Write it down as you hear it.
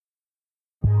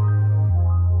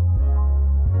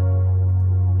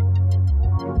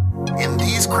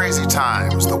crazy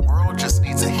times, the world just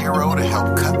needs a hero to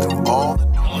help cut through all the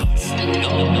noise.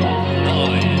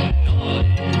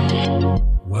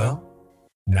 Well,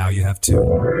 now you have two.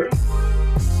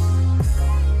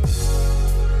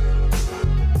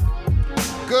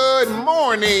 Good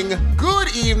morning,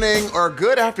 good evening, or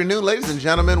good afternoon, ladies and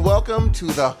gentlemen. Welcome to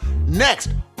the next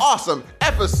awesome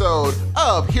episode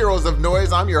of Heroes of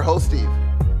Noise. I'm your host, Steve.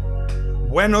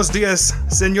 Buenos dias,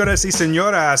 señoras y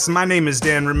señoras. My name is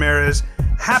Dan Ramirez.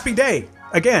 Happy day.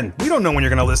 Again, we don't know when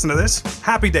you're going to listen to this.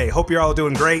 Happy day. Hope you're all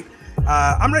doing great.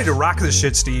 I'm ready to rock this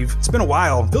shit, Steve. It's been a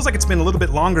while. Feels like it's been a little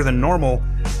bit longer than normal.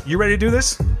 You ready to do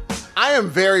this? I am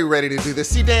very ready to do this.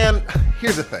 See, Dan,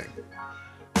 here's the thing.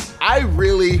 I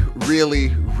really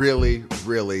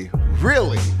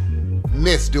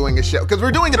miss doing a show because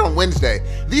we're doing it on Wednesday.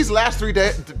 These last 3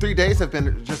 days have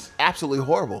been just absolutely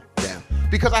horrible, Dan,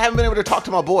 because I haven't been able to talk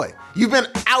to my boy. You've been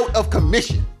out of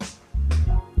commission.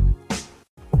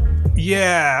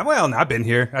 Yeah, well, I've been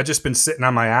here. I've just been sitting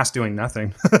on my ass doing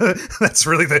nothing. That's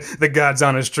really the God's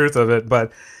honest truth of it.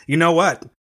 But you know what?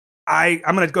 I'm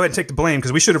going to go ahead and take the blame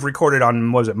because we should have recorded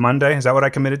on, what was it, Monday? Is that what I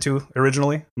committed to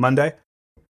originally? Monday?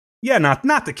 Yeah,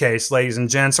 not the case, ladies and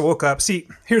gents. I woke up. See,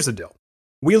 here's the deal.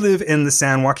 We live in the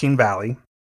San Joaquin Valley,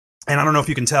 and I don't know if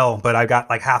you can tell, but I got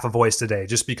like half a voice today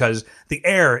just because the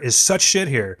air is such shit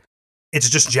here. It's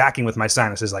just jacking with my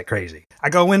sinuses like crazy. I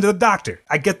go into the doctor.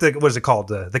 I get the, what is it called?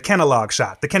 The Kenalog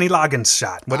shot, the Kenny Loggins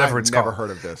shot, whatever it's called. I've never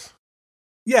heard of this.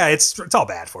 Yeah, it's all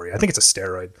bad for you. I think it's a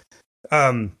steroid.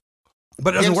 But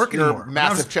it doesn't work anymore.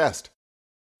 Massive chest.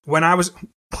 When I was...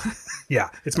 Yeah,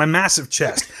 it's my massive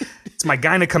chest. It's my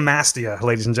gynecomastia,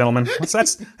 ladies and gentlemen.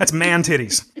 That's man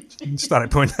titties. Just thought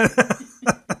I'd point that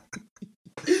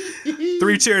out.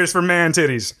 3 cheers for man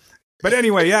titties. But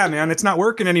anyway, yeah, man, it's not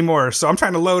working anymore. So I'm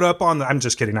trying to load up on the... I'm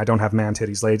just kidding. I don't have man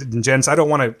titties, ladies and gents. I don't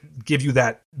want to give you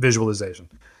that visualization.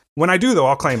 When I do, though,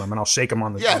 I'll claim them and I'll shake them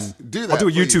on the... Yes, do that, I'll do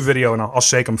a please. YouTube video and I'll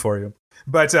shake them for you.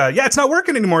 But yeah, it's not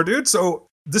working anymore, dude. So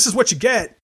this is what you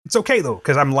get. It's okay, though,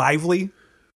 because I'm lively.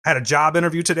 I had a job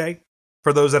interview today.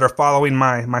 For those that are following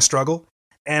my struggle.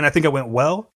 And I think it went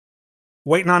well.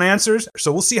 Waiting on answers.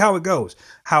 So we'll see how it goes.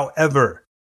 However,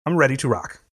 I'm ready to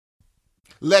rock.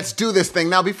 Let's do this thing.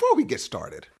 Now, before we get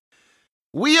started,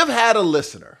 we have had a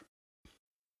listener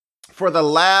for the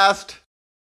last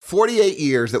 48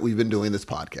 years that we've been doing this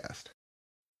podcast.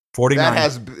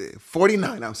 49.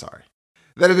 49, I'm sorry.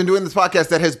 That have been doing this podcast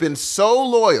that has been so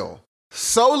loyal,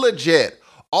 so legit.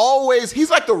 Always,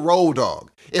 he's like the road dog.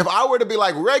 If I were to be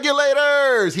like,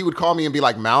 regulators, he would call me and be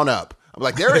like, mount up. I'm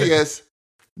like, there he is.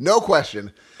 No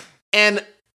question. And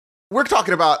we're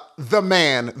talking about the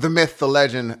man, the myth, the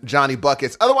legend, Johnny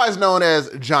Buckets, otherwise known as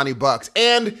Johnny Bucks.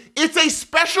 And it's a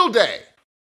special day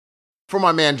for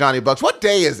my man, Johnny Bucks. What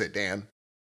day is it, Dan?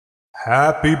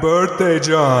 Happy birthday,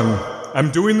 John.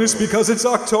 I'm doing this because it's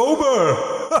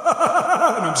October.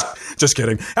 No, just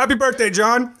kidding. Happy birthday,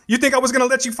 John. You think I was going to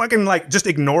let you fucking just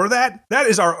ignore that? That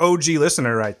is our OG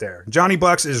listener right there. Johnny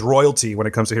Bucks is royalty when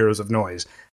it comes to Heroes of Noise.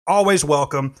 Always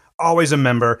welcome. Always a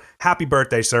member. Happy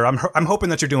birthday, sir. I'm hoping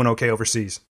that you're doing okay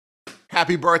overseas.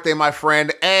 Happy birthday, my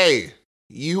friend. Hey,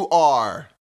 you are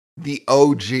the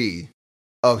OG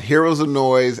of Heroes of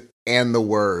Noise and the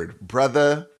Word.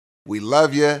 Brother, we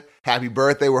love you. Happy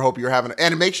birthday. We're hoping you're having...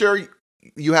 And make sure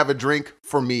you have a drink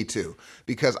for me, too,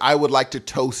 because I would like to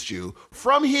toast you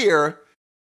from here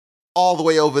all the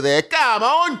way over there. Come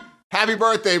on. Happy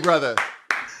birthday, brother.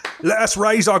 Let us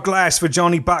raise our glass for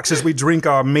Johnny Bucks as we drink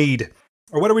our mead.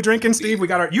 Or what are we drinking, Steve?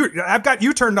 I've got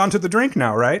you turned on to the drink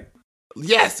now, right?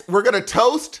 Yes, we're going to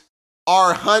toast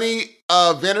our honey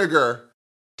vinegar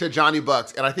to Johnny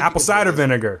Bucks. And I think apple cider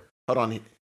vinegar. Hold on.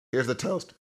 Here's the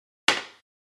toast.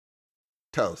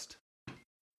 Toast.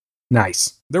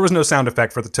 Nice. There was no sound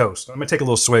effect for the toast. I'm going to take a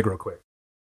little swig real quick.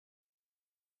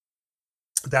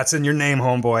 That's in your name,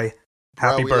 homeboy.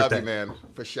 Happy birthday. Love you, man.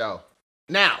 For sure.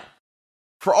 Now,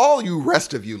 for all you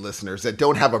rest of you listeners that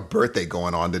don't have a birthday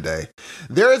going on today,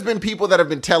 there has been people that have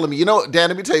been telling me, Dan,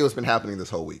 let me tell you what's been happening this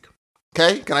whole week.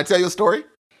 Okay? Can I tell you a story?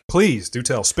 Please, do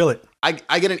tell. Spill it.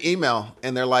 I get an email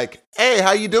and they're like, hey,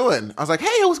 how you doing? I was like, hey,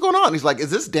 what's going on? He's like,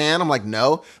 is this Dan? I'm like,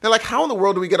 no. They're like, how in the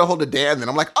world do we get a hold of Dan then?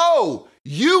 I'm like, oh,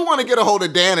 you want to get a hold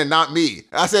of Dan and not me.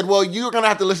 I said, well, you're going to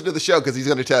have to listen to the show because he's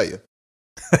going to tell you.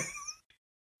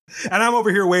 And I'm over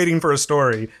here waiting for a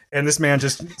story, and this man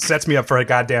just sets me up for a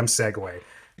goddamn segue.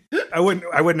 I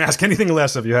wouldn't ask anything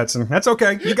less of you, Hudson. That's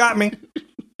okay. You got me.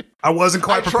 I wasn't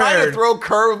quite prepared. I try to throw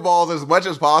curveballs as much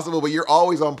as possible, but you're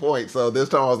always on point. So this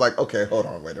time I was like, okay, hold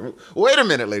on, wait a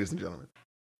minute, ladies and gentlemen.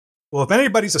 Well, if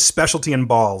anybody's a specialty in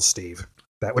balls, Steve,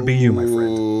 that would be you, my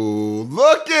friend. Ooh,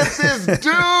 look at this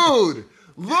dude.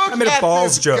 Look I made a at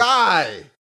balls this joke. guy.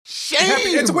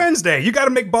 Shame. It's Wednesday. You got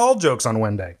to make ball jokes on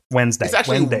Wednesday. It's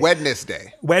actually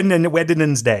Wednesday.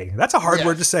 Wednesday. That's a hard Yes.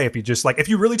 word to say if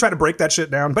you really try to break that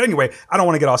shit down. But anyway, I don't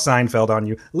want to get all Seinfeld on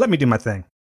you. Let me do my thing.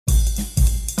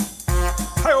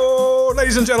 Hi-oh,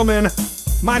 ladies and gentlemen.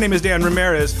 My name is Dan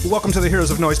Ramirez. Welcome to the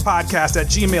Heroes of Noise podcast at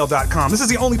gmail.com. This is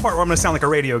the only part where I'm going to sound like a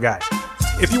radio guy.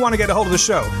 If you want to get a hold of the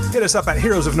show, hit us up at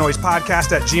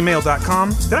heroesofnoisepodcast at gmail.com.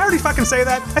 Did I already fucking say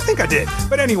that? I think I did.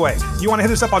 But anyway, you want to hit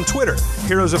us up on Twitter,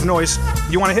 Heroes of Noise.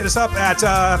 You want to hit us up at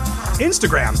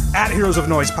Instagram, at Heroes of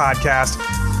Noise Podcast.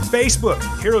 Facebook,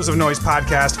 Heroes of Noise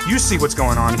Podcast. You see what's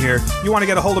going on here. You want to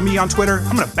get a hold of me on Twitter?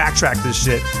 I'm going to backtrack this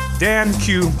shit. Dan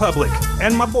Q Public.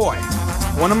 And my boy,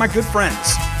 one of my good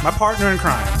friends, my partner in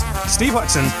crime, Steve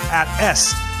Hudson at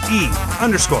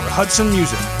SE_Hudson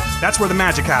Music. That's where the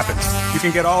magic happens. You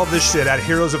can get all of this shit at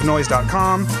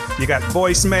heroesofnoise.com. You got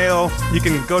voicemail. You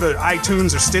can go to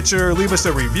iTunes or Stitcher, leave us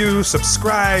a review,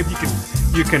 subscribe.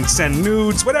 You can send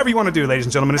nudes, whatever you want to do, ladies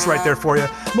and gentlemen. It's right there for you.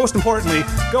 Most importantly,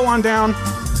 go on down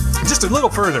just a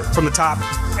little further from the top,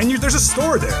 and there's a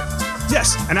store there.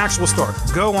 Yes, an actual store.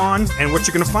 Go on, and what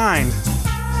you're going to find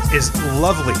is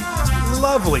lovely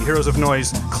Heroes of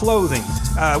Noise clothing.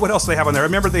 What else do they have on there?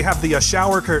 Remember, they have the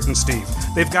shower curtain, Steve.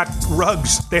 They've got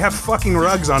rugs. They have fucking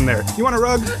rugs on there. You want a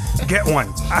rug? Get one.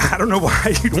 I don't know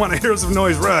why you'd want a Heroes of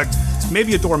Noise rug.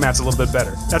 Maybe a doormat's a little bit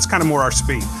better. That's kind of more our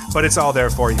speed, but it's all there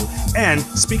for you. And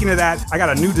speaking of that, I got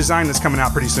a new design that's coming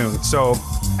out pretty soon. So,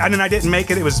 and I didn't make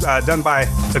it. It was done by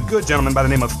a good gentleman by the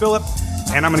name of Philip.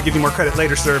 And I'm going to give you more credit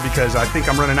later, sir, because I think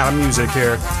I'm running out of music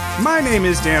here. My name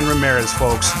is Dan Ramirez,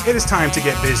 folks. It is time to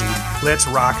get busy. Let's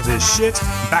rock this shit.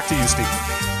 Back to you, Steve.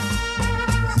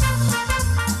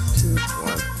 2,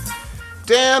 1.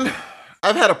 Dan,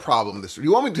 I've had a problem this week.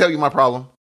 You want me to tell you my problem?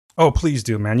 Oh, please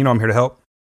do, man. You know I'm here to help.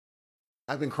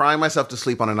 I've been crying myself to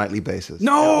sleep on a nightly basis.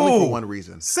 No! And only for one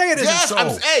reason. Say it isn't yes,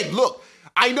 so. Hey, look.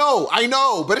 I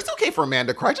know, but it's okay for a man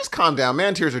to cry. Just calm down.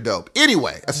 Man tears are dope.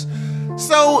 Anyway,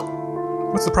 so...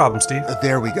 What's the problem, Steve?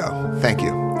 There we go. Thank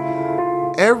you.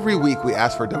 Every week we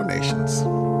ask for donations.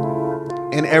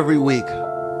 And every week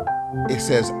it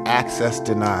says access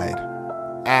denied.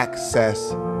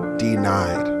 Access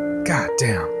denied. God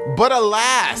damn. But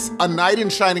alas, a knight in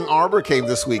shining armor came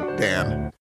this week,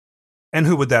 Dan. And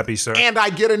who would that be, sir? And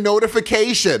I get a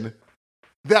notification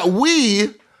that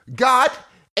we got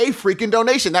a freaking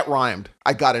donation. That rhymed.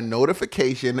 I got a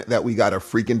notification that we got a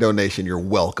freaking donation. You're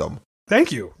welcome.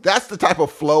 Thank you. That's the type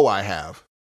of flow I have,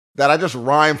 that I just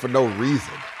rhyme for no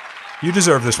reason. You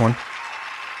deserve this one.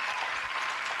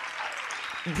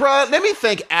 Bruh, let me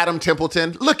thank Adam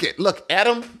Templeton. Look,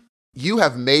 Adam, you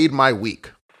have made my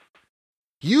week.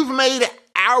 You've made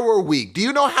our week. Do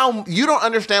you know how you don't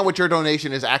understand what your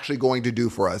donation is actually going to do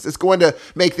for us? It's going to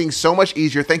make things so much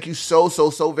easier. Thank you so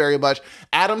very much.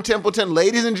 Adam Templeton,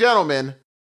 ladies and gentlemen,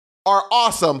 our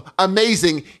awesome,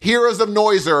 amazing Heroes of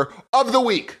Noiser of the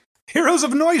Week. Heroes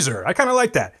of Noiser. I kind of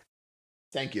like that.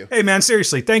 Thank you. Hey, man,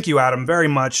 seriously, thank you, Adam, very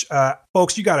much.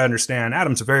 Folks, you got to understand,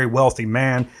 Adam's a very wealthy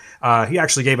man. He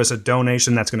actually gave us a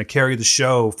donation that's going to carry the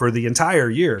show for the entire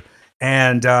year.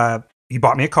 And he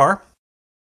bought me a car.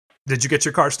 Did you get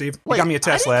your car, Steve? Wait, he got me a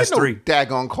Tesla S3.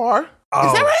 Daggone car. Oh,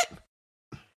 is that right?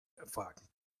 Fuck.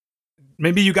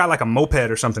 Maybe you got like a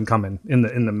moped or something coming in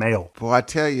the mail. Boy, I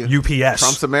tell you. UPS.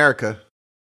 Trump's America.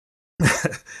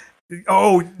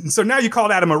 Oh, so now you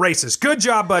called Adam a racist. Good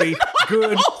job, buddy.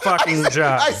 Good fucking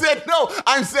job. I said no.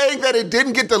 I'm saying that it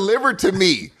didn't get delivered to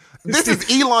me. This is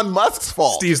Elon Musk's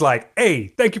fault. Steve's like, hey,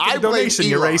 thank you for the donation,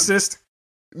 you racist.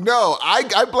 No,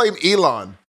 I blame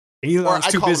Elon. Elon's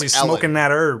too busy smoking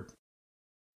that herb.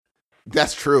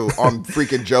 That's true. On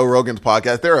freaking Joe Rogan's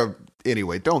podcast.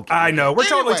 Anyway, don't. I know. We're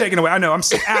totally taking away. I know.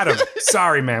 Adam.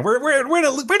 Sorry, man.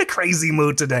 We're in a crazy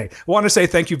mood today. Want to say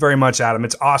thank you very much, Adam.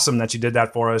 It's awesome that you did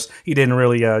that for us. He didn't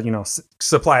really,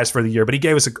 supply us for the year, but he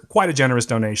gave us quite a generous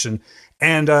donation.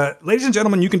 And ladies and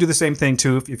gentlemen, you can do the same thing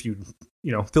too if you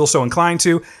feel so inclined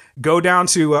to. Go down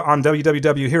to on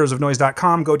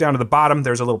www.heroesofnoise.com. Go down to the bottom.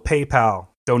 There's a little PayPal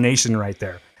donation right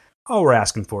there. All we're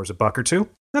asking for is $1 or $2.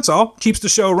 That's all. Keeps the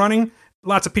show running.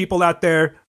 Lots of people out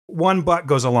there. $1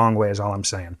 goes a long way is all I'm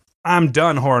saying. I'm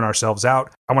done whoring ourselves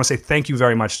out. I want to say thank you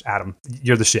very much, Adam.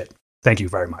 You're the shit. Thank you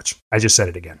very much. I just said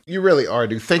it again. You really are,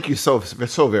 dude. Thank you so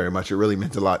very much. It really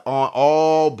means a lot.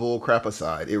 All bull crap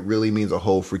aside, it really means a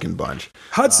whole freaking bunch.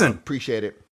 Hudson. Appreciate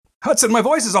it. Hudson, my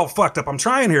voice is all fucked up. I'm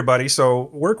trying here, buddy, so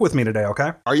work with me today,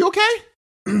 okay? Are you okay?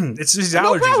 It's these allergies.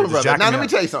 No problem, are just brother. Now, let me me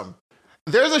tell you something.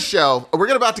 There's a show.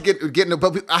 We're about to get into,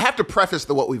 but I have to preface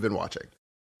what we've been watching.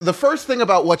 The first thing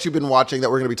about what you've been watching that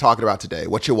we're going to be talking about today,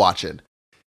 what you're watching,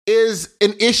 is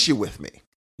an issue with me.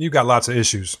 You got lots of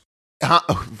issues.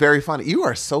 Very funny. You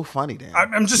are so funny, Dan.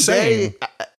 I'm just saying.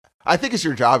 I think it's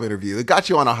your job interview. It got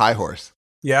you on a high horse.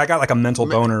 Yeah, I got like a mental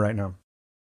boner right now.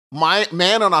 My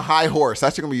man on a high horse.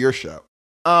 That's going to be your show.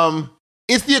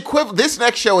 It's the equivalent. This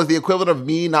next show is the equivalent of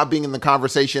me not being in the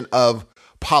conversation of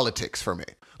politics for me.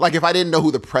 Like if I didn't know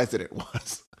who the president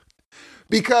was.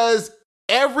 Because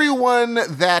everyone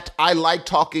that I like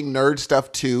talking nerd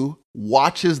stuff to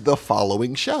watches the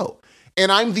following show. And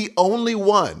I'm the only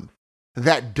one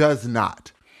that does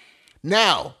not.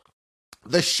 Now,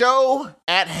 the show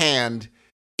at hand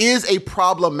is a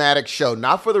problematic show,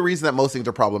 not for the reason that most things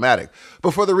are problematic,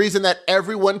 but for the reason that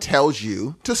everyone tells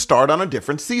you to start on a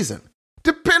different season,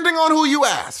 depending on who you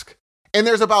ask. And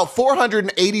there's about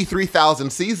 483,000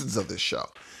 seasons of this show.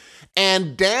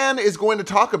 And Dan is going to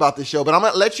talk about this show, but I'm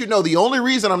going to let you know the only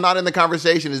reason I'm not in the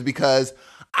conversation is because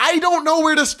I don't know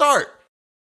where to start.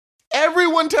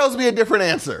 Everyone tells me a different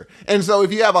answer. And so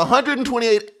if you have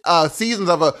 128 seasons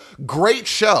of a great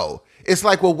show, it's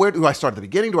like, well, where do I start at the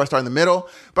beginning? Do I start in the middle?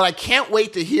 But I can't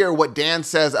wait to hear what Dan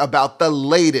says about the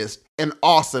latest and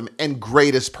awesome and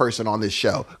greatest person on this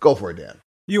show. Go for it, Dan.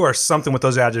 You are something with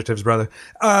those adjectives, brother.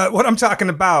 What I'm talking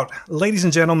about, ladies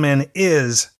and gentlemen,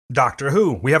 is Doctor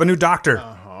Who. We have a new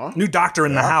doctor. New doctor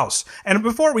in the house. And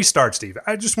before we start, Steve,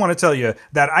 I just want to tell you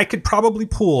that I could probably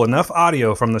pull enough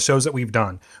audio from the shows that we've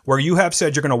done where you have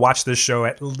said you're going to watch this show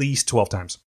at least 12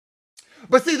 times.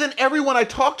 But see, then everyone I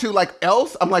talk to, like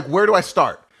else, I'm like, where do I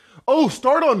start? Oh,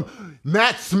 start on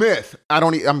Matt Smith.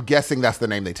 I'm guessing that's the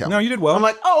name they tell me. No, you did well. I'm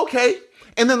like, oh, okay.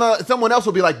 And then someone else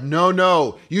will be like,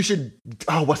 no, you should,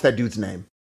 what's that dude's name?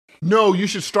 No, you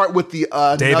should start with the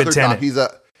David Tennant.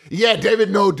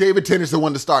 David Tennant is the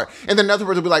one to start. And then another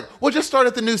person will be like, well, just start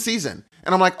at the new season.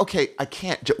 And I'm like, okay, I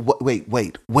can't,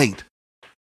 wait.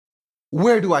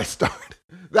 Where do I start?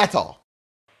 That's all.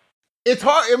 It's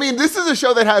hard. I mean, this is a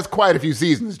show that has quite a few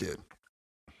seasons, dude.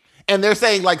 And they're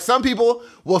saying, like, some people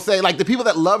will say, like, the people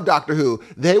that love Doctor Who,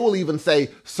 they will even say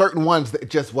certain ones that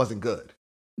just wasn't good.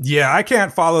 Yeah, I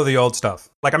can't follow the old stuff.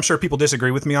 Like, I'm sure people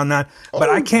disagree with me on that, but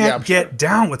I can't get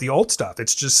down with the old stuff.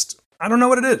 It's just, I don't know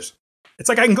what it is. It's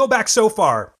like I can go back so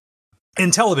far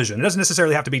in television. It doesn't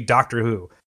necessarily have to be Doctor Who,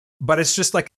 but it's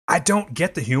just like, I don't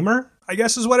get the humor, I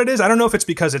guess is what it is. I don't know if it's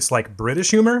because it's like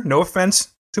British humor. No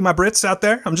offense to my Brits out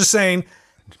there. I'm just saying.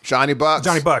 Johnny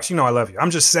Bucks, you know I love you. I'm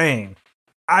just saying,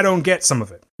 I don't get some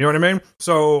of it. You know what I mean?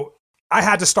 So I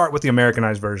had to start with the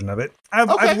Americanized version of it.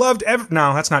 I've loved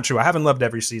no, that's not true. I haven't loved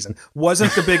every season.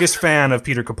 Wasn't the biggest fan of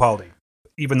Peter Capaldi,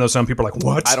 even though some people are like,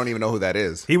 what? I don't even know who that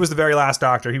is. He was the very last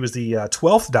Doctor. He was the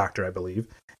 12th Doctor, I believe.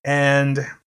 And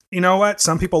you know what?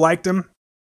 Some people liked him.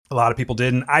 A lot of people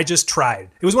didn't. I just tried.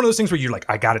 It was one of those things where you're like,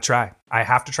 I got to try. I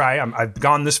have to try. I've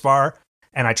gone this far.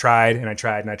 And I tried, and I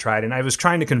tried, and I tried. And I was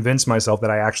trying to convince myself that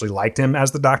I actually liked him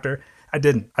as the Doctor. I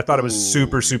didn't. I thought it was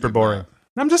super, super boring.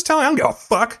 I'm just telling you, I don't give a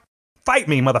fuck. Fight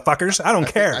me, motherfuckers. I don't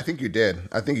care. I think you did.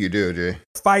 I think you do, Jay.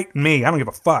 Fight me. I don't give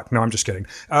a fuck. No, I'm just kidding.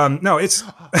 No, it's...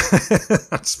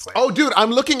 Oh, dude,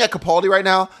 I'm looking at Capaldi right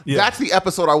now. Yeah. That's the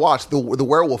episode I watched, the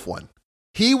werewolf one.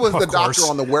 He was the Doctor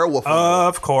on the werewolf one.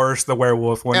 Of course, the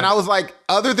werewolf one. And I was like,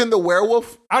 other than the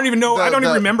werewolf... I don't even know. I don't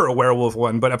even remember a werewolf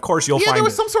one, but of course you'll find it. Yeah, there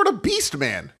was some sort of beast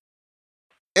man.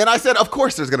 And I said, of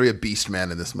course there's going to be a beast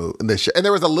man in this movie, in this show. And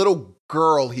there was a little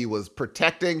girl he was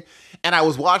protecting. And I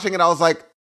was watching it. I was like,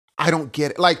 I don't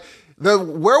get it. Like, the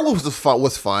werewolf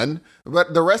was fun.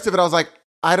 But the rest of it, I was like,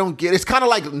 I don't get it. It's kind of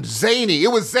like zany. It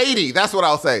was zany. That's what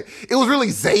I'll say. It was really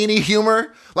zany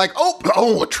humor. Like,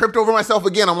 I tripped over myself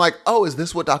again. I'm like, oh, is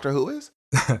this what Doctor Who is?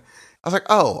 I was like,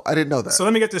 oh, I didn't know that. So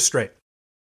let me get this straight.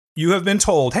 You have been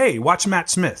told, hey, watch Matt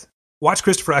Smith. Watch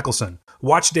Christopher Eccleston.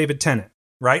 Watch David Tennant.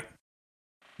 Right?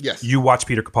 Yes. You watch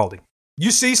Peter Capaldi.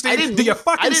 You see, Steve? Do you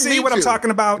fucking see what I'm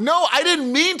talking about? No, I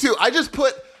didn't mean to.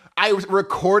 I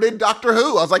recorded Doctor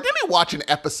Who. I was like, let me watch an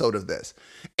episode of this.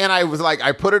 And I was like,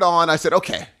 I put it on. I said,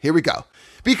 okay, here we go.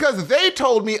 Because they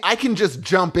told me I can just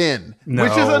jump in,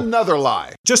 which is another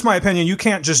lie. Just my opinion. You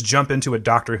can't just jump into a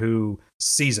Doctor Who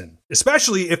season,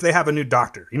 especially if they have a new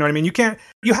Doctor. You know what I mean?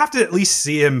 You have to at least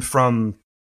see him from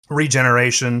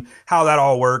regeneration, how that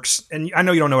all works. And I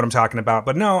know you don't know what I'm talking about,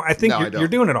 but no, I think you're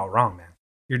doing it all wrong, man.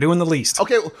 You're doing the least.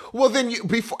 Okay, well then,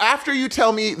 after you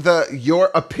tell me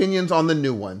your opinions on the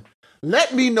new one,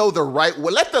 let me know the right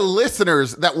way. Let the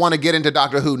listeners that want to get into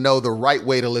Doctor Who know the right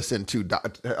way to listen to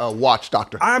watch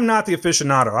Doctor Who. I'm not the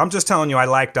aficionado. I'm just telling you I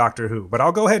like Doctor Who, but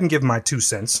I'll go ahead and give my 2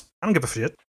 cents. I don't give a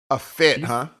shit. A fit,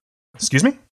 huh? Excuse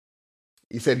me?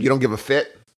 You said you don't give a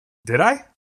fit? Did I?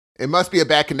 It must be a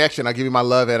bad connection. I'll give you my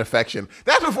love and affection.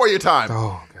 That's before your time.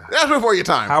 Oh, God. That's before your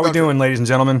time. How are we doing, ladies and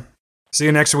gentlemen? See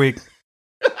you next week.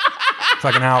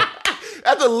 Fucking out.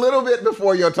 That's a little bit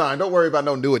before your time. Don't worry about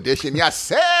no New Edition. Yeah,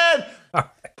 said.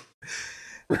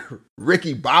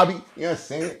 Ricky Bobby. Yeah,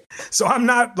 saying. So I'm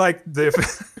not like the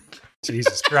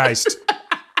Jesus Christ.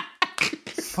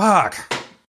 Fuck.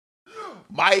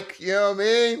 Mike, you know what I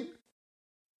mean?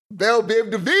 Bell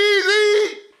Bib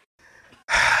DeVeezy.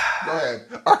 Go ahead.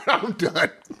 All right, I'm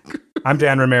done. I'm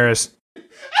Dan Ramirez.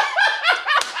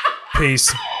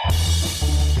 Peace.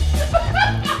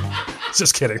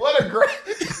 Just kidding. What a great.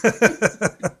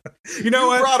 You know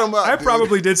what? Brought him up, I dude.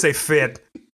 probably did say fit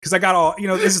because I got all,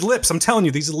 his lips. I'm telling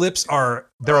you, these lips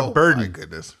they're a burden. My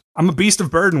goodness. I'm a beast of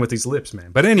burden with these lips,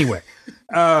 man. But anyway,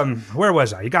 where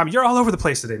was I? You got me. You're all over the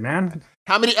place today, man.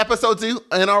 How many episodes in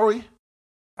are we?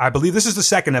 I believe this is the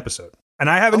second episode, and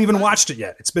I haven't even watched it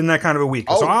yet. It's been that kind of a week.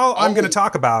 So all I'm going to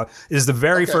talk about is the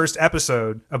very first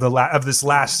episode of of this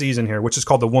last season here, which is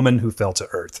called "The Woman Who Fell to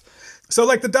Earth." So,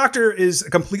 like, the Doctor is a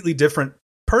completely different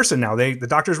person now. The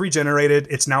Doctor's regenerated.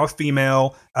 It's now a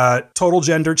female. Total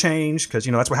gender change, because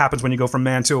that's what happens when you go from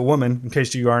man to a woman. In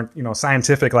case you aren't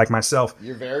scientific like myself.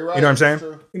 You're very right. You know what I'm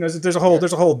saying? There's a whole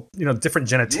different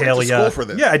genitalia. You went to school for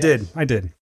this. Yeah, I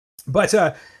did. But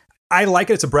I like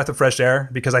it. It's a breath of fresh air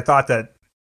because I thought that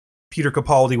Peter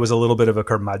Capaldi was a little bit of a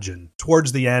curmudgeon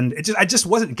towards the end. I just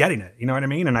wasn't getting it. You know what I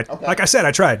mean? And like I said,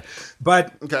 I tried,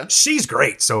 but she's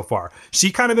great so far. She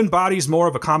kind of embodies more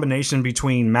of a combination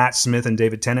between Matt Smith and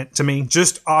David Tennant to me,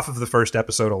 just off of the first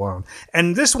episode alone.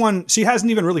 And this one, she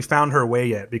hasn't even really found her way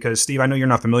yet because, Steve, I know you're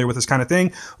not familiar with this kind of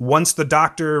thing. Once the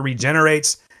Doctor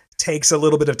regenerates, takes a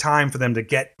little bit of time for them to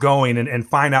get going and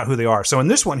find out who they are. So in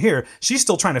this one here, she's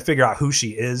still trying to figure out who she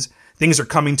is. Things are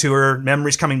coming to her,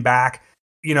 memories coming back.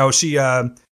 Do you know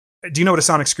what a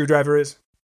sonic screwdriver is?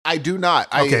 I do not.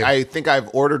 Okay. I think I've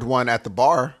ordered one at the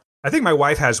bar. I think my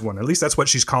wife has one. At least that's what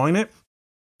she's calling it.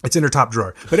 It's in her top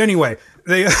drawer. But anyway,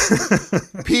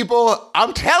 people,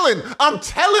 I'm telling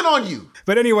on you.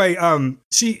 But anyway,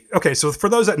 so for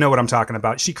those that know what I'm talking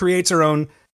about, she creates her own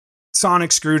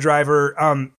sonic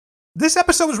screwdriver. This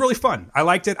episode was really fun. I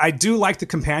liked it. I do like the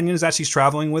companions that she's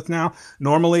traveling with now.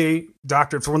 Normally,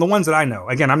 from the ones that I know,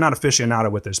 again, I'm not aficionado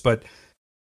with this, but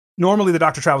normally the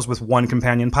Doctor travels with one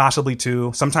companion, possibly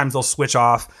two. Sometimes they'll switch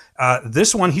off.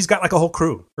 This one, he's got like a whole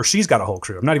crew, or she's got a whole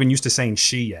crew. I'm not even used to saying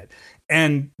she yet.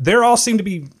 And they all seem to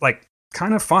be like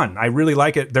kind of fun. I really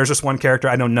like it. There's just one character.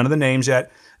 I know none of the names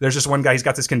yet. There's just one guy. He's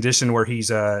got this condition where he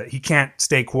can't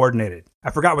stay coordinated.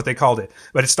 I forgot what they called it,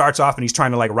 but it starts off and he's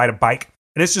trying to like ride a bike.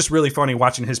 And it's just really funny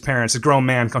watching his parents, a grown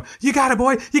man, come, "You got it,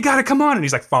 boy. You got it. Come on." And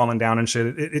he's like falling down and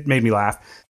shit. It made me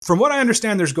laugh. From what I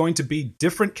understand, there's going to be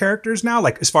different characters now,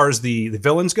 like as far as the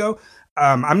villains go.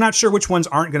 I'm not sure which ones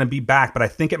aren't going to be back, but I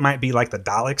think it might be like the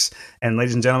Daleks. And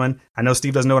ladies and gentlemen, I know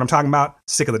Steve doesn't know what I'm talking about.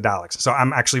 Sick of the Daleks. So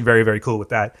I'm actually very, very cool with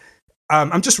that.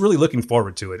 I'm just really looking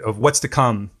forward to it, of what's to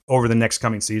come over the next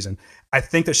coming season. I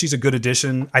think that she's a good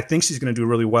addition. I think she's going to do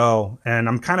really well, and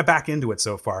I'm kind of back into it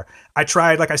so far. I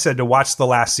tried, like I said, to watch the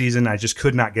last season. I just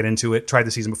could not get into it. Tried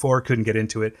the season before, couldn't get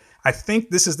into it. I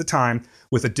think this is the time,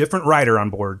 with a different writer on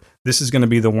board, this is going to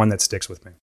be the one that sticks with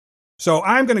me. So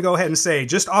I'm going to go ahead and say,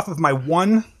 just off of my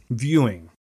one viewing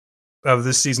of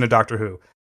this season of Doctor Who,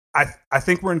 I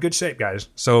think we're in good shape, guys.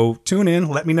 So tune in.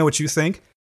 Let me know what you think.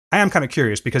 I am kind of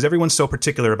curious because everyone's so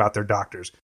particular about their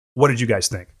doctors. What did you guys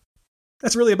think?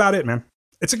 That's really about it, man.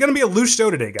 It's going to be a loose show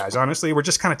today, guys. Honestly, we're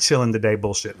just kind of chilling today,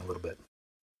 bullshitting a little bit.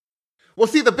 Well,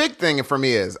 see, the big thing for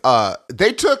me is I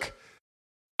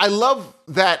love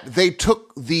that they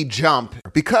took the jump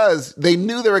because they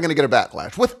knew they were going to get a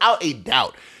backlash, without a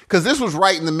doubt. Because this was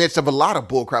right in the midst of a lot of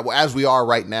bullcrap, well, as we are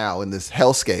right now in this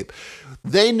hellscape.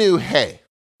 They knew, hey,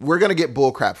 we're going to get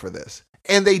bullcrap for this.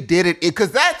 And they did it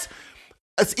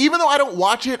because even though I don't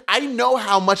watch it, I know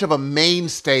how much of a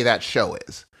mainstay that show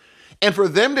is. And for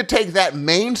them to take that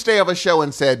mainstay of a show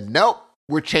and said, nope,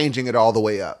 we're changing it all the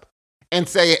way up. And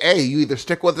say, hey, you either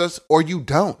stick with us or you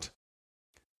don't.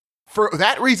 For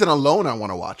that reason alone, I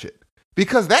want to watch it.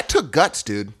 Because that took guts,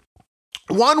 dude.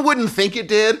 One wouldn't think it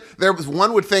did.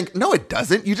 One would think, no, it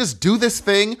doesn't. You just do this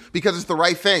thing because it's the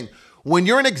right thing. When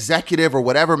you're an executive or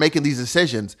whatever making these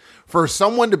decisions, for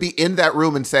someone to be in that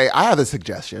room and say, I have a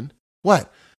suggestion.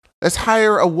 What? Let's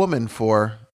hire a woman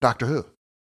for Doctor Who.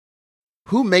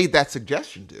 Who made that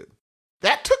suggestion, dude?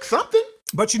 That took something.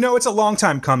 But it's a long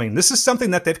time coming. This is something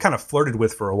that they've kind of flirted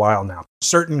with for a while now.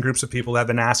 Certain groups of people have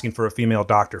been asking for a female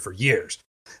doctor for years.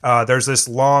 There's this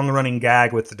long-running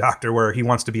gag with the Doctor where he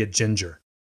wants to be a ginger,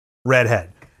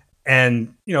 redhead.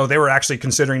 And, they were actually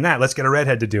considering that. Let's get a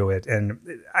redhead to do it. And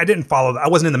I didn't follow. I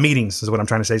wasn't in the meetings, is what I'm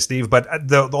trying to say, Steve. But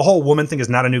the whole woman thing is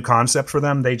not a new concept for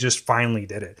them. They just finally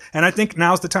did it. And I think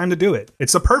now's the time to do it.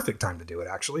 It's the perfect time to do it,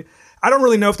 actually. I don't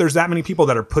really know if there's that many people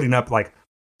that are putting up, like,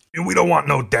 we don't want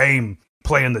no dame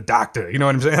playing the doctor. You know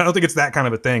what I'm saying? I don't think it's that kind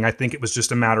of a thing. I think it was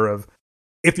just a matter of,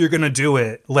 if you're going to do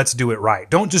it, let's do it right.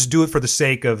 Don't just do it for the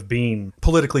sake of being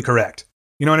politically correct.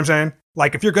 You know what I'm saying?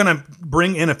 Like, if you're going to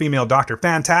bring in a female doctor,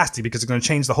 fantastic, because it's going to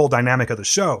change the whole dynamic of the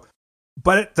show.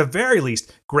 But at the very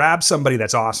least, grab somebody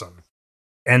that's awesome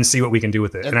and see what we can do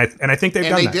with it. And I think they've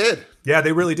done that. And they did. Yeah,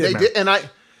 they really did. They did.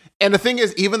 And the thing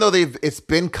is, even though it's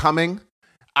been coming,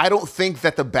 I don't think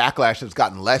that the backlash has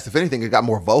gotten less. If anything, it got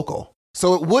more vocal.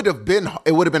 So it would have been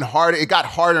hard. It got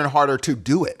harder and harder to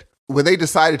do it. When they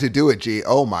decided to do it,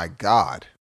 oh my God.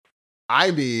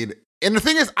 I mean, and the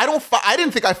thing is, I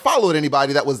didn't think I followed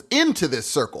anybody that was into this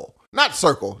circle. Not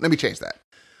circle. Let me change that.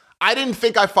 I didn't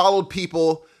think I followed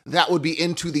people that would be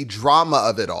into the drama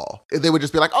of it all. They would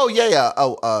just be like, oh yeah.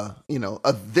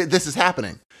 This is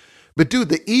happening. But dude,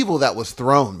 the evil that was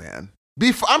thrown, man.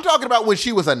 I'm talking about when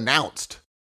she was announced.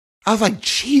 I was like,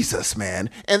 Jesus, man.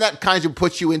 And that kind of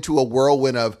puts you into a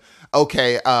whirlwind of,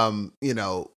 okay, why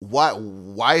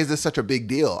is this such a big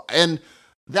deal? And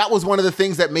that was one of the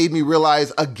things that made me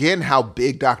realize again how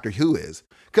big Doctor Who is.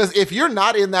 Because if you're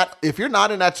not in that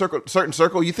certain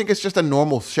circle, you think it's just a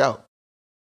normal show.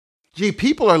 Gee,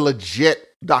 people are legit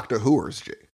Doctor Whoers,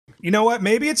 G. You know what?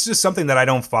 Maybe it's just something that I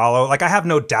don't follow. Like, I have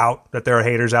no doubt that there are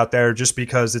haters out there just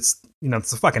because it's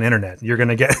the fucking internet. You're going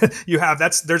to get,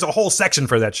 there's a whole section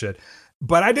for that shit.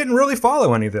 But I didn't really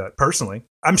follow any of that personally.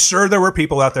 I'm sure there were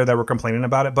people out there that were complaining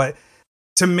about it, but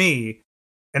to me,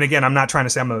 and again, I'm not trying to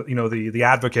say I'm the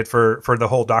advocate for the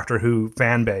whole Doctor Who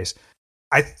fan base.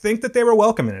 I think that they were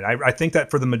welcoming it. I think that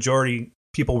for the majority,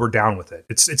 people were down with it.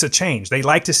 It's a change. They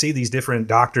like to see these different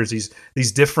doctors,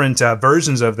 these different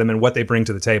versions of them and what they bring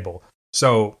to the table.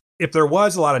 So if there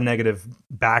was a lot of negative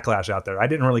backlash out there, I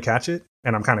didn't really catch it,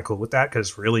 and I'm kind of cool with that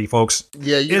because really, folks,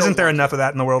 isn't there enough of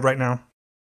that in the world right now?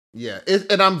 Yeah,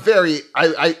 and I'm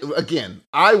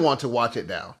I want to watch it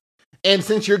now. And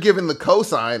since you're giving the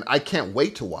cosign, I can't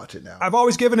wait to watch it now. I've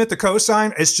always given it the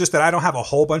cosign. It's just that I don't have a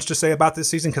whole bunch to say about this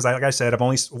season because, like I said, I've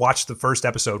only watched the first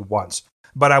episode once.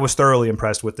 But I was thoroughly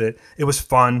impressed with it. It was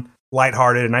fun,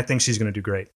 lighthearted, and I think she's going to do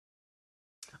great.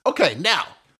 Okay, now,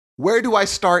 where do I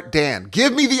start, Dan?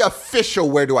 Give me the official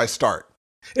where do I start.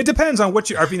 It depends on what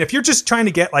if you're just trying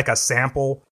to get like a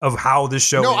sample of how this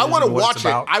show is. No, I want to watch it.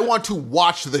 I want to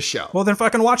watch the show. Well, then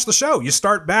fucking watch the show. You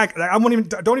start back.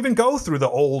 Don't even go through the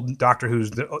old Doctor Who's,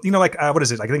 what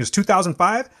is it? Like, I think it's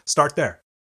 2005. Start there.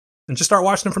 And just start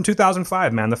watching them from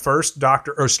 2005, man. The first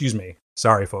Doctor,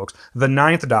 sorry, folks. The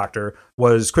 9th Doctor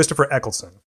was Christopher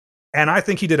Eccleston. And I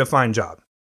think he did a fine job.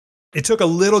 It took a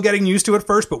little getting used to at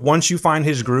first, but once you find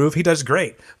his groove, he does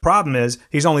great. Problem is,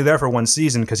 he's only there for one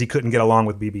season because he couldn't get along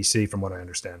with BBC, from what I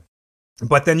understand.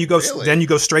 But then you go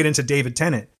straight into David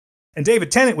Tennant. And David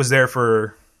Tennant was there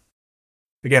for,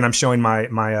 again, I'm showing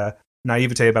my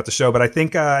naivete about the show, but I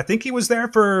think he was there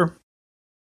for,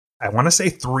 I want to say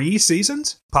 3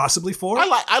 seasons, possibly 4.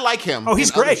 I like him. Oh,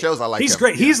 he's great. Shows I like he's him.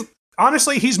 Great. Yeah.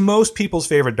 He's most people's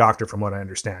favorite Doctor, from what I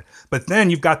understand. But then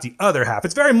you've got the other half.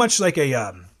 It's very much like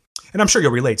and I'm sure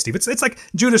you'll relate, Steve. It's like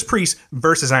Judas Priest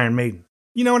versus Iron Maiden.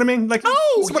 You know what I mean? Like,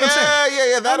 that's what I'm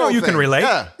saying. Yeah. That I know you can relate.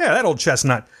 Yeah, that old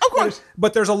chestnut. Of course.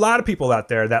 But there's a lot of people out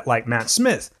there that like Matt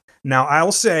Smith. Now,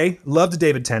 I'll say, loved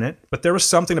David Tennant, but there was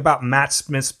something about Matt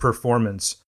Smith's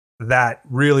performance that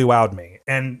really wowed me.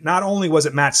 And not only was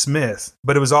it Matt Smith,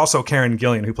 but it was also Karen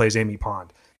Gillan, who plays Amy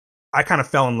Pond. I kind of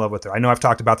fell in love with her. I know I've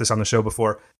talked about this on the show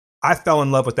before. I fell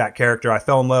in love with that character. I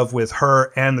fell in love with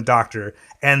her and the Doctor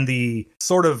and the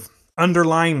sort of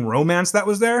underlying romance that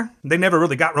was there. They never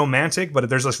really got romantic, but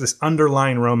there's like this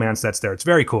underlying romance that's there. It's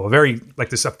very cool, very like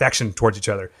this affection towards each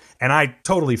other. And I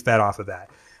totally fed off of that.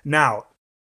 Now,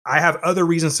 I have other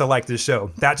reasons to like this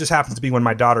show. That just happens to be when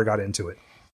my daughter got into it.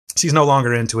 She's no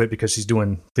longer into it because she's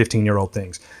doing 15-year-old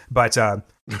things. But you know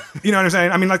what I'm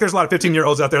saying? I mean, like, there's a lot of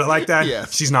 15-year-olds out there that like that.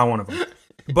 Yes. She's not one of them.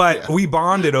 But we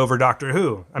bonded over Doctor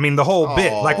Who. I mean, the whole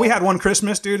bit. Like, we had one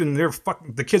Christmas, dude, and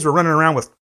the kids were running around with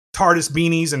TARDIS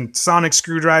beanies and sonic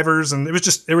screwdrivers, and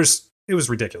it was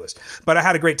ridiculous. But I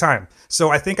had a great time. So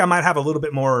I think I might have a little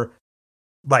bit more,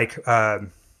 like,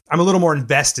 I'm a little more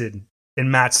invested in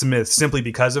Matt Smith simply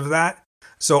because of that.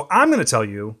 So I'm going to tell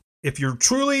you, if you're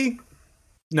truly...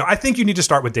 No, I think you need to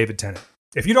start with David Tennant.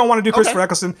 If you don't want to do Christopher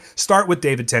Eccleston, start with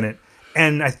David Tennant.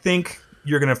 And I think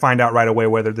you're going to find out right away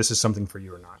whether this is something for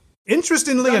you or not.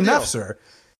 Interestingly enough, sir,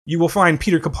 you will find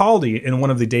Peter Capaldi in one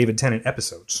of the David Tennant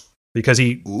episodes. Because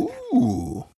he...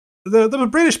 Ooh. The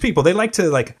British people, they like to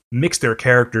like mix their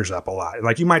characters up a lot.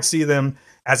 Like, you might see them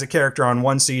as a character on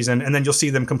one season, and then you'll see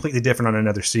them completely different on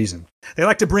another season. They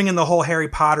like to bring in the whole Harry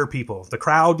Potter people. The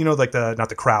crowd, you know, like not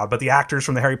the crowd, but the actors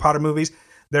from the Harry Potter movies.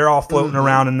 They're all floating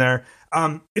around in there.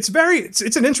 It's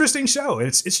an interesting show.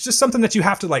 It's just something that you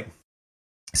have to like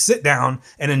sit down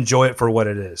and enjoy it for what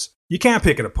it is. You can't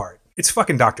pick it apart. It's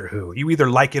fucking Doctor Who. You either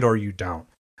like it or you don't.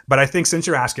 But I think since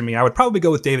you're asking me, I would probably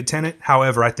go with David Tennant.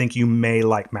 However, I think you may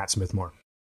like Matt Smith more.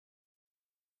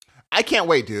 I can't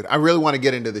wait, dude. I really want to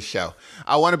get into the show.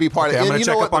 I want to be part of it. I'm going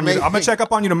to check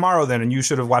up on you tomorrow then, and you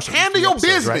should have watched it. Handle your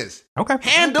business. Right? Okay.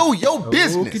 Handle your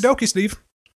business. Okie dokie, Steve.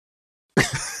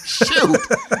 Shoot.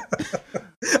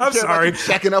 I'm sorry.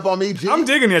 Checking up on me, G. I'm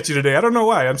digging at you today. I don't know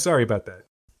why. I'm sorry about that.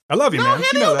 I love you, man. Handle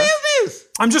you know your that. business.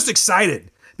 I'm just excited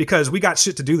because we got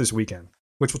shit to do this weekend,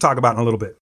 which we'll talk about in a little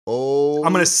bit. Oh,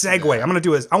 I'm going to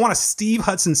segue. I want a Steve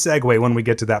Hudson segue when we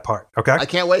get to that part. Okay. I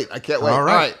can't wait. All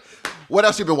right. What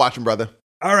else you been watching, brother?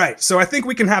 All right. So I think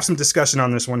we can have some discussion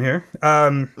on this one here.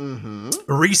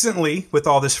 Recently, with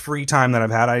all this free time that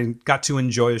I've had, I got to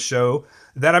enjoy a show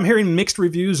that I'm hearing mixed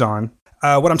reviews on.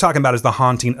 What I'm talking about is The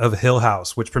Haunting of Hill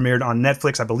House, which premiered on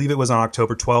Netflix. I believe it was on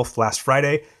October 12th, last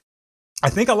Friday. I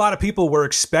think a lot of people were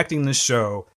expecting this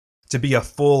show to be a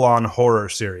full-on horror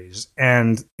series,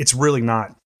 and it's really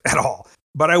not at all.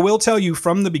 But I will tell you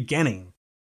from the beginning,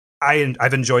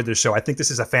 I've enjoyed this show. I think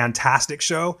this is a fantastic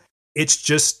show. It's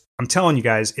just, I'm telling you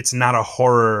guys, it's not a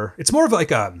horror. It's more like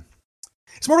a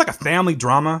family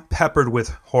drama peppered with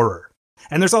horror.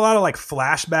 And there's a lot of like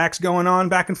flashbacks going on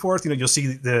back and forth. You know, you'll see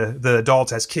the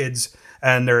adults as kids,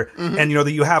 and and you know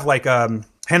that you have like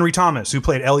Henry Thomas, who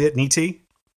played Elliot in E.T.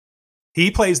 He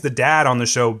plays the dad on the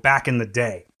show back in the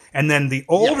day. And then the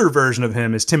older version of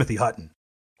him is Timothy Hutton,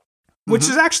 which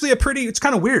is actually it's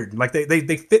kind of weird. Like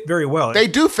they fit very well. They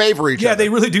do favor each other. Yeah, they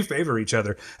really do favor each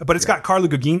other. But it's got Carla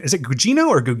Gugino. Is it Gugino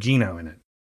or Gugino in it?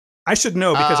 I should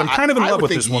know because I'm kind of in love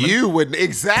with this woman. You would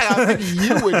exactly. I think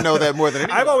you would know that more than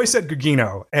anyone. I've always said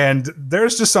Gugino, and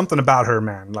there's just something about her,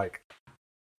 man. Like,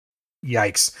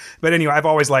 yikes. But anyway, I've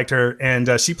always liked her,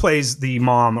 and she plays the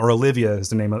mom, or Olivia is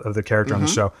the name of the character on the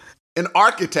show. An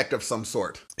architect of some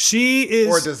sort. She is,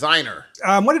 or a designer.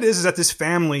 What it is that this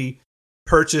family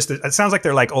purchased. It sounds like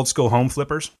they're like old school home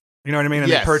flippers. You know what I mean?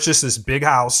 And they purchased this big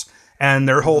house, and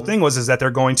their whole thing was that they're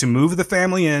going to move the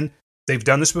family in. They've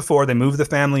done this before. They move the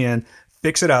family in,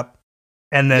 fix it up,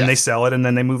 and then they sell it, and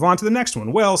then they move on to the next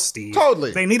one. Well, Steve,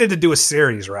 they needed to do a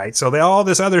series, right? So all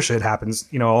this other shit happens,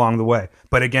 you know, along the way.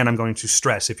 But again, I'm going to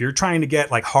stress, if you're trying to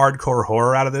get like hardcore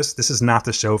horror out of this is not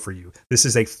the show for you. This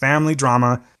is a family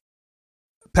drama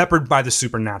peppered by the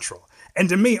supernatural. And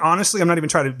to me, honestly, I'm not even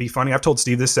trying to be funny. I've told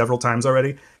Steve this several times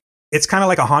already. It's kind of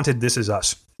like a haunted This Is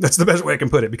Us. That's the best way I can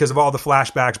put it, because of all the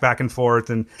flashbacks back and forth,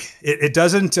 and it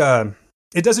doesn't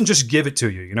just give it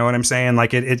to you. You know what I'm saying?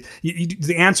 Like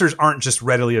the answers aren't just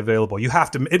readily available. You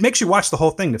have to. It makes you watch the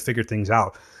whole thing to figure things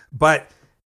out. But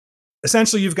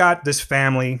essentially, you've got this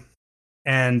family,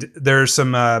 and there's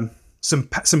some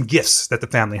gifts that the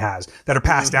family has that are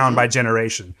passed down by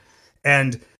generation,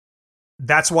 and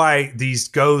that's why these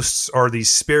ghosts or these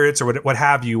spirits or what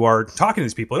have you are talking to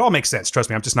these people. It all makes sense.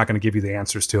 Trust me, I'm just not going to give you the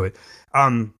answers to it. But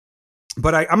I'm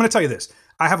going to tell you this.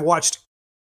 I have watched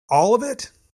all of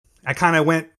it. I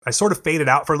sort of faded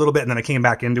out for a little bit, and then I came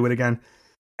back into it again.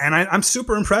 And I'm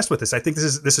super impressed with this. I think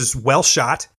this is well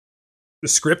shot. The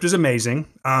script is amazing.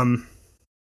 I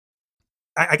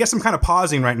guess I'm kind of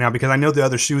pausing right now because I know the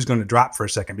other shoe is going to drop for a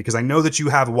second, because I know that you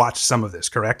have watched some of this,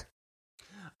 correct?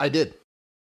 I did.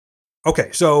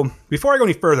 Okay, so before I go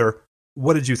any further,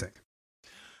 what did you think?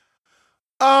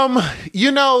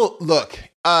 You know, look,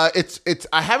 it's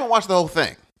I haven't watched the whole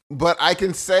thing, but I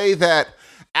can say that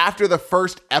after the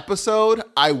first episode,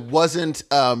 I wasn't,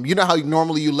 you know how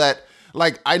normally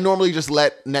I normally just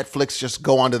let Netflix just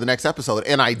go on to the next episode,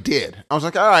 and I did. I was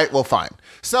like, all right, well, fine.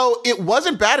 So it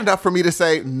wasn't bad enough for me to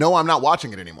say, no, I'm not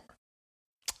watching it anymore.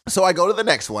 So I go to the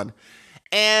next one,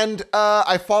 and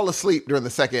I fall asleep during the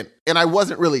second, and I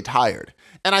wasn't really tired.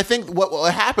 And I think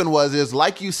what happened is,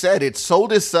 like you said, it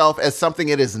sold itself as something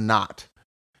it is not.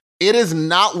 It is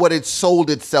not what it sold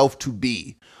itself to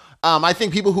be. I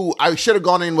think I should have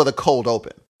gone in with a cold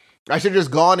open. I should have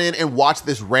just gone in and watched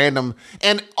this random.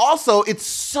 And also, it's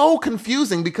so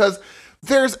confusing because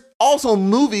there's also a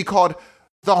movie called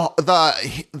The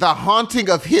Haunting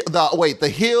of The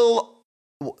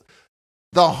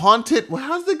Haunted.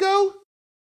 How's it go?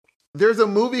 There's a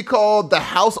movie called The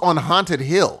House on Haunted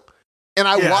Hill. And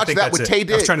I watched that with Tay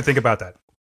Diggs. I was trying to think about that.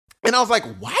 And I was like,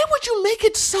 why would you make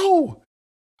it so?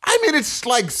 I mean, it's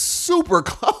like super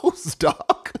close,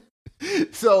 dog.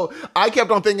 So I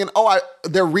kept on thinking,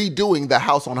 they're redoing The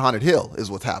House on Haunted Hill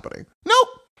is what's happening. Nope.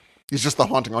 It's just The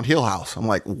Haunting on Hill House. I'm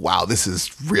like, wow, this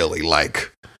is really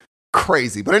like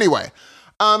crazy. But anyway,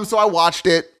 so I watched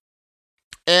it.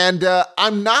 And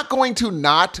I'm not going to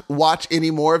not watch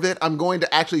any more of it. I'm going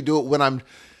to actually do it when I'm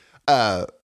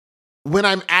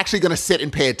actually going to sit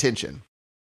and pay attention,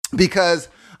 because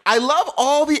I love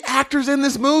all the actors in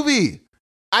this movie.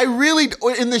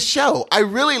 In this show, I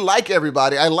really like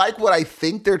everybody. I like what I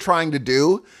think they're trying to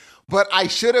do, but I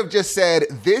should have just said,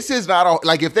 this is not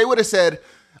like, if they would have said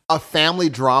a family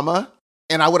drama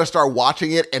and I would have started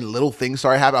watching it and little things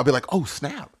started happening, I'll be like, oh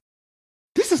snap,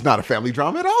 this is not a family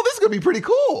drama at all. This is going to be pretty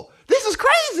cool. This is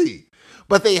crazy.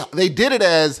 But they did it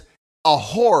as a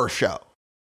horror show.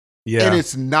 Yeah. And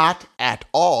it's not at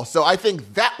all. So I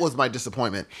think that was my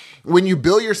disappointment. When you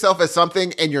bill yourself as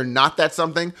something and you're not that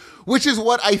something, which is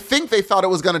what I think they thought it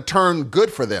was going to turn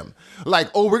good for them. Like,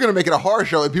 oh, we're going to make it a horror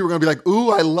show. And people are going to be like, ooh,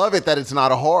 I love it that it's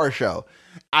not a horror show.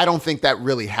 I don't think that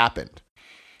really happened.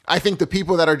 I think the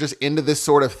people that are just into this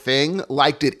sort of thing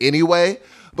liked it anyway.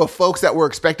 But folks that were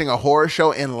expecting a horror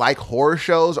show and like horror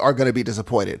shows are going to be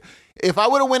disappointed. If I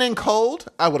would have went in cold,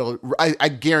 I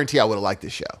guarantee I would have liked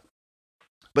this show.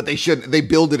 But they shouldn't. They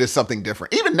build it as something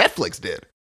different. Even Netflix did.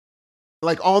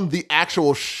 Like on the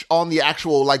actual,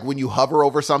 like when you hover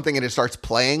over something and it starts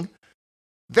playing,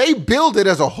 they build it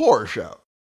as a horror show.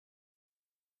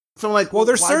 So I'm like, well,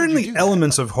 there's certainly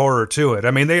elements of horror to it.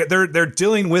 I mean, they're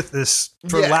dealing with this,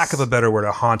 for lack of a better word,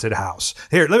 a haunted house.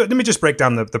 Here, let me just break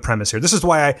down the premise here. This is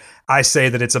why I say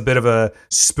that it's a bit of a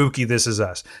spooky This Is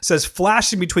Us. It says,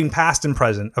 flashing between past and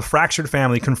present, a fractured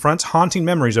family confronts haunting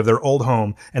memories of their old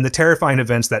home and the terrifying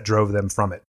events that drove them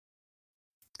from it.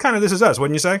 Kind of This Is Us,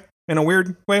 wouldn't you say? In a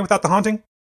weird way, without the haunting?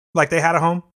 Like they had a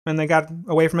home and they got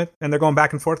away from it and they're going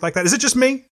back and forth like that. Is it just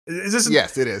me? Is this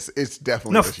yes, it is. It's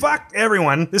definitely. No, fuck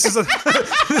everyone. This is a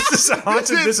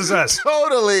haunted. This is us.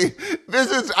 Totally.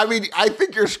 I mean, I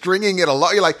think you're stringing it a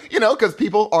lot. You're like, because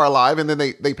people are alive and then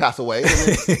they pass away.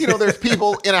 And then, there's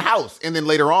people in a house and then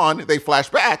later on they flash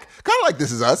back, kind of like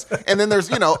This Is Us. And then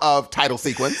there's a title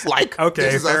sequence like okay,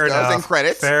 This Is fair Us enough. does and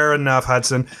credits. Fair enough,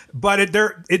 Hudson. But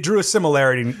it drew a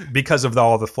similarity because of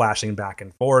all the flashing back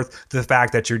and forth. The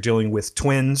fact that you're dealing with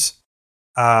twins.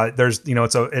 There's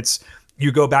it's. You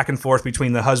go back and forth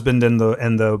between the husband and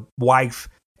the wife,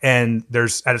 and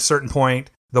there's at a certain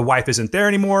point the wife isn't there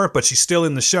anymore, but she's still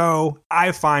in the show.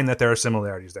 I find that there are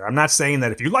similarities there. I'm not saying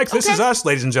that if you like This Is Us,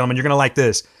 ladies and gentlemen, you're going to like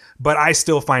this, but I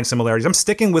still find similarities. I'm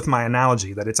sticking with my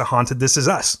analogy that it's a haunted This Is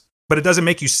Us, but it doesn't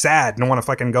make you sad and want to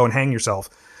fucking go and hang yourself,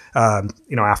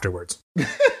 afterwards.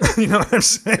 You know what I'm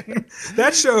saying?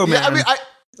 That show, man. Yeah, I mean,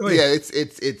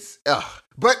 it's.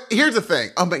 But here's the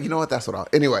thing. Oh, but you know what? That's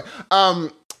what anyway.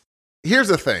 Here's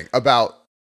the thing about,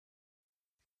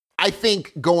 I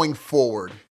think going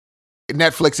forward,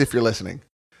 Netflix, if you're listening,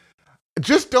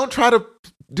 just don't try to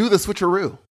do the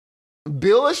switcheroo.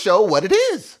 Bill a show what it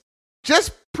is.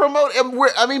 Just promote.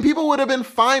 People would have been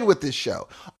fine with this show.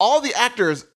 All the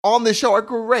actors on this show are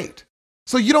great.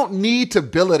 So you don't need to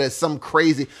bill it as some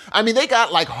crazy. I mean, they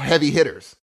got like heavy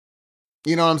hitters.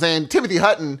 You know what I'm saying? Timothy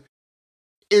Hutton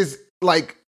is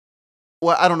like,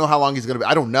 well, I don't know how long he's going to be.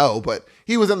 I don't know, but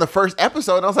he was in the first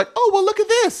episode and I was like, oh, well, look at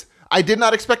this. I did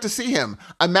not expect to see him.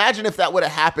 Imagine if that would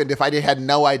have happened if I had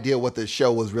no idea what the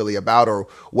show was really about or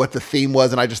what the theme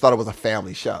was and I just thought it was a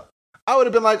family show. I would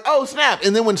have been like, oh, snap.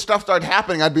 And then when stuff started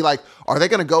happening, I'd be like, are they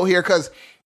going to go here? Because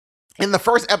in the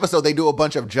first episode, they do a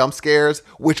bunch of jump scares,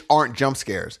 which aren't jump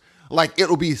scares. Like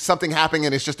it'll be something happening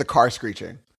and it's just a car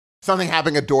screeching. Something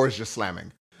happening, a door is just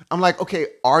slamming. I'm like, okay,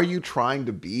 are you trying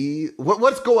to be,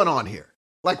 what's going on here?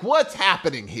 Like, what's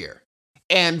happening here?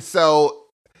 And so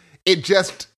it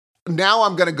just, now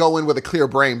I'm going to go in with a clear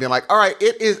brain, being like, all right,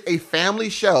 it is a family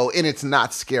show and it's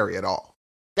not scary at all.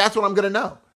 That's what I'm going to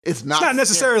know. It's not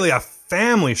necessarily a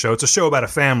family show. It's a show about a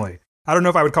family. I don't know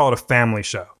if I would call it a family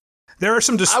show. There are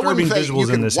some disturbing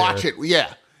visuals in this. Watch it.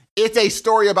 Yeah. It's a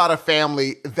story about a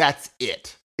family. That's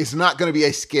it. It's not going to be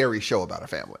a scary show about a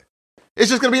family. It's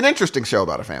just going to be an interesting show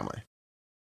about a family.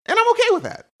 And I'm okay with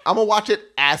that. I'm going to watch it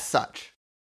as such.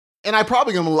 And I'm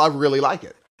probably going to really like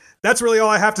it. That's really all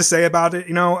I have to say about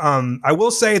it. I will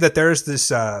say that there's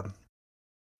this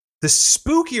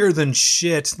spookier than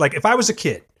shit. Like if I was a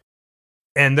kid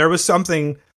and there was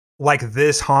something like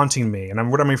this haunting me,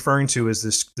 and what I'm referring to is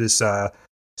this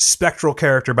spectral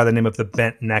character by the name of the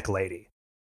Bent Neck Lady.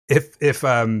 If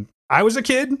I was a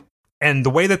kid and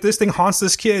the way that this thing haunts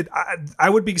this kid,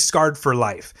 I would be scarred for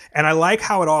life. And I like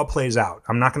how it all plays out.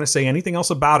 I'm not going to say anything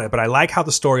else about it, but I like how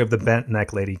the story of the Bent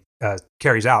Neck Lady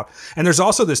carries out. And there's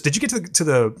also this. Did you get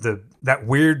to that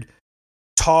weird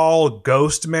tall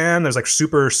ghost man? There's like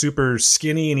super super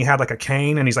skinny, and he had like a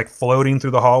cane, and he's like floating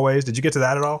through the hallways. Did you get to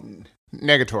that at all?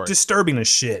 Negatory. Disturbing as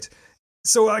shit.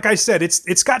 So like I said,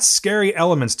 it's got scary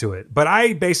elements to it. But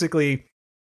I basically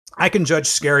I can judge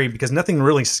scary because nothing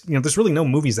really, there's really no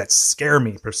movies that scare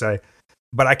me per se.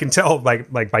 But I can tell,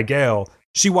 like by Gail,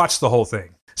 she watched the whole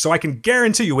thing. So I can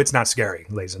guarantee you it's not scary,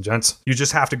 ladies and gents. You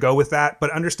just have to go with that.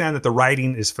 But understand that the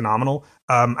writing is phenomenal.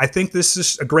 I think this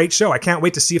is a great show. I can't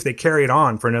wait to see if they carry it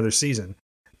on for another season.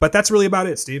 But that's really about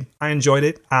it, Steve. I enjoyed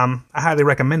it. I highly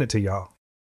recommend it to y'all.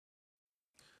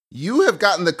 You have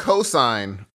gotten the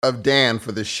cosign of Dan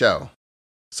for this show.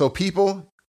 So people,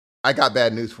 I got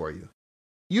bad news for you.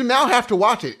 You now have to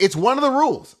watch it. It's one of the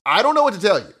rules. I don't know what to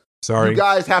tell you. Sorry. You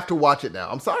guys have to watch it now.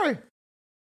 I'm sorry.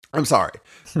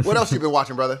 What else you been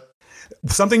watching, brother?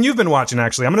 Something you've been watching,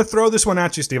 actually. I'm going to throw this one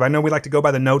at you, Steve. I know we like to go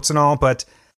by the notes and all, but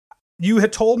you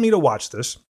had told me to watch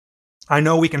this. I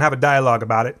know we can have a dialogue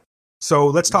about it. So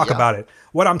let's talk about it.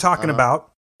 What I'm talking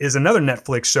about is another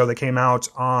Netflix show that came out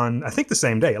on, I think, the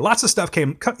same day. Lots of stuff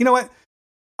came. You know what?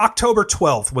 October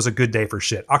 12th was a good day for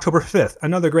shit. October 5th,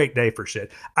 another great day for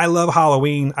shit. I love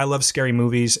Halloween. I love scary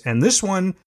movies. And this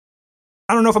one,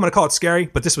 I don't know if I'm going to call it scary,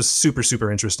 but this was super,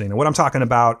 super interesting. And what I'm talking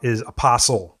about is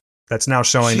Apostle that's now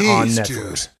showing on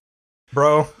Netflix. Dude.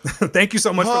 Bro, thank you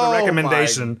so much for the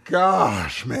recommendation. My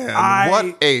gosh, man.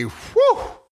 What a whew.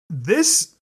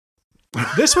 This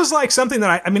was like something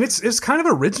that it's kind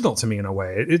of original to me in a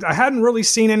way. I hadn't really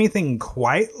seen anything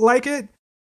quite like it.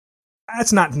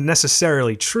 That's not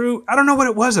necessarily true. I don't know what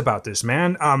it was about this,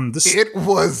 man. It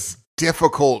was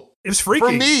difficult. It was freaky.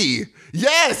 For me.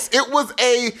 Yes, it was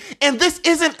and this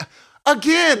isn't,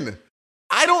 again,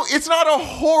 it's not a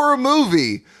horror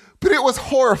movie, but it was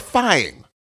horrifying.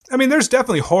 I mean, there's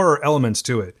definitely horror elements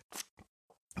to it.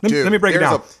 Let me break it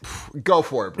down. Go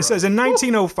for it, bro. It says, in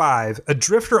 1905, a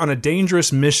drifter on a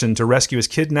dangerous mission to rescue his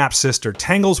kidnapped sister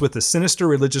tangles with a sinister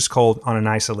religious cult on an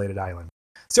isolated island.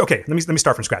 So, okay, let me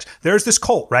start from scratch. There's this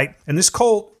cult, right? And this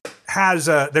cult has,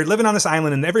 they're living on this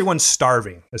island and everyone's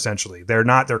starving, essentially. Their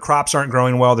crops aren't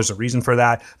growing well. There's a reason for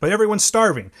that, but everyone's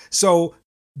starving. So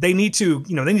they need to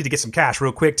get some cash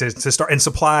real quick to start, and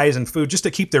supplies and food just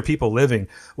to keep their people living.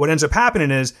 What ends up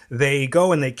happening is they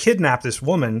go and they kidnap this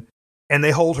woman and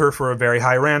they hold her for a very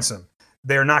high ransom.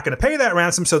 They're not going to pay that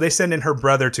ransom, so they send in her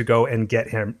brother to go and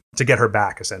get her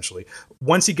back, essentially.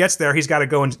 Once he gets there, he's got to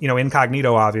go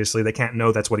incognito, obviously. They can't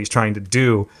know that's what he's trying to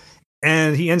do.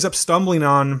 And he ends up stumbling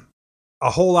on a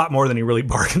whole lot more than he really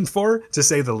bargained for, to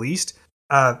say the least.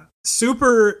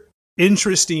 Super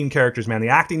interesting characters, man. The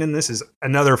acting in this is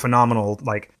another phenomenal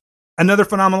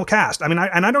cast. I mean,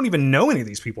 I don't even know any of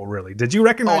these people, really. Did you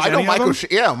recognize any of them?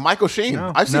 Michael Sheen.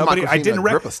 No, I've seen Michael Sheen in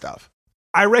grip of stuff.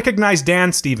 I recognize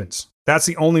Dan Stevens. That's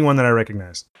the only one that I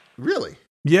recognize. Really?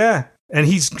 Yeah. And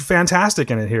he's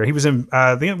fantastic in it here. He was in,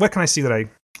 what can I see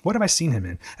what have I seen him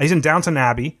in? He's in Downton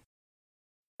Abbey.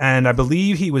 And I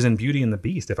believe he was in Beauty and the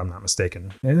Beast, if I'm not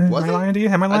mistaken. Am I lying to you?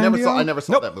 I never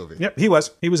saw that movie. Yep, he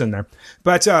was in there.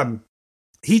 But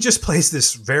he just plays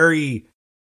this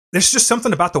there's just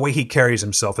something about the way he carries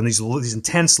himself and these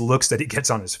intense looks that he gets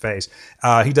on his face.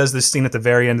 He does this scene at the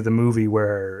very end of the movie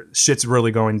where shit's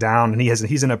really going down, and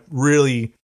he's in a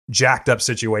really jacked up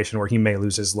situation where he may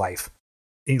lose his life.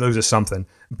 He loses something.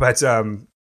 But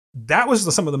that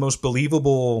was some of the most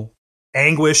believable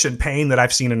anguish and pain that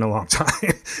I've seen in a long time.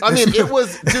 I mean, it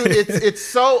was, dude, it's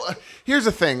so, here's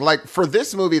the thing. Like, for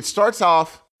this movie, it starts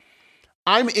off,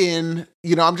 I'm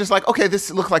just like, okay,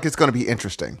 this looks like it's going to be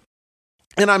interesting.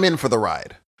 And I'm in for the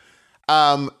ride.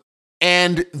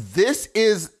 And this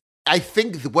is, I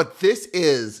think what this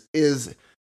is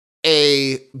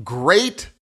a great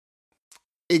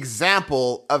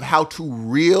example of how to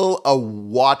reel a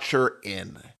watcher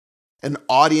in, an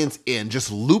audience in,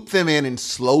 just loop them in and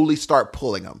slowly start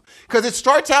pulling them. Because it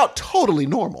starts out totally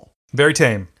normal. Very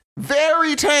tame.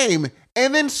 Very tame.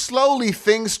 And then slowly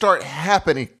things start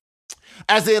happening.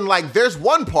 As in, like, there's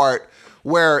one part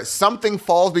where something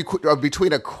falls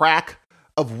between a crack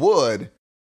of wood.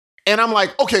 And I'm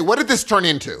like, okay, what did this turn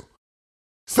into?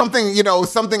 Something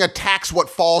attacks what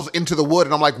falls into the wood.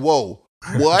 And I'm like, whoa,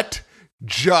 what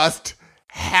just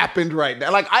happened right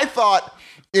now? Like, I thought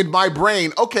in my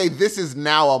brain, okay, this is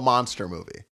now a monster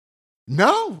movie.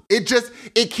 No,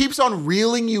 it keeps on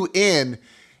reeling you in.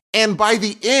 And by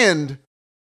the end,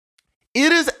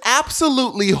 it is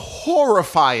absolutely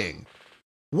horrifying.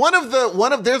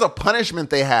 There's a punishment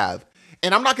they have,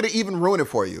 and I'm not going to even ruin it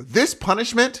for you. This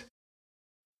punishment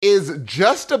is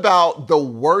just about the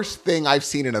worst thing I've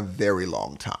seen in a very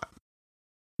long time.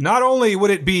 Not only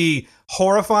would it be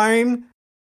horrifying,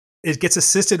 it gets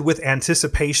assisted with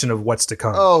anticipation of what's to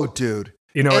come. Oh, dude.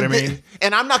 You know what I mean?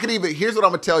 And I'm not going to even, here's what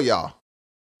I'm going to tell y'all.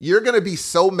 You're going to be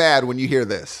so mad when you hear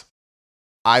this.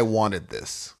 I wanted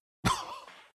this.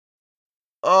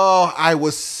 Oh, I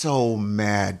was so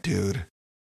mad, dude.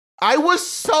 I was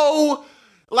so,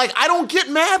 like, I don't get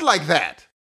mad like that.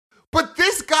 But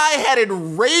this guy had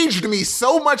enraged me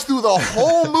so much through the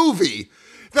whole movie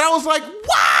that I was like,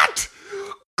 what?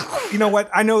 You know what?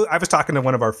 I know I was talking to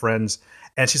one of our friends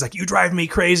and she's like, you drive me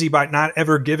crazy by not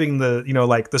ever giving the,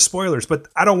 like the spoilers, but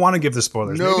I don't want to give the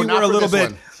spoilers. No, maybe not we're a for little this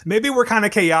bit, one. maybe we're kind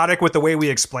of chaotic with the way we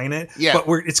explain it. Yeah.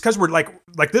 But it's because we're like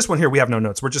this one here, we have no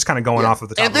notes. We're just kind of going off of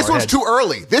the top And this of our one's heads. too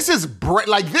early. This is,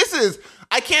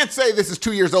 I can't say this is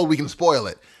 2 years old, we can spoil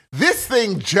it. This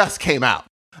thing just came out.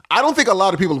 I don't think a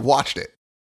lot of people have watched it.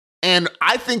 And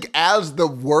I think as the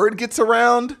word gets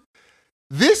around,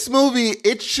 this movie,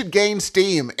 it should gain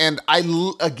steam. And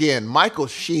again, Michael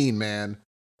Sheen, man,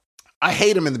 I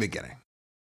hate him in the beginning.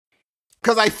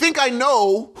 Because I think I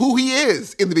know who he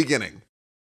is in the beginning.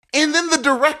 And then the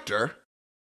director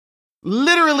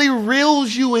literally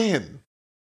reels you in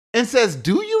and says,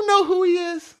 do you know who he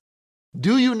is?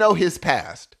 Do you know his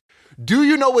past? Do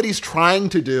you know what he's trying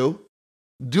to do?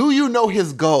 Do you know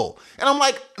his goal? And I'm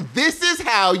like, this is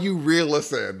how you reel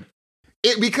us in.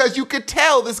 Because you could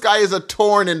tell this guy is a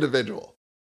torn individual.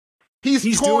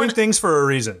 He's torn. doing things for a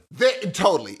reason.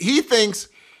 Totally. He thinks,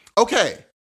 okay,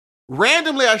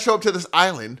 randomly I show up to this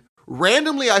island.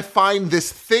 Randomly I find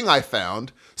this thing I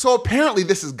found. So apparently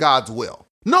this is God's will.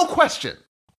 No question.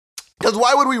 Because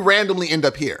why would we randomly end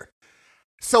up here?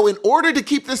 So in order to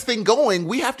keep this thing going,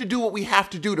 we have to do what we have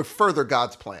to do to further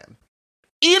God's plan.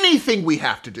 Anything we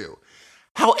have to do.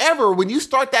 However, when you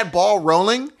start that ball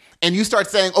rolling and you start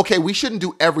saying, okay, we shouldn't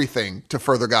do everything to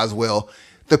further God's will,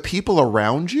 the people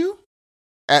around you,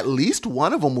 at least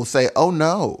one of them will say, oh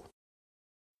no,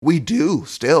 we do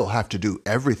still have to do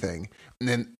everything.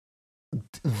 And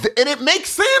it makes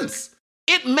sense.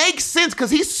 It makes sense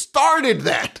because he started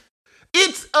that.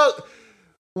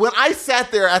 When I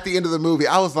sat there at the end of the movie,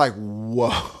 I was like,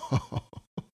 whoa,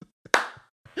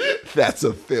 that's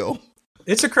a film.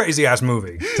 It's a crazy ass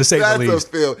movie, to say the least. That's a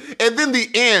film. And then the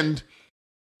end,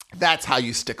 that's how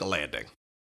you stick a landing.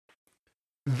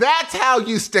 That's how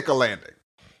you stick a landing.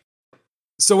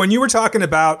 So when you were talking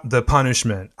about the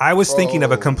punishment, I was thinking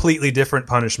of a completely different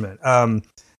punishment.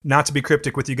 Not to be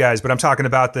cryptic with you guys, but I'm talking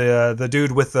about the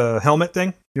dude with the helmet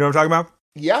thing. You know what I'm talking about?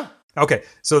 Yeah. Okay,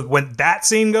 so when that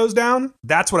scene goes down,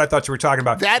 that's what I thought you were talking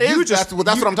about. That's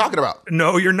what I'm talking about.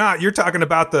 No, you're not. You're talking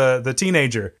about the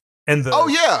teenager and the. Oh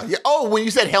yeah. Oh, when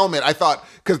you said helmet, I thought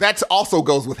because that also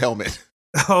goes with helmet.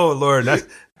 Oh Lord,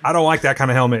 I don't like that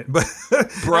kind of helmet. But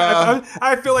Bruh,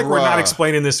 I feel like we're not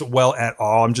explaining this well at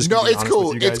all. I'm just no, be it's honest cool.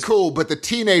 with you guys. It's cool, but the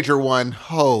teenager one,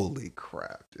 holy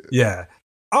crap, dude. Yeah.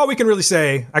 All we can really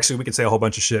say, actually, we can say a whole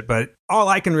bunch of shit, but all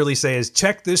I can really say is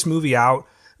check this movie out.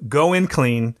 Go in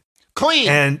clean.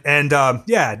 And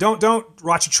yeah, don't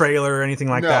watch a trailer or anything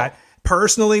like that.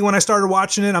 Personally, when I started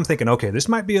watching it, I'm thinking, okay, this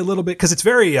might be a little bit because it's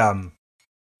very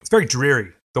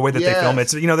dreary the way that they film it.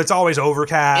 It's, it's always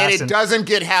overcast and it doesn't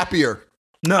get happier.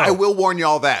 No, I will warn you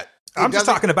all that. I'm just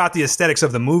talking about the aesthetics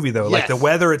of the movie, though. Like the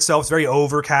weather itself is very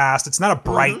overcast. It's not a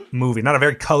bright movie, not a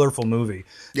very colorful movie.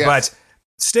 Yes. But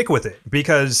stick with it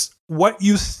because what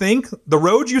you think, the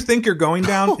road you think you're going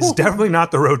down is definitely not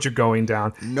the road you're going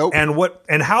down. Nope.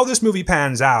 And how this movie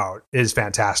pans out is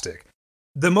fantastic.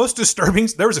 The most disturbing,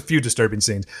 there was a few disturbing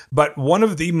scenes, but one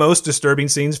of the most disturbing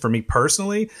scenes for me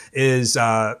personally is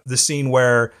the scene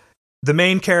where the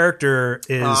main character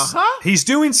is, he's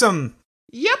doing some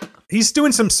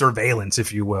surveillance,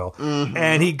 if you will. Mm-hmm.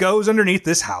 And he goes underneath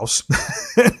this house.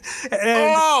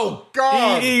 and oh,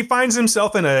 God. He finds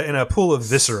himself in a pool of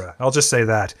viscera. I'll just say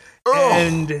that. Oh.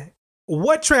 And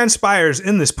what transpires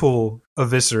in this pool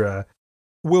of viscera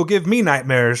will give me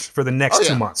nightmares for the next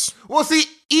 2 months. Well, see,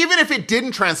 even if it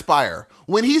didn't transpire,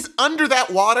 when he's under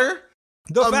that water,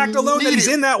 the fact alone that he's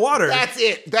in that water. That's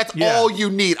it. That's all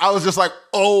you need. I was just like,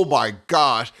 oh my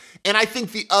gosh. And I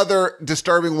think the other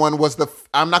disturbing one was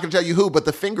I'm not going to tell you who, but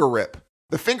the finger rip.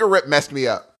 The finger rip messed me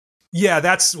up. Yeah,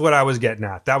 that's what I was getting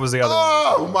at. That was the other one.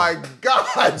 Oh my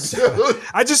God, dude.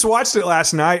 I just watched it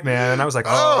last night, man, and I was like,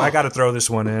 I got to throw this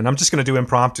one in. I'm just going to do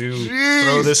impromptu,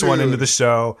 throw this one into the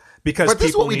show because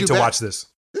people need to watch this.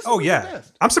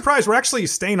 I'm surprised we're actually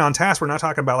staying on task. We're not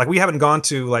talking about, we haven't gone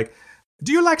to,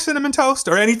 do you like cinnamon toast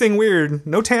or anything weird?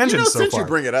 No tangents so since far. You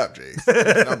bring it up,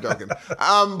 Jace. I'm joking.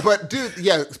 But dude,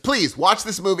 yeah, please watch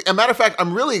this movie. As a matter of fact,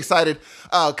 I'm really excited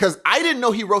because I didn't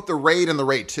know he wrote The Raid and The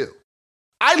Raid 2.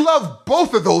 I love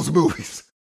both of those movies.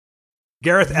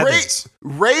 Gareth Evans.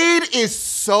 Raid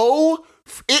is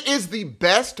it is the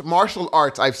best martial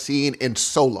arts I've seen in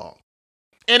so long.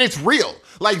 And it's real.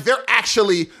 They're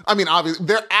actually,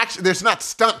 obviously, there's not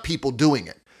stunt people doing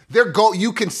it.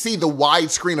 You can see the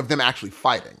widescreen of them actually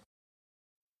fighting.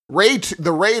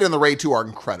 The Raid and The Raid 2 are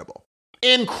incredible.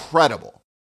 Incredible.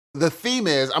 The theme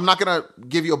is, I'm not going to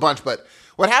give you a bunch, but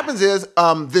what happens is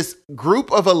this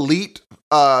group of elite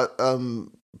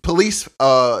police,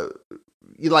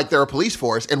 like they're a police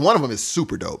force, and one of them is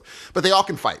super dope, but they all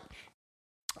can fight.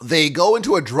 They go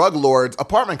into a drug lord's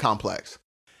apartment complex,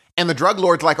 and the drug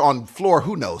lord's like on floor,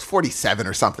 who knows, 47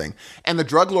 or something. And the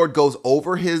drug lord goes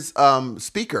over his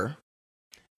speaker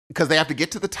because they have to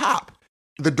get to the top.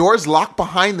 The door's locked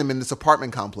behind them in this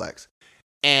apartment complex.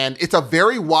 And it's a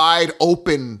very wide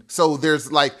open, so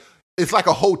there's like, it's like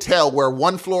a hotel where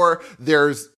one floor,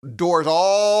 there's doors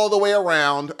all the way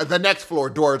around. The next floor,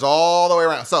 doors all the way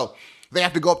around. So they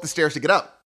have to go up the stairs to get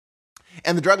up.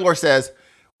 And the drug lord says,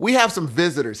 we have some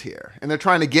visitors here, and they're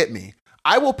trying to get me.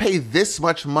 I will pay this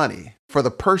much money for the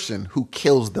person who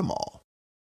kills them all.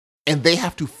 And they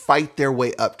have to fight their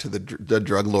way up to the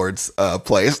drug lord's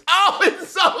place. Oh, it's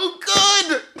so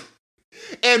good.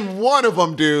 And one of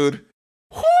them, dude,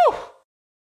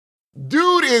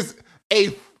 is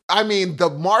the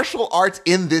martial arts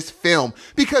in this film,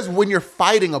 because when you're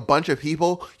fighting a bunch of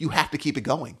people, you have to keep it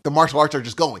going. The martial arts are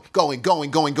just going.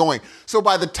 So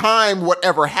by the time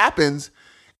whatever happens,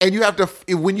 and you have to,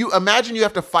 when you imagine you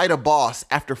have to fight a boss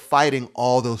after fighting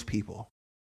all those people,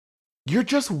 you're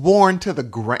just worn to the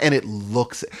ground, and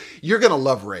you're going to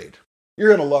love Raid.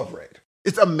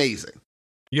 It's amazing.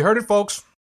 You heard it, folks.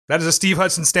 That is a Steve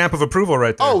Hudson stamp of approval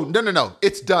right there. Oh, no.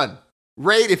 It's done.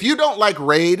 Raid, if you don't like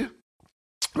Raid,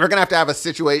 we're going to have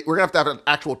an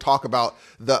actual talk about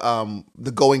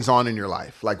the goings on in your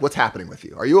life. Like, what's happening with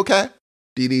you? Are you okay?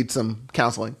 Do you need some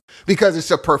counseling? Because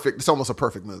it's almost a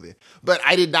perfect movie. But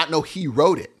I did not know he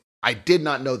wrote it. I did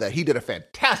not know that. He did a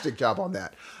fantastic job on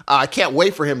that. I can't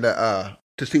wait for him to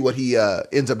see what he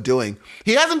ends up doing.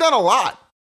 He hasn't done a lot.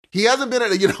 He hasn't been,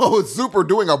 super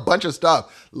doing a bunch of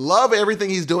stuff. Love everything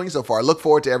he's doing so far. Look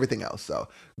forward to everything else. So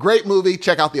great movie.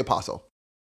 Check out The Apostle.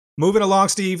 Moving along,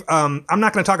 Steve. I'm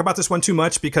not going to talk about this one too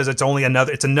much because it's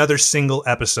another single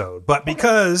episode. But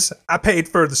because I paid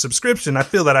for the subscription, I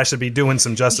feel that I should be doing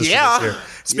some justice to this here.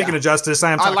 Speaking of justice,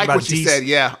 I am talking about what you said.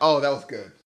 Yeah. Oh, that was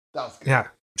good. Yeah.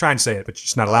 Trying to say it, but you're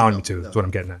just not allowing me to. No. That's what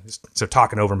I'm getting at. So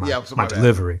talking over my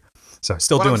delivery. So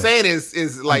still what doing I'm it. saying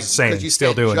is like, because you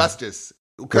still doing justice.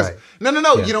 Because right. No,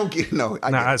 yeah. You don't get no.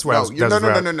 That's where No.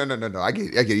 I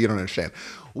get it. You don't understand.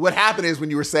 What happened is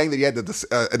when you were saying that you had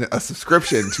a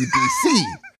subscription to DC,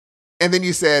 and then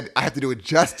you said I have to do it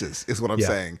justice. Is what I'm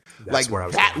saying. That's like where I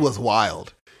was that going. was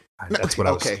wild. That's what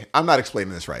I was. Okay, I'm not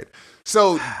explaining this right.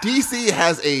 So DC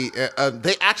has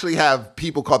they actually have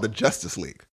people called the Justice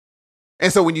League,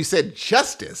 and so when you said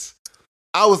justice,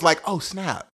 I was like, oh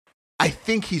snap. I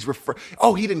think he's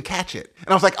he didn't catch it. And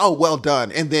I was like, oh, well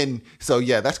done. And then, so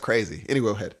yeah, that's crazy. Anyway,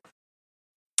 go ahead.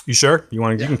 You sure? You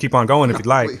can keep on going if you'd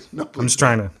like. Please. I'm just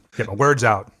trying to get my words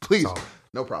out. Please.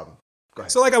 No problem. Go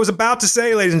ahead. So like I was about to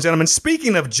say, ladies and gentlemen,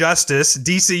 speaking of justice,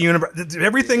 DC Universe,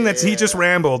 everything that he just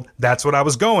rambled, that's what I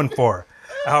was going for.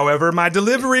 However, my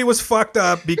delivery was fucked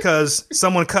up because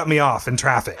someone cut me off in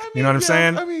traffic. You know what I'm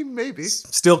saying? I mean, maybe.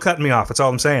 Still cutting me off. That's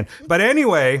all I'm saying. But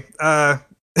anyway,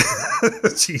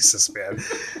 Jesus, man.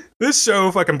 This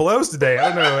show fucking blows today.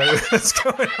 I don't know what's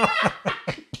going on.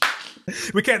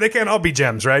 They can't all be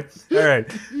gems, right? All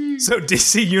right. So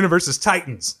DC Universe's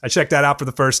Titans. I checked that out for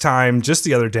the first time just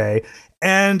the other day.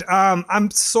 And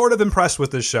I'm sort of impressed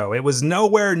with this show. It was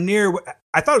nowhere near,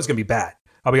 I thought it was going to be bad.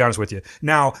 I'll be honest with you.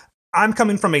 Now, I'm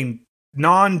coming from a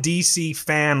non-DC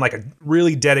fan, like a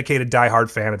really dedicated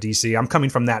diehard fan of DC. I'm coming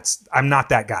from that. I'm not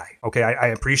that guy. Okay. I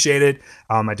appreciate it.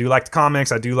 I do like the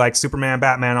comics. I do like Superman,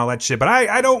 Batman, all that shit, but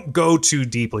I don't go too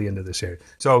deeply into this here.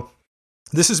 So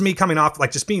this is me coming off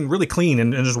like just being really clean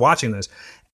and just watching this.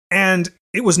 And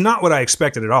it was not what I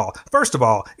expected at all. First of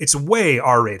all, it's way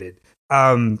R-rated.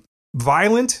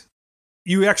 Violent.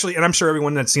 You actually, and I'm sure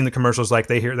everyone that's seen the commercials, like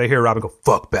they hear Robin go,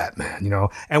 fuck Batman,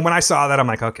 And when I saw that, I'm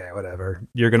like, okay, whatever.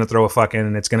 You're going to throw a fuck in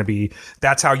and it's going to be,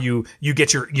 that's how you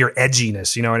get your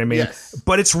edginess, you know what I mean? Yes.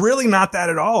 But it's really not that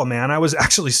at all, man. I was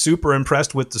actually super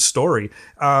impressed with the story.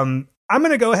 I'm going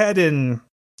to go ahead and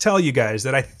tell you guys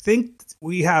that I think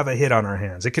we have a hit on our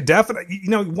hands. It could definitely,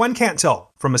 one can't tell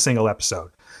from a single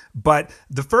episode. But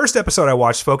the first episode I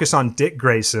watched focused on Dick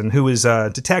Grayson, who is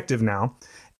a detective now.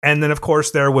 And then, of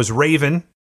course, there was Raven,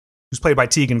 who's played by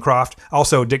Tegan Croft.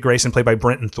 Also, Dick Grayson, played by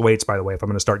Brenton Thwaites, by the way, if I'm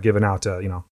going to start giving out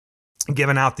the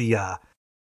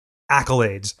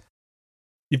accolades.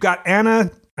 You've got Anna,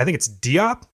 I think it's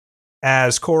Diop,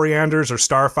 as Corianders or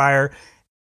Starfire.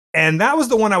 And that was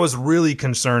the one I was really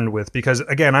concerned with because,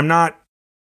 again, I'm not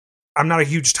a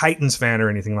huge Titans fan or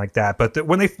anything like that. But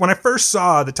when I first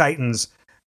saw the Titans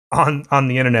on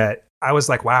the internet, I was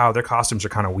like, wow, their costumes are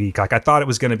kind of weak. Like I thought it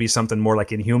was going to be something more like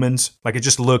Inhumans. Like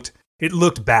it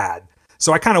looked bad.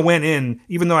 So I kind of went in,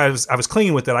 even though I was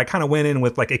clean with it, I kind of went in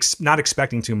with like not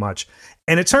expecting too much.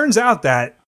 And it turns out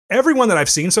that everyone that I've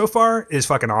seen so far is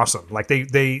fucking awesome. Like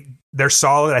they're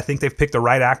solid. I think they've picked the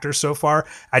right actors so far.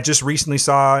 I just recently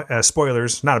saw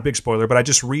spoilers, not a big spoiler, but I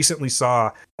just recently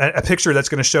saw a picture that's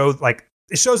going to show like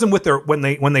it shows them with when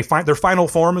they find their final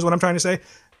form is what I'm trying to say.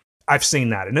 I've seen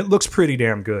that and it looks pretty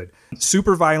damn good.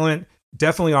 Super violent,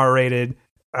 definitely R-rated.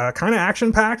 Kind of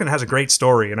action-packed and has a great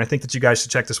story, and I think that you guys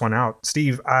should check this one out.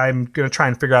 Steve, I'm going to try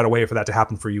and figure out a way for that to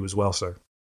happen for you as well, sir.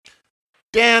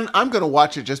 Dan, I'm going to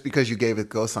watch it just because you gave it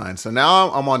go sign. So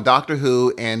now I'm on Doctor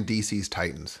Who and DC's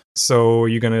Titans. So are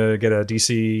you going to get a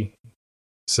DC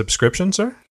subscription,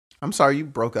 sir? I'm sorry, you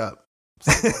broke up.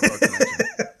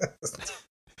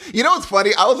 You know what's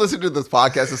funny? I was listening to this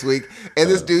podcast this week, and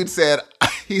this dude said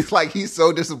he's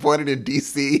so disappointed in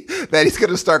DC that he's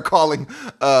going to start calling,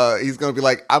 he's going to be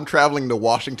like, I'm traveling to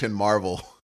Washington Marvel.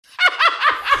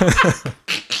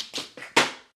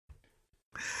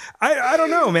 I don't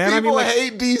know, man. People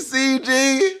hate DC,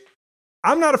 G.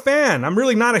 I'm not a fan. I'm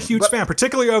really not a huge fan,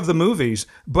 particularly of the movies.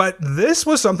 But this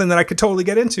was something that I could totally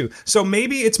get into. So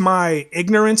maybe it's my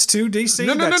ignorance to DC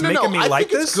that's making me like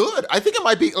this. It's good. I think it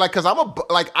might be like because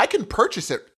I can purchase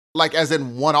it like as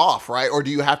in one off, right? Or do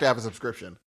you have to have a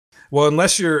subscription? Well,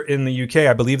 unless you're in the UK,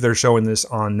 I believe they're showing this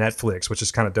on Netflix, which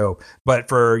is kind of dope. But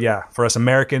for us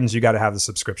Americans, you got to have the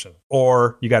subscription,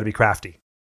 or you got to be crafty.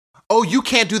 Oh, you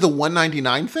can't do the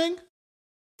 $1.99 thing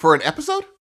for an episode?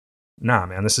 Nah,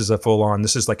 man, this is a full-on,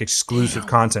 this is like exclusive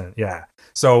content, yeah.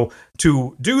 So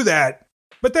to do that,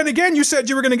 but then again, you said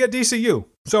you were going to get DCU.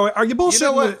 So are you bullshitting?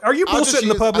 You know are you bullshitting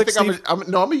the public, Steve? I'm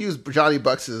going to use Johnny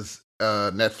Bucks's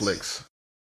Netflix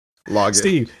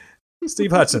login.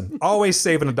 Steve Hudson, always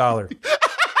saving $1.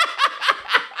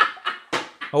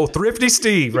 Oh, thrifty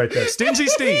Steve right there. Stingy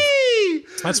Steve.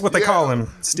 That's what they call him.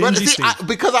 Stingy Steve.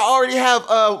 Because I already have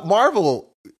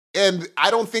Marvel, and I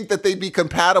don't think that they'd be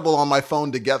compatible on my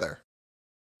phone together.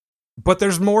 But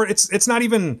there's more. It's not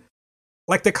even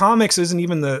like the comics isn't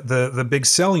even the big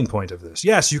selling point of this.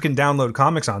 Yes, you can download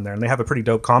comics on there, and they have a pretty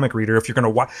dope comic reader. If you're going to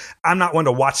watch, I'm not one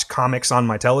to watch comics on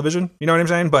my television. You know what I'm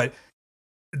saying? But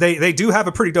they do have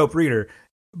a pretty dope reader.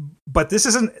 But this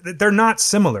isn't. They're not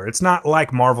similar. It's not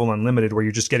like Marvel Unlimited where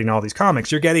you're just getting all these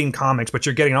comics. You're getting comics, but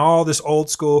you're getting all this old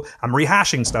school. I'm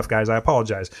rehashing stuff, guys. I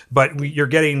apologize. But you're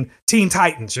getting Teen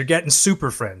Titans. You're getting Super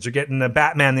Friends. You're getting the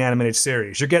Batman the Animated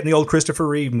Series. You're getting the old Christopher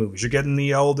Reeve movies. You're getting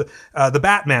the old the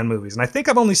Batman movies. And I think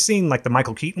I've only seen like the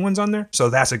Michael Keaton ones on there, so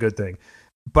that's a good thing.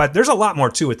 But there's a lot more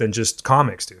to it than just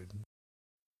comics, dude.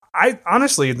 I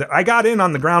honestly got in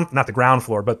on the ground, not the ground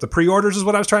floor, but the pre-orders is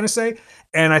what I was trying to say,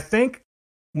 and I think.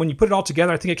 When you put it all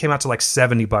together, I think it came out to like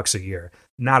 $70 a year.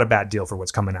 Not a bad deal for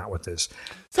what's coming out with this.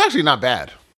 It's actually not bad.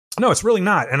 No, it's really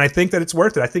not. And I think that it's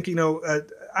worth it. I think,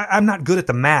 I'm not good at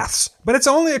the maths, but it's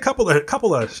only a couple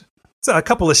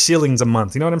of shillings a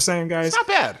month. You know what I'm saying, guys? It's not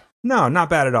bad. No, not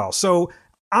bad at all. So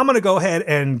I'm going to go ahead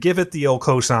and give it the old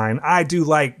cosign. I do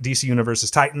like DC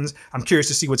Universe's Titans. I'm curious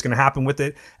to see what's going to happen with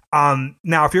it.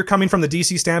 Now, if you're coming from the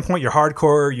DC standpoint, you're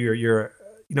hardcore, you're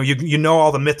you know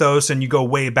all the mythos and you go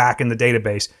way back in the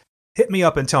database. Hit me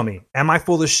up and tell me, am I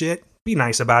full of shit? Be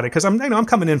nice about it because I'm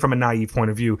coming in from a naive point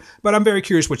of view, but I'm very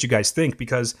curious what you guys think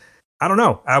because I don't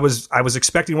know. I was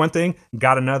expecting one thing,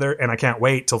 got another, and I can't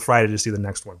wait till Friday to see the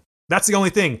next one. That's the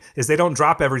only thing is they don't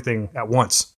drop everything at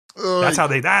once. That's how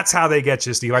they get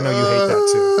you, Steve. I know you hate that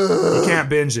too. You can't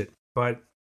binge it, but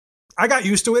I got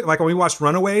used to it. Like when we watched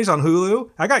Runaways on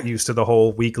Hulu, I got used to the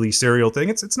whole weekly serial thing.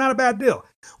 It's not a bad deal.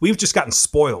 We've just gotten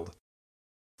spoiled.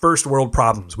 First world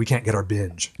problems. We can't get our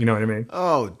binge. You know what I mean?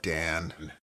 Oh, Dan.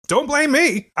 Don't blame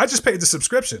me. I just paid the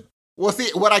subscription. Well,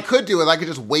 see, what I could do is I could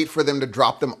just wait for them to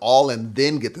drop them all and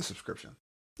then get the subscription.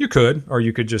 You could, or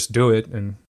you could just do it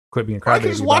and quit being crybaby. I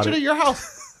could just watch it at your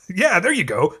house. Yeah, there you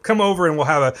go. Come over and we'll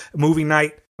have a movie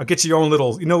night. I'll get you your own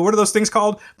little, what are those things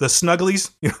called? The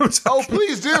snugglies? You know what I'm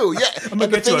please do. Yeah. I'm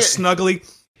going to get you a snuggly.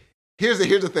 Here's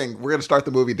the thing. We're going to start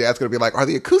the movie. Dad's going to be like, are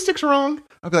the acoustics wrong?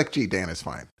 I'll be like, gee, Dan, it's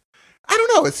fine. I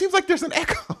don't know. It seems like there's an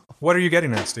echo. What are you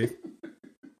getting at, Steve?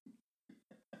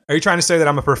 Are you trying to say that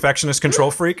I'm a perfectionist control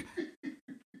freak?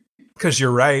 Because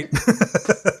you're right.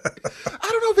 I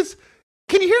don't know if it's...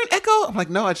 Can you hear an echo? I'm like,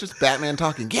 no, it's just Batman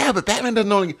talking. Yeah, but Batman doesn't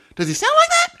know... Does he sound like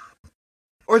that?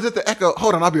 Or is it the echo?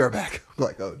 Hold on, I'll be right back. I'm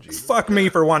like, oh, geez. Fuck me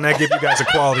for wanting to give you guys a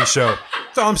quality show.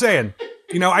 That's all I'm saying.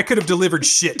 I could have delivered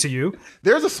shit to you.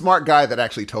 There's a smart guy that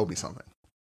actually told me something.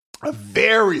 A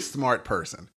very smart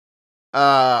person.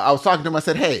 I was talking to him. I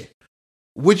said, hey,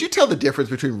 would you tell the difference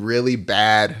between really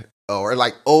bad or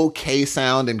like okay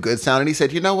sound and good sound. And he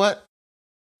said, you know what?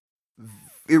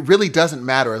 It really doesn't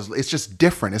matter. It's just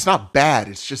different. It's not bad.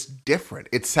 It's just different.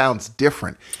 It sounds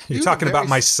different. You're talking about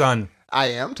my son. I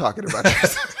am talking about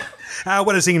this.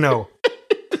 What does he know?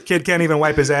 Kid can't even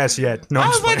wipe his ass yet. No, I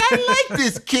was like, I like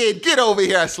this kid. Get over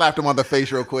here. I slapped him on the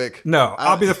face real quick. No,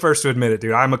 I'll be the first to admit it,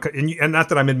 dude. And not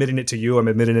that I'm admitting it to you. I'm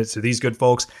admitting it to these good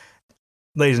folks.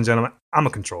 Ladies and gentlemen, I'm a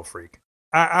control freak.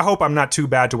 I hope I'm not too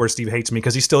bad to where Steve hates me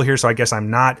because he's still here, so I guess I'm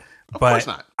not. Of course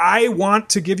not. I want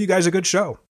to give you guys a good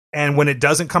show. And when it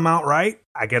doesn't come out right,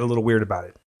 I get a little weird about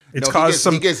it.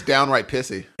 He gets downright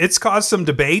pissy. It's caused some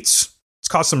debates. It's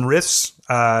caused some rifts.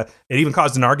 It even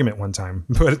caused an argument one time.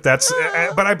 But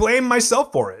but I blame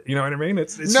myself for it. You know what I mean?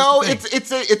 It's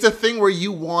a thing where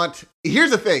you want.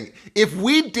 Here's the thing. If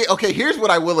we did, okay, here's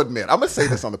what I will admit. I'm gonna say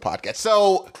this on the podcast.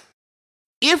 So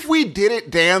if we did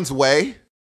it Dan's way,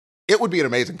 it would be an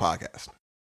amazing podcast.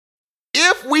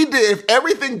 If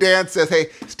everything Dan says, hey,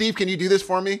 Steve, can you do this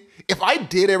for me? If I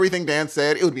did everything Dan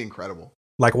said, it would be incredible.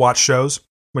 Like watch shows?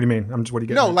 What do you mean? What do you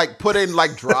get? No, like put in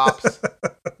like drops,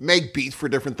 make beats for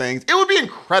different things. It would be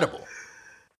incredible.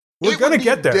 We're going to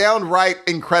get there. Downright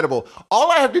incredible.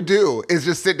 All I have to do is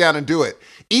just sit down and do it.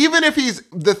 Even if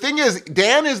the thing is,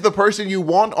 Dan is the person you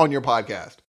want on your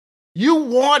podcast. You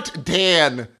want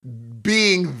Dan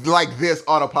being like this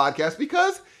on a podcast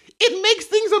because it makes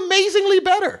things amazingly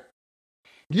better.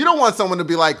 You don't want someone to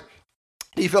be like,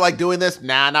 do you feel like doing this?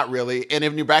 Nah, not really. And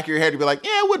if in the back of your head, you'd be like,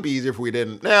 yeah, it would be easier if we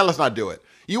didn't. Nah, let's not do it.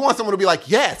 You want someone to be like,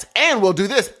 yes, and we'll do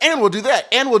this, and we'll do that,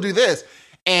 and we'll do this.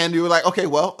 And you're like, okay,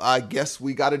 well, I guess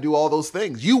we got to do all those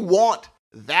things. You want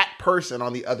that person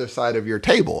on the other side of your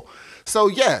table. So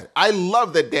yeah, I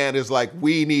love that Dan is like,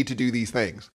 we need to do these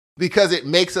things because it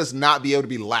makes us not be able to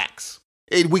be lax.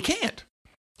 We can't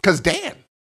because Dan.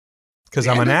 Because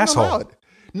I'm an asshole. Allowed.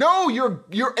 No,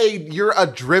 you're a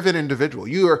driven individual.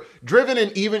 You are driven,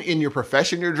 and even in your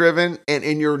profession, you're driven, and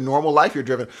in your normal life, you're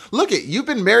driven. Look you've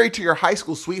been married to your high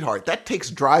school sweetheart. That takes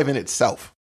drive in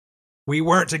itself. We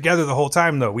weren't together the whole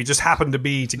time, though. We just happened to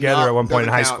be together at one point in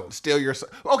high school. Still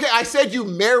okay, I said you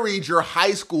married your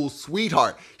high school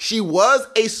sweetheart. She was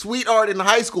a sweetheart in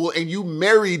high school, and you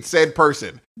married said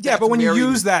person. Yeah, but when you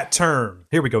use that term,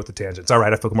 here we go with the tangents. All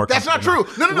right, I feel more comfortable. That's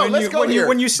not true. No. Let's go here.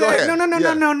 When you say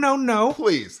no,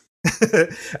 please.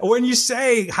 When you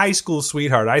say high school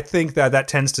sweetheart, I think that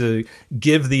tends to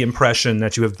give the impression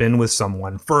that you have been with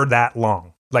someone for that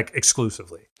long, like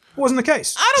exclusively. It wasn't the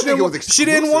case. I don't think it was exclusive. She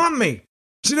didn't want me.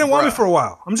 She didn't want me for a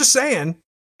while. I'm just saying.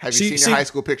 Have you seen your high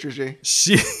school pictures, G?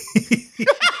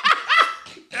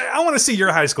 I want to see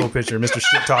your high school picture, Mr.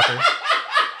 Shit Talker.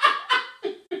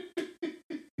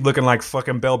 Looking like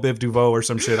fucking Belle Biv DuVoe or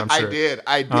some shit, I'm sure. I did.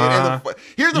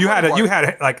 Here's the you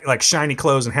had like shiny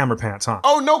clothes and hammer pants, huh?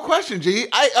 Oh, no question, G.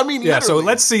 I mean, yeah. So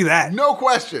let's see that. No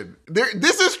question.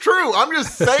 This is true. I'm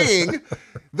just saying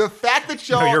the fact that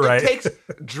it takes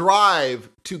drive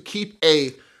to keep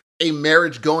a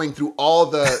marriage going through all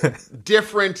the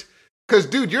different. Because,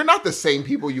 dude, you're not the same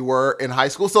people you were in high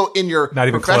school. So in your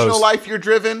professional life, you're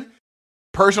driven.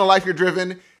 Personal life, you're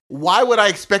driven. Why would I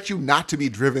expect you not to be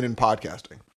driven in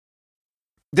podcasting?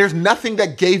 There's nothing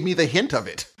that gave me the hint of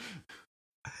it.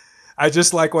 I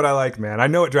just like what I like, man. I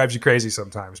know it drives you crazy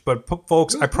sometimes, but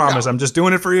folks, I promise I'm just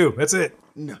doing it for you. That's it.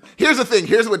 No. Here's the thing.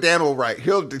 Here's what Dan will write.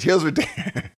 Here's what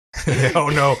Dan... Oh,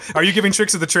 no. Are you giving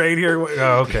tricks of the trade here?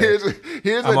 Oh, okay. Here's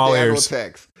what Dan will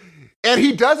text. And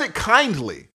he does it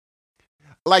kindly.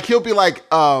 Like, he'll be like,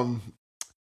 you know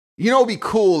what would be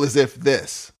cool is if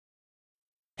this.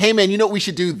 Hey, man, you know what we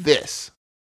should do this.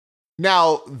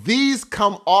 Now, these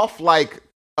come off like...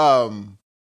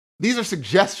 these are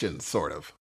suggestions, sort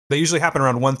of. They usually happen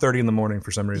around 1:30 in the morning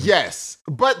for some reason. Yes,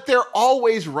 but they're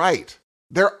always right.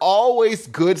 They're always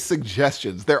good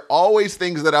suggestions. They're always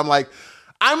things that I'm like,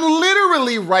 I'm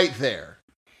literally right there.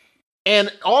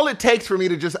 And all it takes for me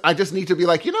to I just need to be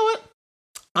like, you know what?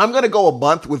 I'm going to go a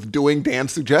month with doing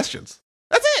Dan's suggestions.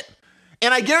 That's it.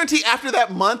 And I guarantee after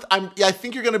that month, I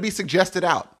think you're going to be suggested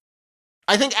out.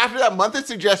 I think after that month of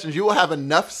suggestions, you will have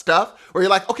enough stuff where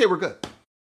you're like, okay, we're good.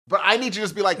 But I need you to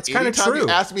just be like, anytime you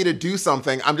ask me to do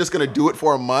something, I'm just going to do it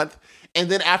for a month. And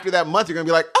then after that month, you're going to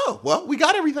be like, oh, well, we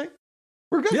got everything.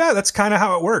 We're good. Yeah, that's kind of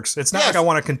how it works. It's not like I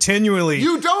want to continuously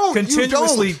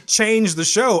change the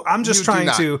show. I'm just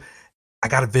trying to, I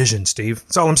got a vision, Steve.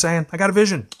 That's all I'm saying. I got a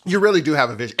vision. You really do have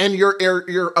a vision. And you're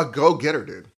a go-getter,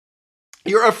 dude.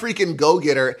 You're a freaking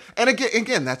go-getter. And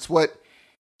again, that's what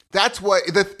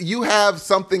you have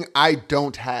something I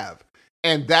don't have.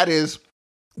 And that is...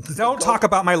 Don't talk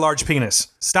about my large penis.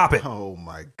 Stop it. Oh,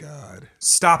 my God.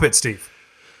 Stop it, Steve.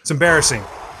 It's embarrassing.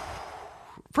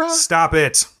 Bruh. Stop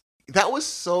it. That was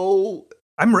so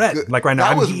I'm red. good. Like right now,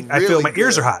 That I'm was heat. I feel really my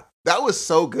ears good. are hot. That was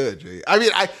so good, G. I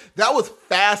mean, that was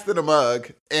fast in a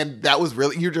mug, and that was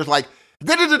really, you're just like,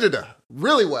 da-da-da-da-da,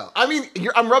 really well. I mean,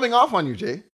 I'm rubbing off on you,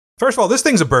 G. First of all, this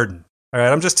thing's a burden. All right,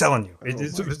 I'm just telling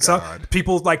you. God.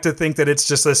 People like to think that it's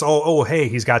just this. Oh, hey,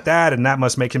 he's got that, and that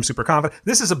must make him super confident.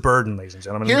 This is a burden, ladies and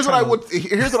gentlemen. Here's what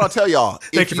I'll tell y'all.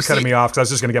 Thank you for cutting me off because I was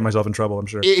just going to get myself in trouble. I'm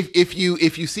sure. If you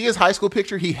see his high school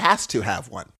picture, he has to have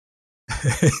one.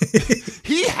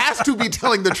 He has to be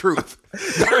telling the truth.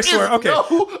 I swear. Okay,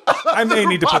 I may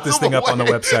need to put this thing up on the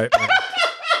website.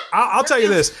 I'll tell you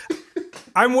this.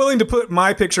 I'm willing to put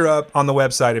my picture up on the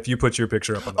website if you put your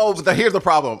picture up on the website. But here's the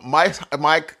problem. My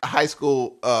high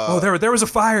school... there was a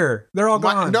fire. They're all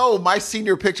gone. My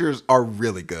senior pictures are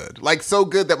really good. Like, so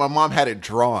good that my mom had it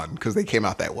drawn because they came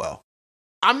out that well.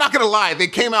 I'm not going to lie. They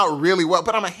came out really well,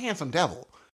 but I'm a handsome devil.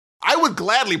 I would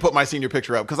gladly put my senior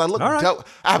picture up because I look dope.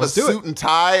 I have a suit and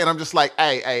tie, and I'm just like,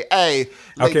 hey.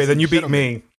 Okay, then you beat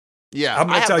me. Yeah. I'm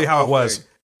going to tell you how it was.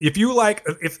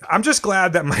 I'm just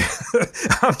glad that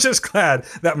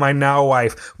my now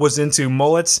wife was into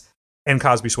mullets and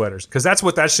Cosby sweaters because that's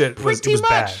what that shit was. It was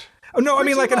bad. Oh no, I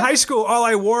mean like in high school, all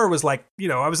I wore was like,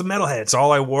 I was a metalhead, so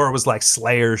all I wore was like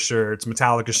Slayer shirts,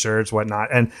 Metallica shirts, whatnot,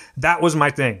 and that was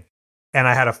my thing. And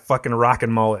I had a fucking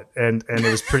rockin' mullet, and it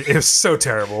was it was so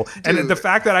terrible. Dude. And the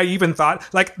fact that I even thought,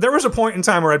 like, there was a point in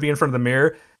time where I'd be in front of the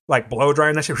mirror, like blow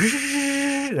drying that shit,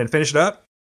 and finish it up.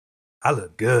 I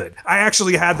look good. I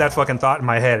actually had that fucking thought in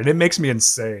my head, and it makes me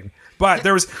insane. But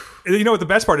there was, what the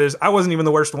best part is, I wasn't even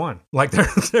the worst one. Like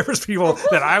there was people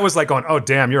that I was like going, oh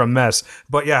damn, you're a mess.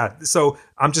 But yeah, so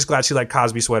I'm just glad she liked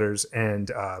Cosby sweaters, and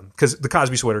because the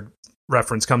Cosby sweater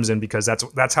reference comes in because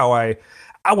that's how I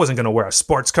wasn't going to wear a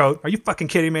sports coat. Are you fucking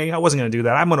kidding me? I wasn't going to do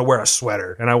that. I'm going to wear a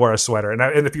sweater. And I wear a sweater.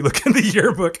 And if you look in the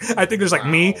yearbook, I think there's like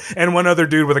me and one other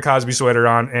dude with a Cosby sweater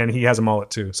on, and he has a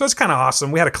mullet too. So it's kind of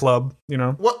awesome. We had a club,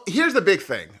 Well, here's the big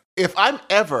thing. If I'm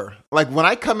ever, like when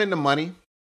I come into money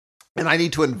and I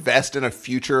need to invest in a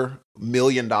future $1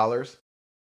 million,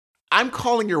 I'm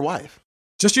calling your wife.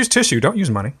 Just use tissue. Don't use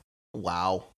money.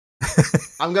 Wow.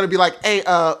 I'm going to be like, hey,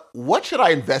 what should I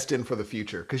invest in for the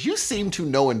future? Because you seem to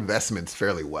know investments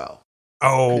fairly well.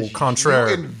 Oh,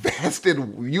 contraire.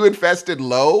 You invested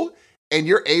low and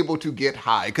you're able to get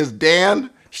high. Because Dan,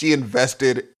 she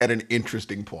invested at an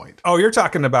interesting point. Oh, you're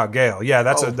talking about Gail. Yeah,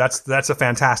 that's a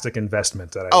fantastic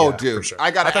investment. Dude. For sure.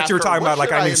 I thought you were talking about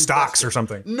like I knew stocks or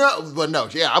something. No, but no.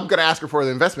 Yeah, I'm going to ask her for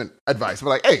the investment advice. I'm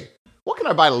like, hey, what can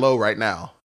I buy low right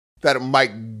now that it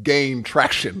might gain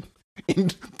traction in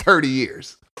 30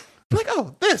 years? I'm like,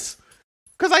 oh, this.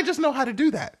 Because I just know how to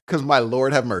do that. Because my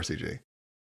Lord have mercy, G.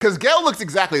 Because Gail looks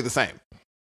exactly the same.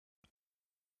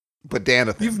 But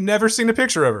Dan, you've never seen a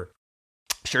picture of her.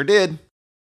 Sure did.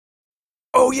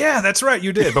 Oh, yeah, that's right.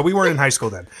 You did. But we weren't in high school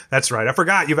then. That's right. I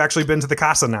forgot you've actually been to the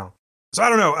Casa now. So I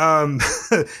don't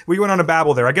know. We went on a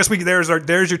babble there. I guess there's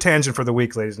your tangent for the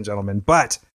week, ladies and gentlemen.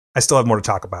 But I still have more to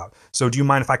talk about. So do you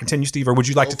mind if I continue, Steve, or would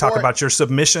you like to talk about your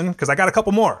submission? Because I got a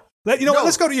couple more. What?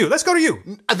 Let's go to you.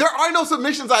 There are no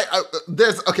submissions.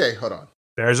 Okay, hold on.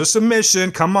 There's a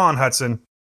submission. Come on, Hudson.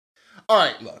 All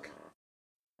right, look.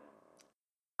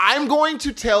 I'm going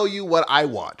to tell you what I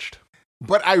watched,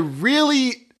 but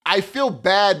I feel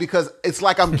bad because it's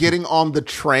like I'm getting on the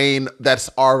train that's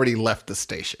already left the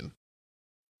station.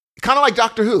 Kind of like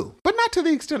Doctor Who, but not to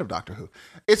the extent of Doctor Who.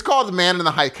 It's called The Man in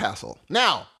the High Castle.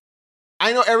 Now,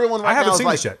 I know everyone right now is like... I haven't seen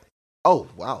this yet. Oh,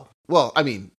 wow. Well, I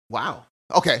mean, wow.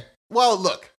 Okay. Well,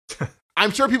 look,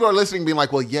 I'm sure people are listening being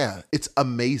like, well, yeah, it's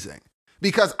amazing.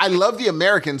 Because I love the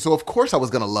Americans, so of course I was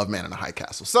going to love Man in the High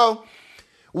Castle. So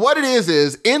what it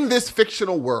is in this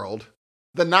fictional world,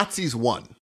 the Nazis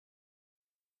won.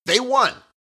 They won.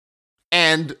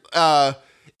 And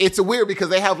it's weird because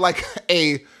they have like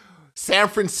a San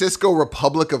Francisco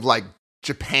Republic of like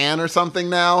Japan or something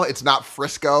now. It's not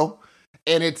Frisco.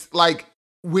 And it's like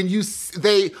when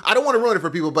I don't want to ruin it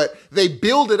for people, but they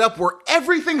build it up where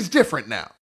everything's different now.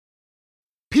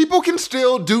 People can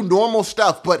still do normal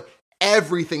stuff, but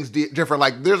everything's different.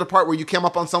 Like there's a part where you come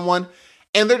up on someone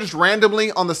and they're just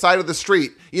randomly on the side of the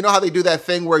street. You know how they do that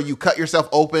thing where you cut yourself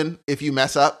open if you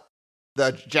mess up?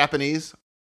 The Japanese?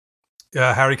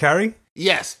 Harry Carey?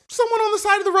 Yes. Someone on the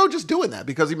side of the road just doing that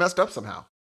because he messed up somehow.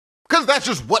 Because that's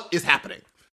just what is happening.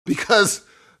 Because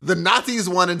the Nazis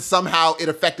won and somehow it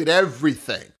affected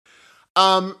everything.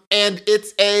 And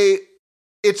it's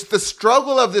the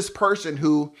struggle of this person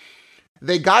who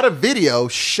they got a video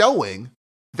showing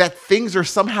that things are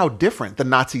somehow different. The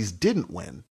Nazis didn't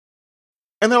win.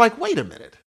 And they're like, wait a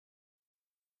minute.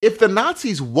 If the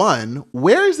Nazis won,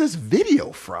 where is this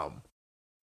video from?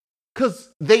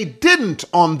 because they didn't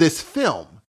on this film.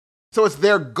 So it's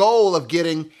their goal of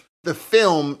getting the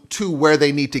film to where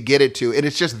they need to get it to. And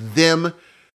it's just them,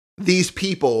 these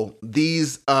people,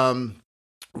 these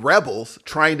rebels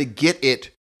trying to get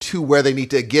it to where they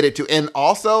need to get it to. And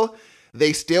also,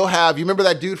 they still have, you remember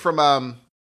that dude from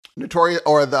Notorious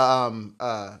or the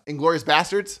Inglourious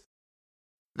Bastards?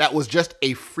 That was just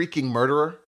a freaking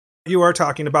murderer. You are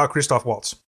talking about Christoph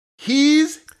Waltz.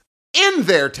 He's in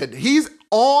there today. He's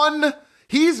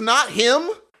not him,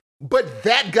 but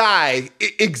that guy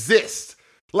exists.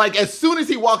 Like, as soon as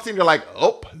he walks in, you're like,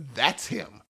 oh, that's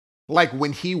him. Like,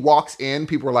 when he walks in,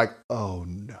 people are like, oh,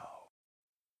 no.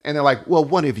 And they're like, well,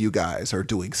 one of you guys are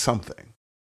doing something.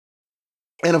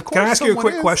 And of course, can I ask you a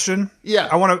quick question? Yeah.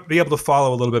 I want to be able to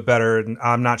follow a little bit better. And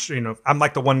I'm not sure, I'm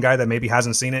like the one guy that maybe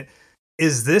hasn't seen it.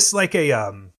 Is this like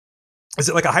is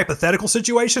it like a hypothetical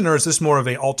situation, or is this more of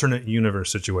an alternate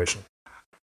universe situation?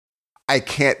 I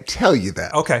can't tell you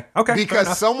that. Okay.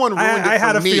 Because someone ruined it for me. I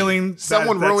had a feeling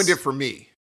someone ruined it for me.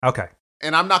 Okay.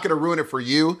 And I'm not going to ruin it for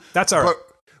you. That's all right.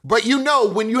 But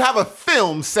when you have a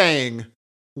film saying,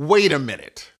 wait a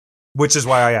minute. Which is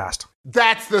why I asked.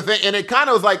 That's the thing. And it kind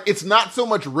of was like, it's not so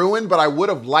much ruined, but I would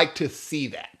have liked to see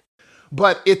that.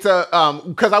 But it's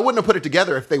because I wouldn't have put it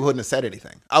together if they wouldn't have said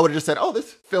anything. I would have just said, oh,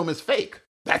 this film is fake.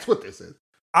 That's what this is.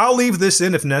 I'll leave this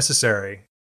in if necessary.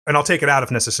 And I'll take it out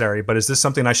if necessary. But is this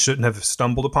something I shouldn't have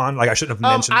stumbled upon? Like, I shouldn't have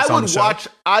mentioned this on the show?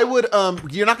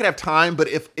 You're not going to have time, but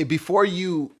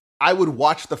I would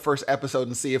watch the first episode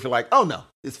and see if you're like, oh, no,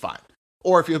 it's fine.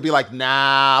 Or if you'll be like,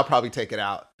 nah, I'll probably take it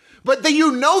out. But then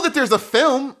you know that there's a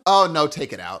film. Oh, no,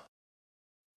 take it out.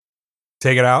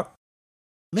 Take it out?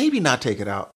 Maybe not take it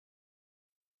out.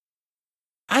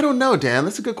 I don't know, Dan.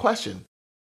 That's a good question.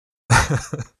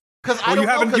 Well, you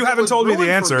haven't told me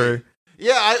the answer.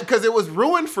 Yeah, because it was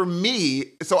ruined for me,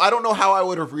 so I don't know how I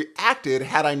would have reacted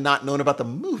had I not known about the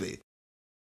movie.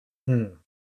 I don't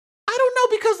know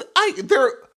because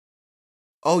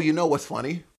Oh, you know what's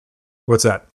funny? What's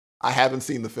that? I haven't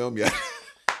seen the film yet.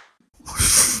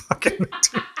 Fucking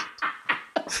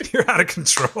you're out of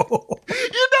control.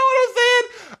 You know what I'm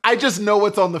saying? I just know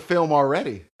what's on the film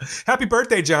already. Happy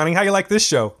birthday, Johnny. How you like this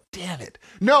show? Damn it.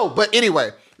 No, but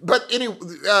anyway,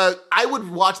 I would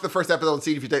watch the first episode and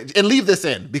see if you take, and leave this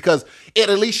in because it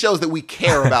at least shows that we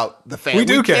care about the fans.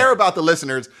 We care about the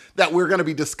listeners that we're going to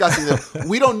be discussing them.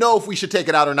 We don't know if we should take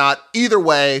it out or not. Either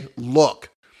way, look,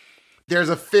 there's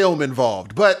a film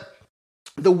involved. But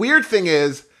the weird thing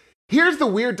is, here's the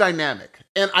weird dynamic.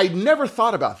 And I never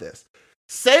thought about this.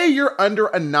 Say you're under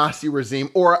a Nazi regime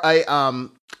or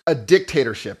a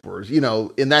dictatorship, or,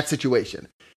 in that situation.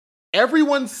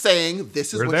 Everyone's saying,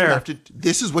 this is what you have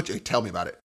to, tell me about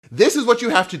it. This is what you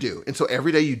have to do. And so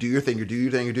every day you do your thing, you do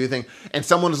your thing. And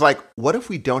someone is like, what if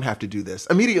we don't have to do this?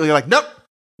 Immediately you're like, nope,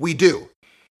 we do.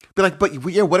 Be like, but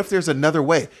yeah, what if there's another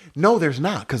way? No, there's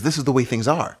not, because this is the way things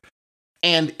are.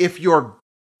 And if your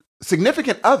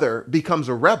significant other becomes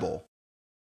a rebel,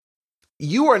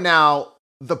 you are now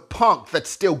the punk that's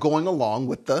still going along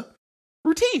with the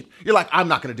routine. You're like, I'm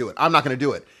not going to do it. I'm not going to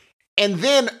do it. And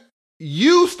then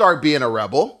you start being a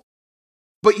rebel,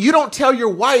 but you don't tell your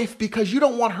wife because you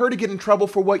don't want her to get in trouble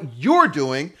for what you're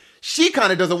doing. She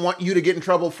kind of doesn't want you to get in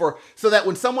trouble so that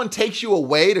when someone takes you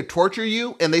away to torture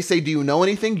you and they say, do you know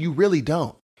anything? You really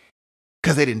don't,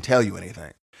 because they didn't tell you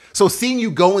anything. So seeing you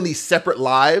go in these separate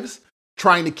lives,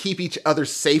 trying to keep each other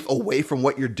safe away from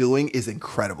what you're doing is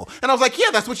incredible. And I was like, yeah,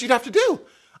 that's what you'd have to do.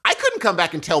 I couldn't come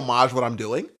back and tell Maj what I'm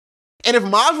doing. And if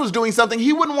Maj was doing something,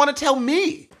 he wouldn't want to tell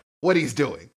me what he's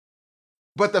doing.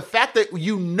 But the fact that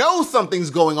something's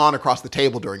going on across the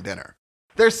table during dinner,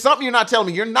 there's something you're not telling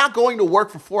me. You're not going to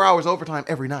work for 4 hours overtime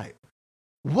every night.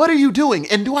 What are you doing?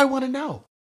 And do I want to know?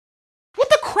 What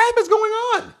the crap is going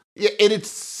on? Yeah, and it's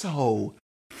so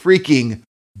freaking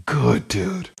good,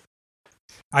 dude.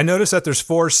 I noticed that there's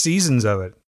 4 seasons of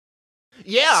it.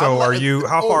 Yeah. So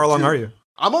how far along are you?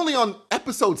 I'm only on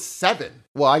episode 7.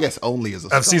 Well, I guess only is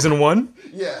a of season 1?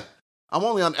 Yeah. I'm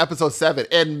only on episode 7.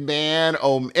 And man,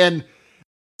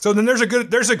 so then there's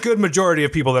a good majority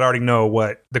of people that already know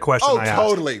what the question I asked.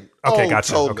 Totally. Okay,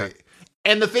 gotcha. Totally. Okay.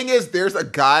 And the thing is, there's a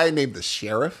guy named the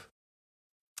Sheriff.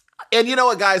 And you know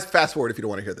what, guys? Fast forward if you don't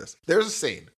want to hear this. There's a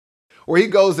scene where he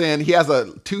goes in, he has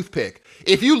a toothpick.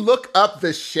 If you look up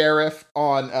the Sheriff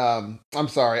on,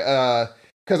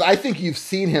 because I think you've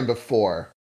seen him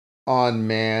before on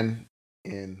Man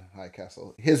in High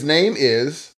Castle. His name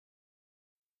is,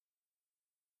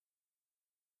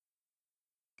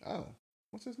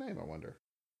 what's his name, I wonder?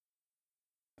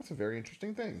 That's a very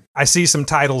interesting thing. I see some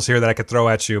titles here that I could throw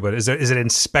at you, but is it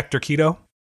Inspector Keto?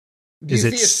 Is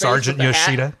it Sergeant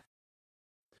Yoshida?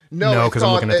 No, it's because I'm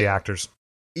called- looking at the actors.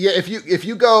 Yeah, if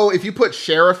you put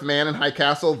Sheriff Man in High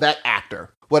Castle, that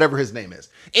actor, whatever his name is.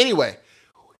 Anyway,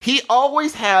 he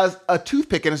always has a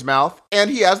toothpick in his mouth, and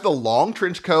he has the long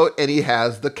trench coat, and he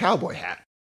has the cowboy hat.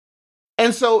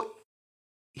 And so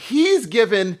he's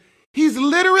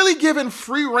literally given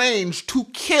free range to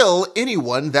kill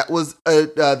anyone that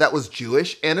was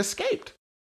Jewish and escaped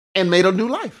and made a new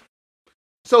life.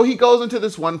 So he goes into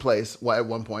this one place at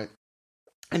one point,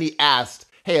 and he asked,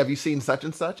 "Hey, have you seen such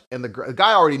and such?" And the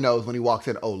guy already knows when he walks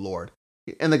in, "Oh, Lord."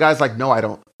 And the guy's like, "No, I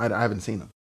don't. I haven't seen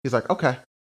him." He's like, "Okay."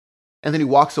 And then he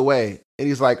walks away, and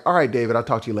he's like, "All right, David, I'll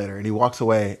talk to you later." And he walks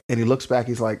away, and he looks back.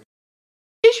 He's like,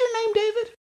 "Is your name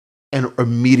David?" And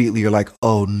immediately you're like,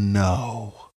 "Oh,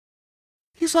 no."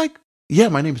 He's like, "Yeah,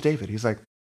 my name's David." He's like,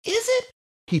 "Is it?"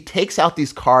 He takes out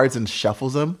these cards and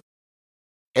shuffles them.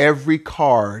 Every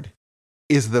card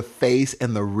is the face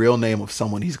and the real name of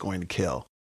someone he's going to kill.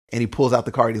 And he pulls out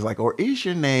the card. He's like, "Or is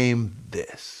your name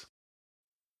this?"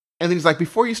 And then he's like,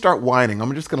 "Before you start whining,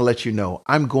 I'm just going to let you know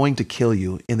I'm going to kill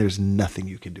you, and there's nothing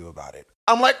you can do about it."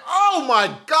 I'm like, oh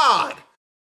my God.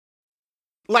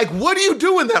 Like, what do you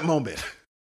do in that moment?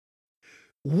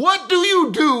 What do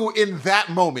you do in that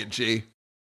moment, G?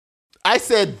 I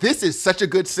said, this is such a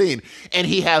good scene. And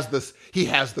he has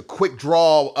the quick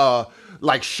draw,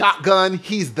 like shotgun.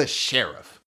 He's the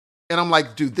sheriff. And I'm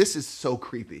like, dude, this is so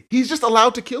creepy. He's just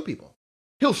allowed to kill people.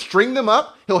 He'll string them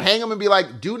up. He'll hang them and be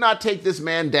like, "Do not take this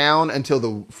man down until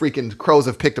the freaking crows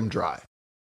have picked him dry,"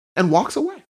 and walks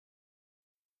away.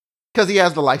 Because he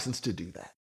has the license to do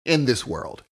that in this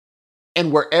world.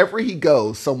 And wherever he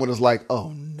goes, someone is like,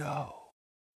 "Oh no."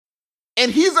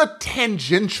 And he's a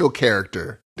tangential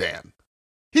character, Dan.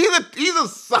 He's a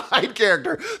side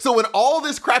character. So when all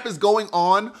this crap is going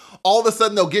on, all of a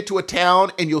sudden they'll get to a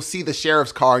town and you'll see the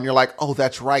sheriff's car and you're like, "Oh,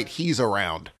 that's right, he's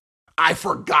around. I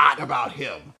forgot about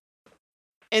him."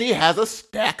 And he has a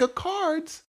stack of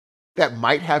cards that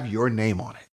might have your name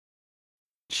on it.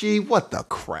 Gee, what the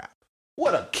crap?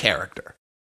 What a character.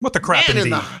 What the crap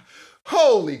indeed.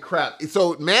 Holy crap.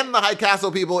 So Man in the High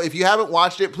Castle, people, if you haven't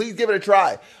watched it, please give it a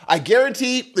try. I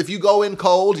guarantee if you go in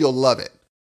cold, you'll love it.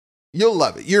 You'll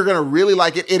love it. You're going to really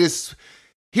like it.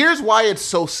 Here's why it's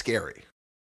so scary.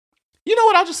 You know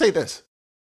what? I'll just say this.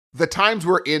 The times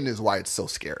we're in is why it's so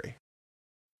scary.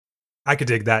 I could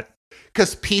dig that.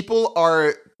 Because people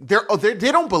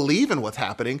they don't believe in what's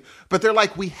happening, but they're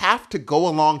like, we have to go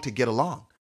along to get along.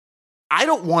 I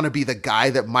don't want to be the guy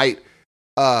that might,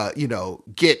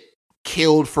 get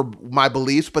killed for my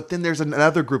beliefs. But then there's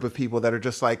another group of people that are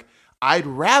just like, I'd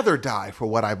rather die for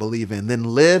what I believe in than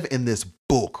live in this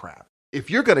bullcrap.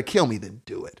 If you're going to kill me, then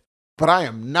do it. But I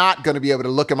am not going to be able to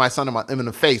look at my son in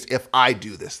the face if I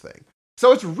do this thing.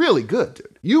 So it's really good,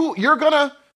 dude. You're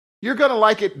gonna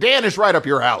like it. Dan, is right up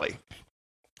your alley.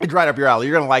 It's right up your alley.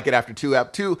 You're gonna like it after two.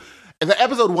 In the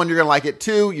episode 1, you're gonna like it.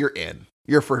 2, you're in.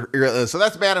 So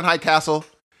that's Man in High Castle.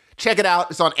 Check it out.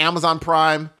 It's on Amazon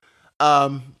Prime.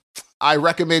 I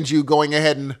recommend you going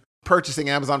ahead and purchasing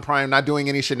Amazon Prime, not doing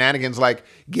any shenanigans like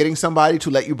getting somebody to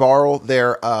let you borrow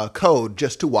their code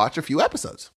just to watch a few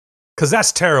episodes. Because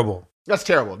that's terrible. That's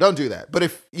terrible. Don't do that. But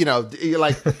if, you're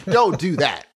like, don't do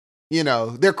that.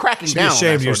 They're cracking You should down. be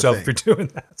ashamed of yourself if for doing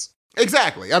that.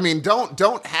 Exactly. I mean,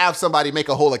 don't have somebody make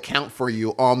a whole account for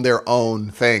you on their own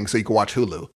thing so you can watch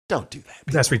Hulu. Don't do that.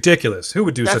 People. That's ridiculous. Who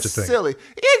would do That's such a thing? silly.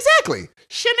 Exactly.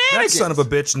 Shenanigans. That son of a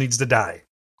bitch needs to die.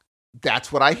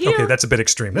 That's what I hear. Okay, that's a bit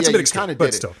extreme. That's a bit extreme,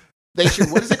 but still. They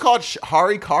should. What is it called?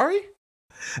 Harikari?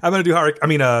 I'm going to do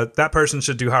that person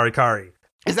should do Harikari.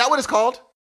 Is that what it's called?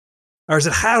 Or is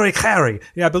it Harikari?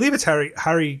 Yeah, I believe it's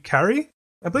Harikari.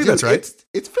 I believe that's right.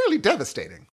 It's fairly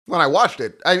devastating. When I watched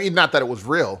it, I mean, not that it was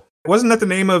real. Wasn't that the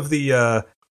name of the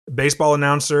baseball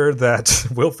announcer that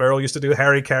Will Ferrell used to do,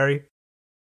 Harry Carey?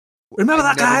 Remember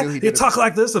that guy? He'd talk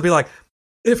like this. He'd be like,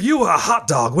 "If you were a hot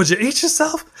dog, would you eat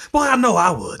yourself?" Boy, I know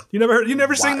I would. You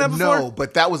never seen that before? No,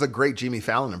 but that was a great Jimmy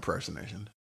Fallon impersonation.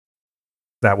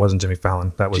 That wasn't Jimmy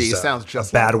Fallon. That was sounds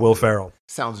just bad like Will Ferrell.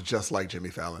 Sounds just like Jimmy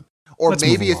Fallon. Or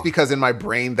maybe it's because in my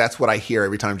brain, that's what I hear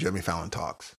every time Jimmy Fallon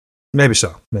talks. Maybe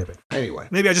so. Maybe. Anyway.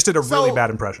 Maybe I just did a really bad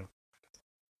impression.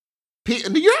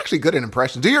 You're actually good at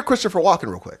impressions. Do your Christopher Walken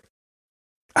real quick.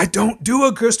 I don't do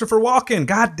a Christopher Walken.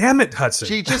 God damn it, Hudson.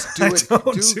 Gee, just do it.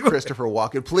 Do Christopher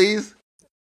Walken, please.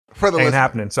 For the Ain't listener.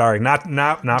 happening. Sorry. Not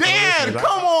Dan,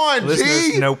 come on,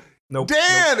 G. Nope.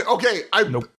 Dan, nope. Okay.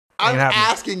 I'm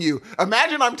asking you.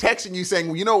 Imagine I'm texting you saying,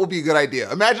 well, you know what would be a good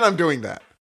idea? Imagine I'm doing that.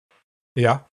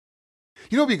 Yeah.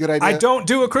 You know, what'd be a good idea. I don't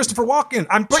do a Christopher Walken.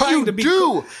 I'm But trying you to be.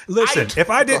 do. Listen, Go if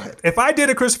ahead. I did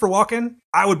a Christopher Walken,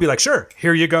 I would be like, sure,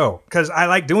 here you go, because I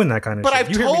like doing that kind of But shit. I've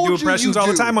You hear me told do you impressions you all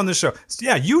the do. time on this show.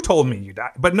 Yeah, you told me you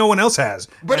died, but no one else has.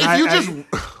 But And if you I-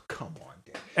 just come on,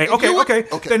 Dan. Hey, If okay, you would-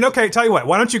 okay. Then okay, tell you what.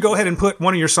 Why don't you go ahead and put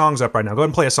one of your songs up right now? Go ahead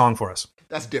and play a song for us.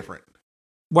 That's different.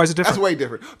 Why is it different? That's way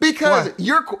different. Because Why?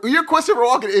 you're Christopher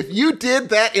Walken. If you did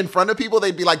that in front of people,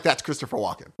 they'd be like, "That's Christopher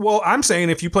Walken." Well, I'm saying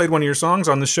if you played one of your songs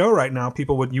on the show right now,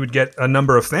 you would get a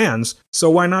number of fans. So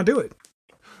why not do it?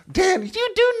 Dan, you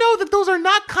do know that those are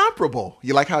not comparable.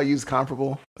 You like how I use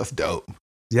comparable? That's dope.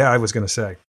 Yeah, I was gonna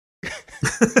say.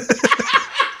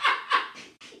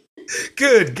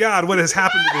 Good God, what has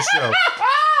happened to this show?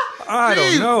 I don't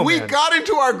Jeez, know. we man. got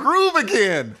into our groove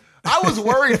again. I was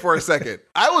worried for a second.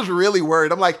 I was really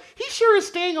worried. I'm like, he sure is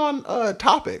staying on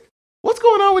topic. What's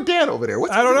going on with Dan over there?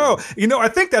 What's I don't he doing? know. You know, I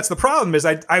think that's the problem. Is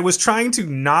I was trying to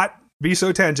not be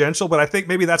so tangential, but I think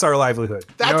maybe that's our livelihood.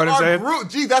 That's you know what I'm our saying? groove.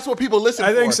 Gee, that's what people listen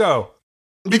for. I think so.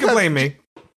 You can blame me.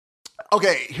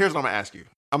 Okay, here's what I'm going to ask you.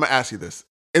 I'm going to ask you this.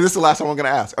 And this is the last time I'm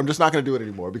going to ask. I'm just not going to do it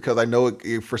anymore because I know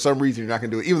for some reason you're not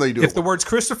going to do it, even though you do If it. the words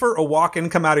Christopher or Walken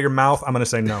come out of your mouth, I'm going to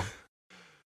say no.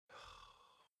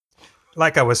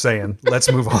 Like I was saying,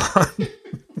 let's move on.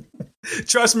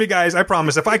 Trust me, guys. I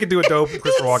promise. If I could do a dope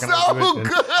Christopher Walken, I'd do it.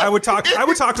 good. I would talk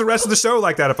the rest of the show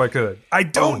like that if I could. I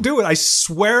don't do it. I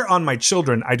swear on my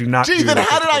children, I do not. Gee, then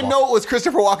how did I know it was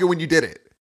Christopher Walken when you did it?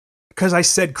 Because I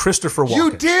said Christopher Walken.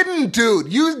 You didn't,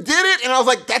 dude. You did it, and I was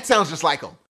like, that sounds just like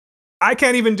him. I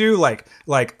can't even do like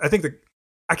I think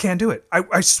I can't do it.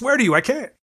 I swear to you, I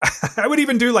can't. I would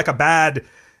even do like a bad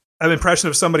impression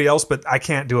of somebody else, but I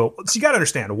can't do it. So you got to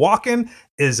understand, Walken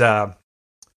is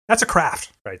that's a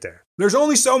craft right there. There's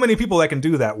only so many people that can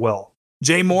do that well.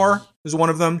 Jay Moore is one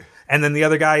of them, and then the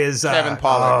other guy is Kevin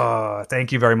Pollak.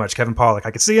 Thank you very much, Kevin Pollak.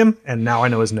 I could see him, and now I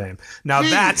know his name. Now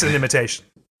Gee. that's an imitation.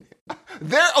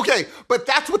 They're okay, but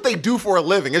that's what they do for a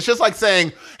living. It's just like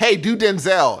saying, hey, do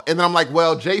Denzel. And then I'm like,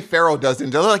 well, Jay Farrow does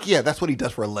Denzel. They're like, yeah, that's what he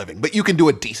does for a living. But you can do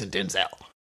a decent Denzel.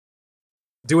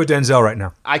 Do a Denzel right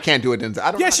now. I can't do a Denzel.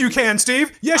 I don't Yes, know. you can,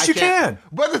 Steve. Yes, I you can't. can.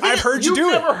 But the thing I've is, heard you do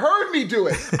it. You've never heard me do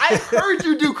it. I heard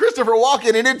you do Christopher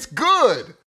Walken, and it's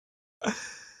good.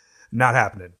 Not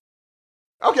happening.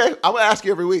 Okay, I'm going to ask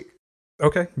you every week.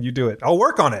 Okay, you do it. I'll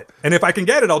work on it. And if I can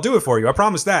get it, I'll do it for you. I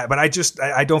promise that. But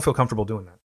I don't feel comfortable doing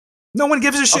that. No one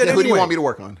gives a shit Okay, anyway. who do you want me to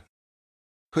work on?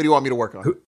 Who do you want me to work on?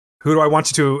 Who do I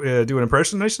want you to do an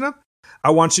impersonation of? I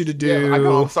want you to do... Yeah, I'm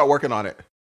going to start working on it.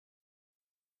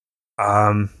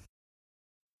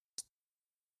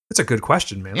 That's a good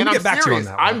question, man. Let And me I'm get back serious. to you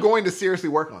on that I'm one. going to seriously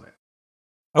work on it.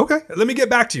 Okay, let me get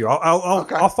back to you.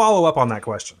 Okay. I'll follow up on that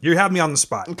question. You have me on the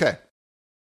spot. Okay.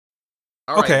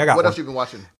 All right. Okay, I got What one. else you been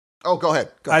watching? Oh, go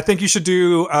ahead. Go I ahead. think you should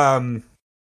do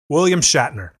William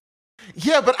Shatner.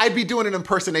 Yeah, but I'd be doing an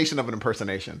impersonation of an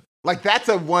impersonation. Like, that's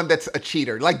a one that's a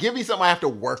cheater. Like, give me something I have to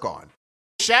work on.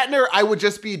 Shatner, I would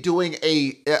just be doing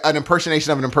an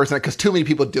impersonation of an impersonator because too many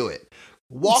people do it.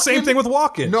 Walken, Same thing with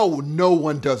Walken. No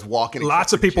one does Walken.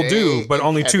 Lots except of people for do, Jay but and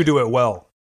only Kevin. two do it well.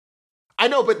 I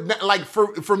know, but like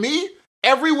for me,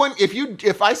 everyone,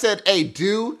 if I said, hey,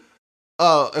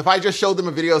 if I just showed them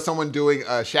a video of someone doing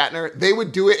Shatner, they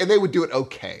would do it and they would do it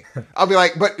okay. I'll be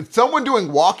like, but someone doing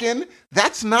Walken,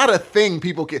 that's not a thing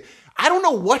people can. I don't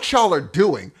know what y'all are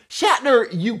doing. Shatner,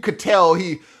 you could tell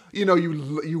you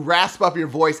rasp up your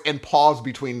voice and pause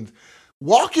between.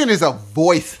 Walken is a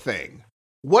voice thing.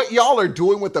 What y'all are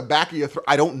doing with the back of your throat,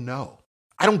 I don't know.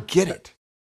 I don't get it.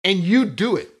 And you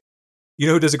do it. You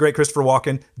know who does a great Christopher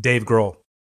Walken? Dave Grohl.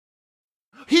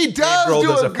 He does Dave Grohl do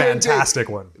does a a good fantastic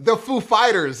one. The Foo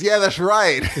Fighters. Yeah, that's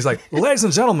right. He's like, ladies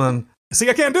and gentlemen. See,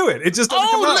 I can't do it. It just doesn't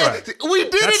come out right. We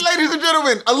did it, ladies and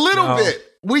gentlemen. A little No. bit.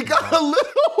 We got a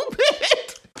little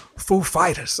bit. Foo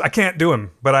Fighters. I can't do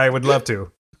him, but I would love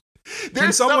to.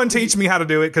 Can someone teach me how to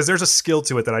do it? Because there's a skill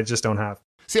to it that I just don't have.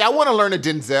 See, I want to learn a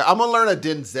Denzel. I'm gonna learn a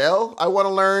Denzel. I want to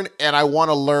learn, and I want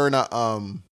to learn a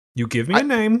You give me a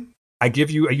name. I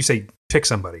give you. You say pick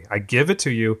somebody. I give it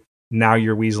to you. Now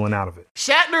you're weaseling out of it.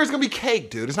 Shatner is gonna be cake,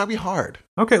 dude. It's not gonna be hard.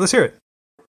 Okay, let's hear it.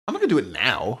 I'm not gonna do it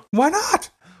now Why not?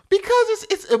 because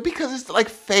it's like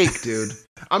fake, dude.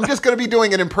 I'm just gonna be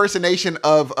doing an impersonation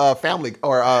of Family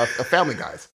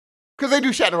Guys because they do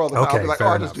Shatner all the time. Okay, I'll be like, fair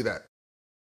I'll enough. just do that.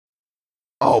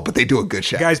 Oh, but they do a good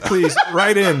Shatner. Guys, please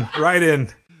write in,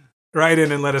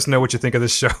 and let us know what you think of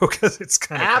this show because it's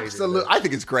kind of Absolutely. I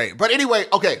think it's great. But anyway,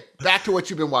 okay, back to what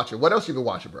you've been watching. What else you been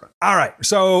watching, bro? All right.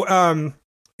 So,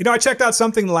 I checked out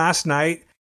something last night,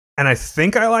 and I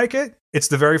think I like it. It's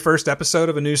the very first episode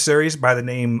of a new series by the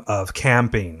name of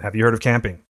Camping. Have you heard of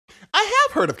Camping? I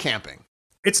have heard of Camping.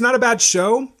 It's not a bad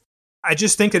show. I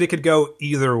just think that it could go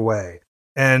either way.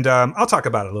 And I'll talk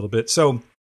about it a little bit. So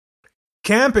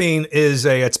Camping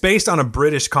it's based on a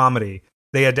British comedy.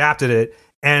 They adapted it,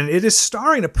 and it is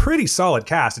starring a pretty solid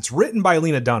cast. It's written by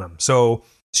Lena Dunham, so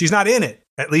she's not in it,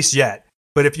 at least yet.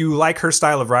 But if you like her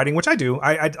style of writing, which I do,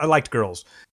 I liked Girls.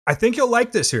 I think you'll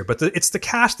like this here, but it's the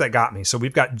cast that got me. So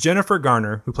we've got Jennifer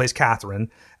Garner, who plays Catherine.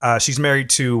 She's married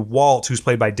to Walt, who's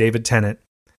played by David Tennant.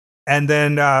 And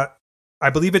then I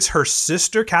believe it's her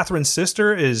sister, Catherine's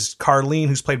sister, is Carlene,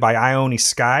 who's played by Ione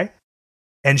Skye.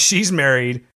 And she's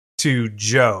married to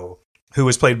Joe, who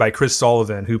is played by Chris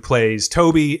Sullivan, who plays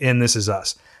Toby in This Is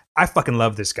Us. I fucking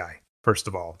love this guy, first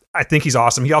of all. I think he's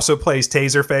awesome. He also plays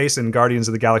Taserface in Guardians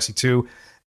of the Galaxy 2.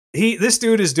 This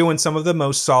dude is doing some of the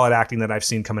most solid acting that I've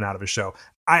seen coming out of his show.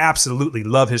 I absolutely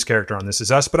love his character on This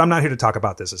Is Us, but I'm not here to talk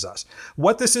about This Is Us.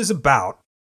 What this is about,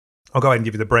 I'll go ahead and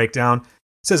give you the breakdown.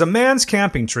 It says a man's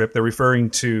camping trip. They're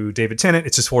referring to David Tennant.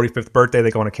 It's his 45th birthday.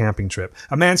 They go on a camping trip.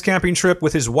 A man's camping trip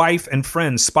with his wife and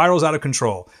friends spirals out of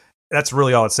control. That's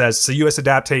really all it says. It's a U.S.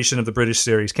 adaptation of the British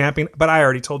series Camping, but I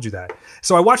already told you that.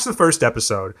 So I watched the first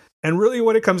episode, and really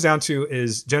what it comes down to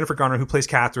is Jennifer Garner, who plays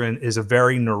Catherine, is a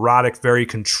very neurotic, very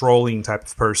controlling type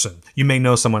of person. You may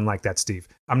know someone like that, Steve.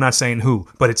 I'm not saying who,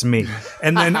 but it's me.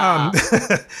 And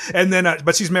then,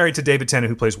 but she's married to David Tennant,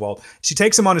 who plays Walt. She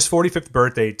takes him on his 45th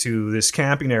birthday to this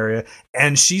camping area,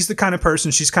 and she's the kind of person,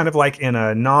 she's kind of like in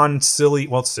a non-silly,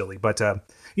 well, silly, but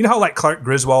you know how like Clark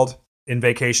Griswold in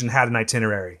Vacation had an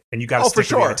itinerary, and you got to stick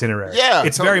to the itinerary. Yeah,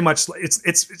 it's totally. Very much.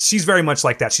 She's very much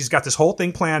like that. She's got this whole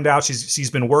thing planned out. She's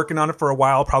been working on it for a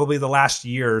while, probably the last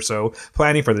year or so,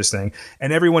 planning for this thing.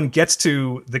 And everyone gets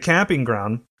to the camping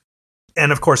ground,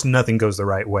 and of course, nothing goes the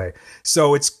right way.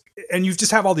 So and you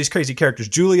just have all these crazy characters.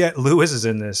 Juliette Lewis is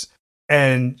in this,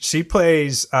 and she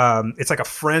plays. It's like a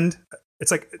friend.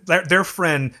 It's like their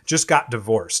friend just got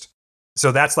divorced.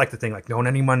 So that's like the thing, like don't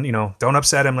anyone, don't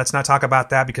upset him. Let's not talk about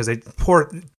that because they poor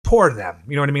them.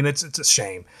 You know what I mean? It's a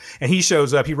shame. And he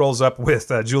rolls up with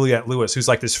Juliette Lewis, who's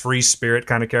like this free spirit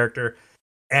kind of character.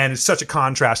 And it's such a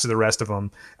contrast to the rest of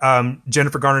them.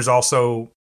 Jennifer Garner's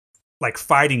also like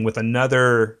fighting with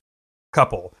another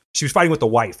couple. She was fighting with the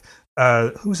wife.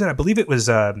 Who's that? I believe it was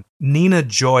Nina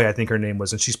Joy, I think her name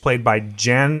was. And she's played by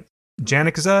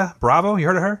Janica Bravo. You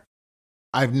heard of her?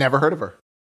 I've never heard of her.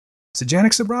 Is it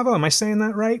Janica Bravo? Am I saying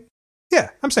that right? Yeah,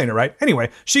 I'm saying it right. Anyway,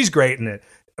 she's great in it.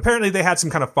 Apparently, they had some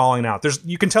kind of falling out.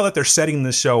 You can tell that they're setting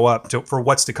this show up for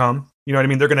what's to come. You know what I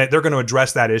mean? They're gonna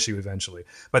address that issue eventually.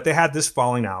 But they had this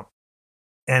falling out,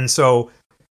 and so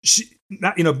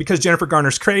because Jennifer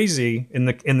Garner's crazy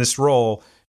in this role,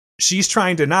 she's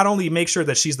trying to not only make sure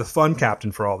that she's the fun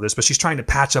captain for all this, but she's trying to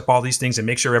patch up all these things and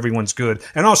make sure everyone's good.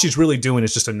 And all she's really doing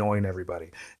is just annoying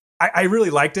everybody. I really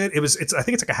liked it. I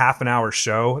think it's like a half an hour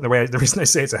show. The reason I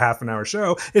say it's a half an hour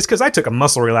show is because I took a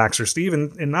muscle relaxer, Steve,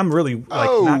 and I'm really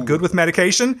not good with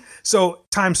medication. So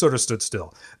time sort of stood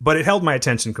still, but it held my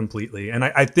attention completely. And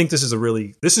I think this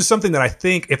is something that I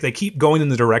think if they keep going in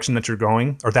the direction that you're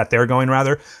going, or that they're going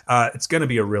rather, it's going to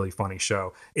be a really funny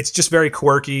show. It's just very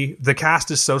quirky. The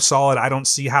cast is so solid. I don't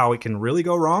see how it can really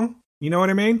go wrong. You know what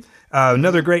I mean?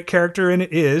 Another great character in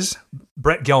it is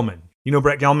Brett Gelman. You know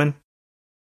Brett Gelman?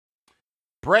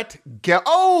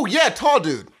 Oh, yeah, tall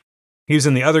dude. He was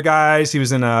in The Other Guys. He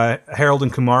was in a Harold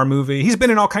and Kumar movie. He's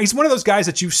been in all kinds. He's one of those guys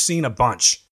that you've seen a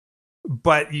bunch.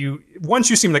 But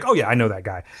once you see him, like, oh yeah, I know that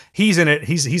guy. He's in it.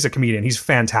 He's a comedian. He's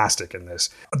fantastic in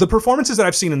this. The performances that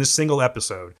I've seen in this single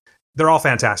episode, they're all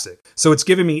fantastic. So it's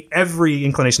given me every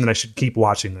inclination that I should keep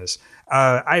watching this.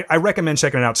 I recommend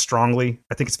checking it out strongly.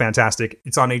 I think it's fantastic.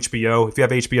 It's on HBO. If you have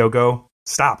HBO Go,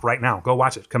 stop right now. Go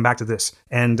watch it. Come back to this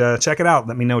and check it out.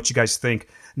 Let me know what you guys think.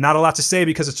 Not a lot to say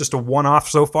because it's just a one-off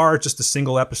so far, just a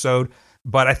single episode.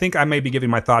 But I think I may be giving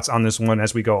my thoughts on this one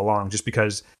as we go along, just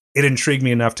because it intrigued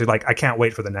me enough to I can't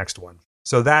wait for the next one.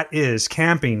 So that is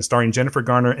Camping, starring Jennifer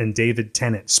Garner and David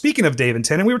Tennant. Speaking of David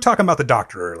Tennant, we were talking about The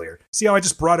Doctor earlier. See how I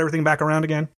just brought everything back around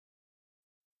again?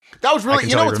 That was really,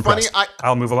 what's funny?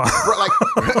 I'll move along.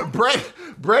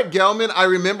 Brett Gelman, I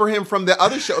remember him from the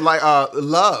other show,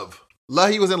 Love.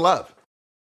 He was in Love.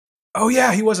 Oh,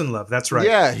 yeah, he was in Love. That's right.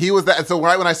 Yeah, he was that. And so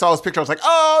right when I saw his picture, I was like,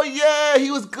 oh, yeah,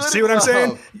 he was good. See what I'm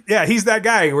saying? Yeah, he's that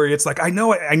guy where it's like, I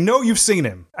know you've seen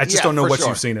him. I just don't know what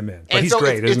you've seen him in. But he's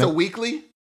great, isn't it? It's a weekly?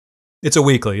 It's a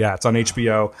weekly, yeah. It's on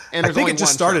HBO. And I think it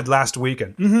just started last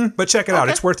weekend. Mm-hmm. But check it out.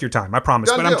 It's worth your time, I promise.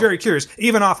 I'm very curious.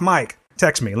 Even off mic,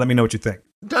 text me. Let me know what you think.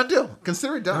 Done deal.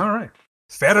 Consider it done. All right.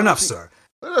 Fair enough, sir.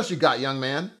 What else you got, young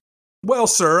man? Well,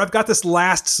 sir, I've got this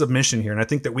last submission here, and I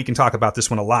think that we can talk about this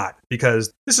one a lot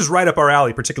because this is right up our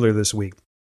alley, particularly this week.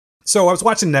 So I was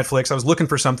watching Netflix. I was looking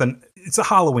for something. It's a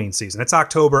Halloween season. It's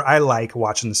October. I like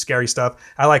watching the scary stuff.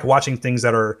 I like watching things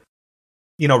that are,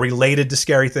 related to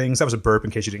scary things. That was a burp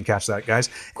in case you didn't catch that, guys.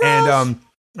 Gross. And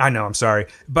I know, I'm sorry.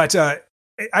 But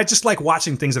I just like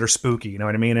watching things that are spooky, you know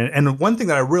what I mean? And one thing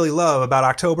that I really love about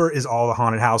October is all the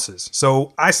haunted houses.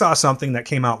 So I saw something that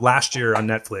came out last year on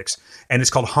Netflix, and it's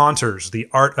called Haunters, The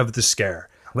Art of the Scare.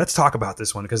 Let's talk about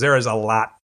this one, because there is a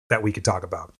lot that we could talk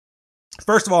about.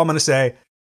 First of all, I'm going to say,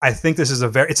 I think this is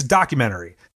it's a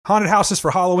documentary. Haunted houses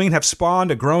for Halloween have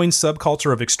spawned a growing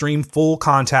subculture of extreme full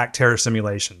contact terror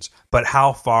simulations. But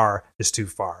how far is too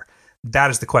far? That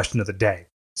is the question of the day.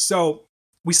 So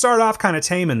we start off kind of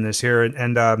tame in this here.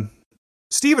 And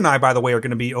Steve and I, by the way, are going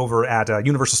to be over at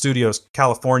Universal Studios,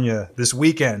 California this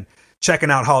weekend, checking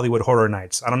out Hollywood Horror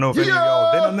Nights. I don't know if any of y'all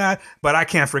have been on that, but I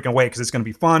can't freaking wait because it's going to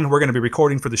be fun. We're going to be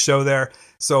recording for the show there.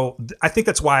 So I think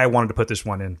that's why I wanted to put this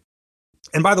one in.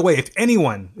 And by the way, if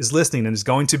anyone is listening and is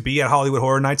going to be at Hollywood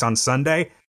Horror Nights on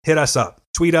Sunday, hit us up,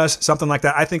 tweet us, something like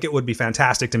that. I think it would be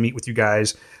fantastic to meet with you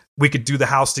guys. We could do the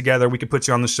house together. We could put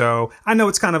you on the show. I know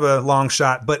it's kind of a long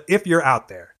shot, but if you're out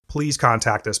there, please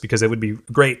contact us because it would be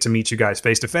great to meet you guys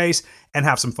face to face and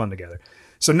have some fun together.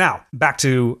 So now back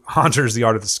to Haunters, The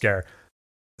Art of the Scare.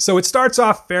 So it starts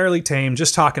off fairly tame,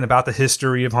 just talking about the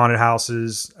history of haunted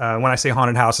houses. When I say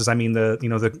haunted houses, I mean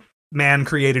the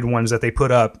man-created ones that they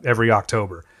put up every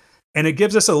October. And it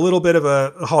gives us a little bit of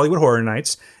a Hollywood Horror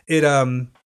Nights. It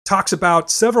talks about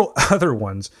several other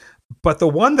ones, but the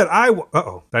one that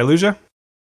did I lose you?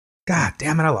 God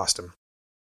damn it, I lost him.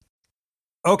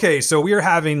 Okay, so we are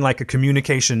having like a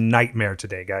communication nightmare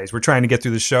today, guys. We're trying to get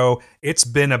through the show. It's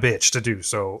been a bitch to do,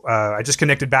 so I just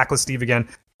connected back with Steve again.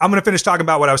 I'm going to finish talking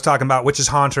about what I was talking about, which is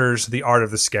Haunters, The Art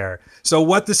of the Scare. So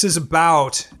what this is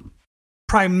about,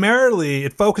 primarily,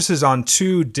 it focuses on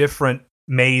two different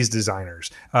maze designers.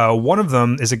 One of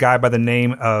them is a guy by the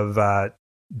name of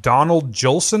Donald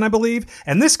Jolson, I believe.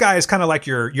 And this guy is kind of like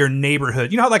your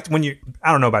neighborhood. You know how like when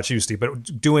I don't know about you, Steve,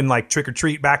 but doing like trick or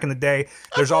treat back in the day,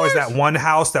 there's always that one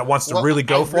house that wants to really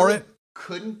go for it.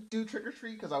 Couldn't do trick or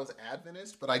treat because I was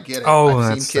Adventist, but I get it. Oh,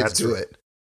 I've seen kids do it.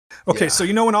 Okay, so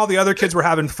when all the other kids were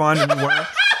having fun and you weren't,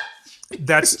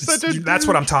 that's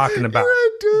what I'm talking about. You're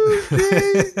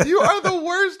a dude. You are the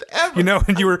worst ever.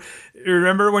 When you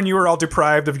remember when you were all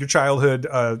deprived of your childhood,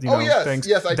 yes, things.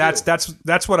 Yes, I do.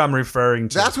 That's what I'm referring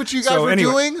to. That's what you guys were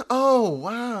doing? Oh,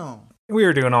 wow. We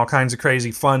were doing all kinds of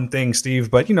crazy fun things,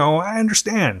 Steve, but I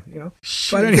understand,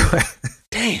 But anyway.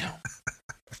 Damn.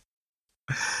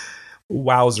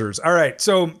 Wowzers. All right.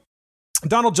 So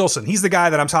Donald Jolson, he's the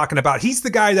guy that I'm talking about. He's the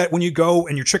guy that when you go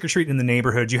and you're trick-or-treating in the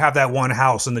neighborhood, you have that one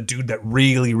house and the dude that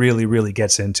really, really, really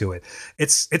gets into it.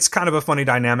 It's kind of a funny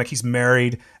dynamic. He's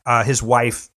married. His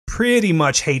wife pretty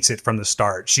much hates it from the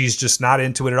start. She's just not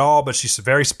into it at all, but she's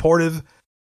very supportive,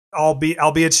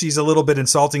 albeit she's a little bit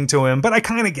insulting to him. But I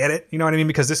kind of get it. You know what I mean?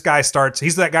 Because this guy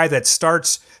he's that guy that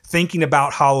starts thinking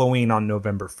about Halloween on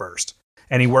November 1st.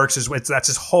 And he works that's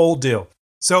his whole deal.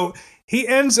 So he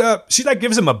ends up, she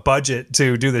gives him a budget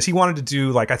to do this. He wanted to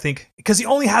do I think, because he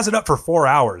only has it up for 4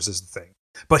 hours is the thing.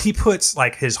 But he puts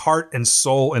his heart and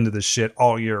soul into this shit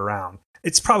all year round.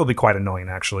 It's probably quite annoying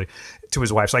actually to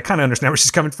his wife. So I kind of understand where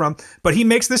she's coming from. But he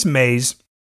makes this maze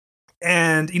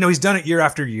and, he's done it year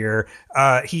after year.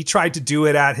 He tried to do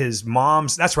it at his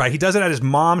mom's. That's right. He does it at his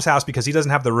mom's house because he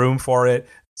doesn't have the room for it.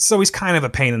 So he's kind of a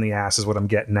pain in the ass is what I'm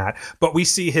getting at. But we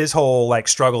see his whole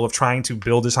struggle of trying to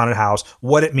build this haunted house,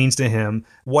 what it means to him,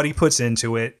 what he puts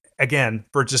into it, again,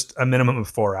 for just a minimum of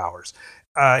 4 hours.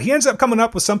 He ends up coming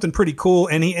up with something pretty cool,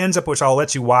 and he ends up, which I'll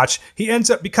let you watch, he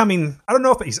ends up becoming, I don't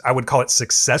know if I would call it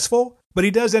successful, but he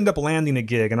does end up landing a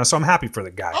gig, and so I'm happy for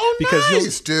the guy. Oh, because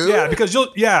nice, dude. Yeah, because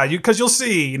you'll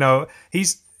see,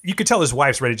 you could tell his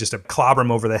wife's ready just to clobber him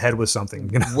over the head with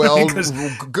something. Well,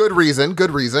 good reason.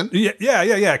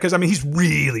 Yeah. Because he's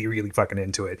really, really fucking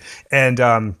into it, and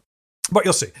but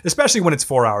you'll see, especially when it's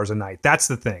 4 hours a night. That's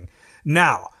the thing.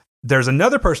 Now, there's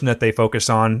another person that they focus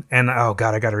on, and oh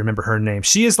god, I got to remember her name.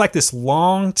 She is this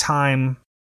long time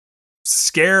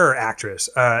scare actress.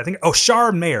 I think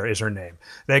Shar Mayer is her name.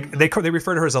 They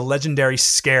refer to her as a legendary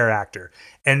scare actor,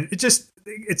 and it's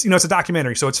a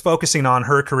documentary, so it's focusing on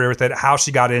her career with it, how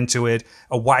she got into it,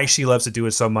 why she loves to do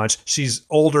it so much. She's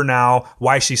older now,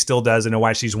 why she still does it, and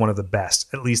why she's one of the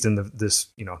best, at least in this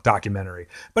documentary.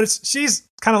 But she's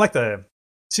kind of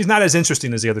she's not as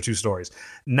interesting as the other two stories.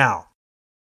 Now,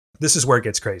 this is where it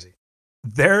gets crazy.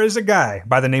 There is a guy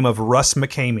by the name of Russ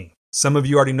McKamey. Some of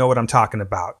you already know what I'm talking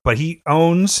about, but he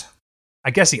owns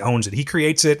it. He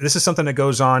creates it. This is something that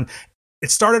goes on.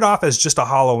 It started off as just a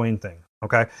Halloween thing,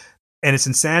 okay? And it's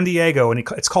in San Diego, and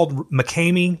it's called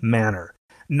McKamey Manor.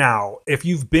 Now, if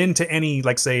you've been to any,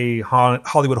 like, say,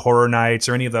 Hollywood Horror Nights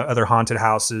or any of the other haunted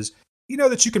houses, you know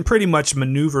that you can pretty much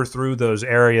maneuver through those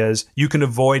areas. You can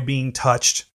avoid being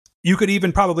touched. You could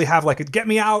even probably have like a get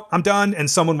me out, I'm done,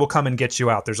 and someone will come and get you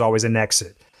out. There's always an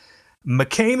exit.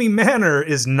 McKamey Manor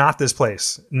is not this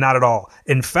place. Not at all.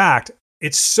 In fact,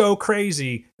 it's so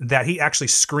crazy that he actually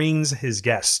screens his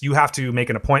guests. You have to make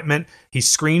an appointment. He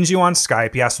screens you on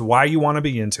Skype. He asks why you want to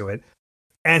be into it.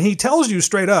 And he tells you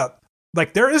straight up,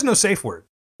 like, there is no safe word.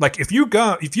 Like, if you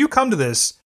come to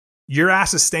this, your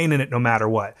ass is staying in it no matter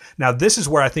what. Now, this is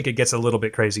where I think it gets a little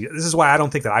bit crazy. This is why I don't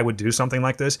think that I would do something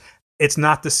like this. It's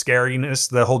not the scariness,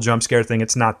 the whole jump scare thing.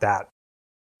 It's not that.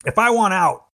 If I want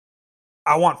out,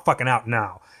 I want fucking out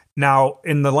now. Now,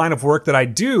 in the line of work that I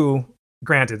do,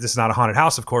 granted, this is not a haunted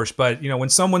house, of course, but, you know, when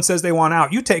someone says they want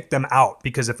out, you take them out,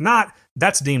 because if not,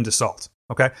 that's deemed assault.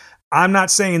 Okay? I'm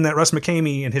not saying that Russ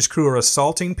McKamey and his crew are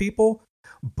assaulting people,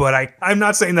 but I'm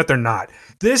not saying that they're not.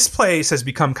 This place has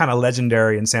become kind of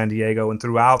legendary in San Diego and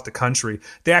throughout the country.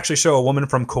 They actually show a woman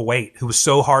from Kuwait who was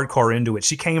so hardcore into it.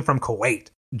 She came from Kuwait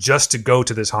just to go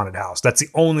to this haunted house. That's the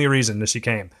only reason that she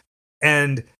came.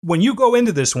 And when you go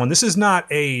into this one, this is not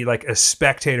a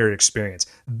spectator experience.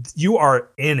 You are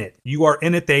in it. You are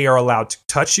in it. They are allowed to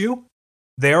touch you.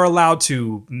 They are allowed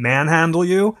to manhandle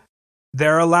you.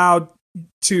 They're allowed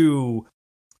to...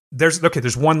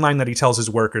 There's one line that he tells his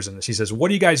workers in this. He says, what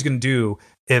are you guys going to do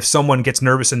if someone gets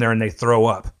nervous in there and they throw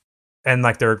up? And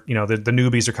like they're, you know, the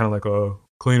newbies are kind of like, oh,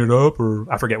 clean it up,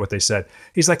 or I forget what they said.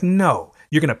 He's like, no,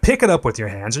 you're going to pick it up with your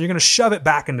hands and you're going to shove it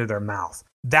back into their mouth.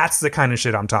 That's the kind of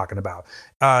shit I'm talking about.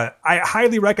 I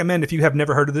highly recommend, if you have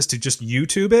never heard of this, to just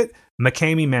YouTube it,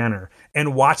 McKamey Manor,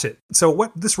 and watch it. So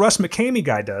what this Russ McKamey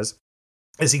guy does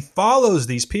is he follows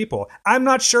these people. I'm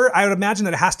not sure. I would imagine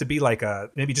that it has to be like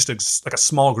maybe just a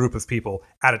small group of people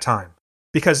at a time,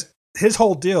 because his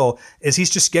whole deal is he's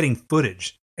just getting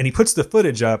footage and he puts the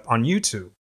footage up on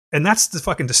YouTube. And that's the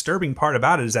fucking disturbing part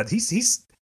about it, is that he's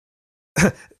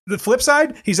the flip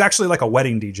side. He's actually like a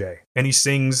wedding DJ, and he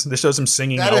sings. This shows him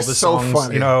singing Elvis songs.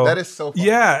 Funny. You know, that is so funny.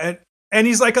 Yeah, and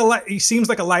he's like he seems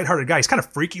like a lighthearted guy. He's kind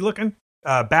of freaky looking.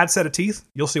 Bad set of teeth.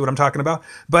 You'll see what I'm talking about.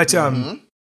 But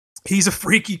he's a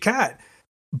freaky cat.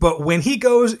 But when he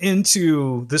goes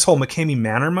into this whole McKamey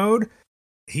Manor mode,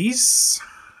 he's...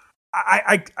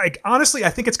 I honestly, I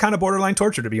think it's kind of borderline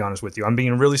torture, to be honest with you. I'm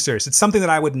being really serious. It's something that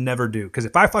I would never do, because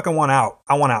if I fucking want out,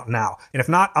 I want out now. And if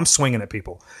not, I'm swinging at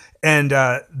people. And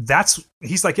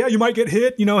he's like, yeah, you might get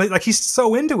hit. You know, like, he's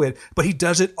so into it, but he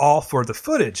does it all for the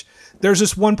footage. There's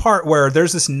this one part where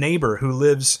there's this neighbor who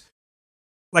lives...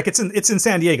 Like, it's in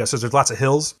San Diego, so there's lots of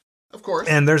hills. Of course.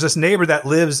 And there's this neighbor that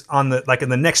lives in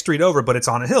the next street over, but it's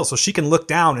on a hill, so she can look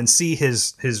down and see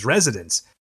his residence.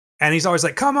 And he's always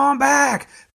like, come on back,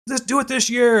 let's do it this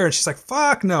year. And she's like,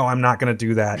 fuck no, I'm not going to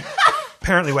do that.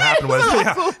 Apparently what happened was,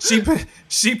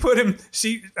 he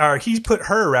put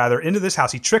her rather into this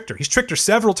house. He tricked her. He's tricked her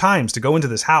several times to go into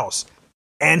this house.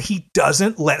 And he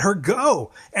doesn't let her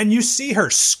go. And you see her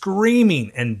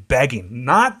screaming and begging,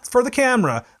 not for the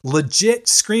camera, legit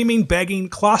screaming, begging,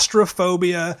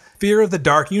 claustrophobia, fear of the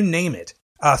dark, you name it.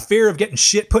 Fear of getting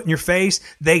shit put in your face.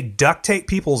 They duct tape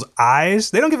people's eyes.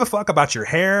 They don't give a fuck about your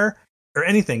hair or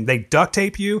anything. They duct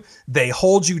tape you. They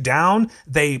hold you down.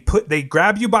 They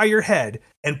grab you by your head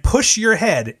and push your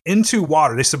head into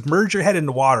water. They submerge your head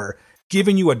into water,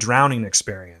 giving you a drowning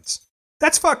experience.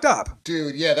 That's fucked up.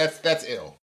 Dude, yeah, that's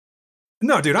ill.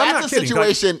 No, dude, I'm not kidding.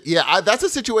 That's a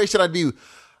situation I'd be,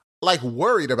 like,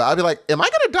 worried about. I'd be like, am I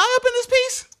going to die up in this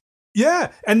piece?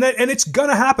 Yeah, and it's going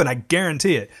to happen. I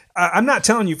guarantee it. I'm not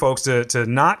telling you folks to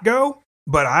not go,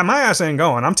 but my ass ain't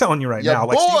going. I'm telling you right now.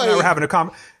 Like, Steve and I were having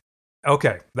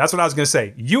Okay, that's what I was going to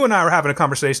say. You and I were having a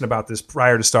conversation about this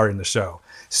prior to starting the show.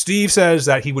 Steve says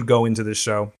that he would go into this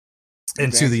show,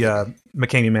 into the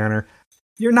McKamey Manor.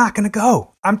 You're not going to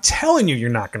go. I'm telling you,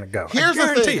 you're not going to go. Here's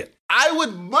the thing. I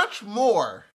would much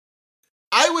more.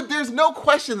 There's no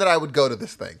question that I would go to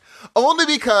this thing. Only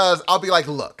because I'll be like,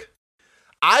 look,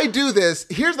 I do this.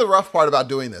 Here's the rough part about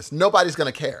doing this. Nobody's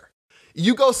going to care.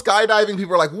 You go skydiving,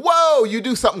 people are like, whoa, you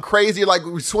do something crazy, like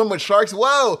we swim with sharks,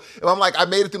 whoa. And I'm like, I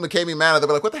made it through McKamey Manor. They'll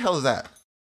be like, what the hell is that?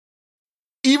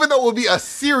 Even though it would be a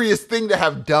serious thing to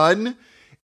have done,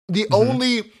 the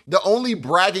only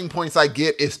bragging points I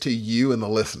get is to you and the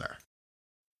listener.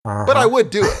 Uh-huh. But I would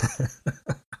do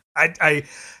it.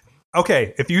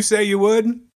 Okay, if you say you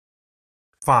would,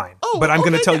 fine. But I'm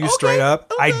going to tell you straight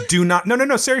up, okay. I do not.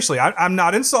 No, seriously. I'm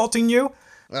not insulting you.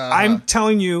 I'm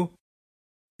telling you,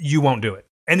 you won't do it.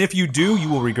 And if you do, you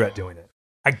will regret doing it.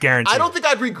 I guarantee. I don't think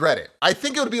I'd regret it. I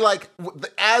think it would be like,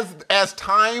 as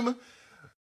time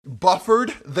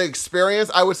buffered the experience,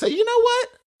 I would say, you know what?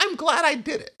 I'm glad I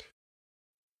did it.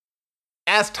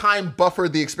 As time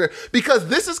buffered the experience. Because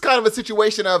this is kind of a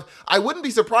situation of, I wouldn't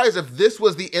be surprised if this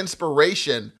was the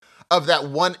inspiration of that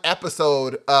one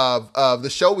episode of the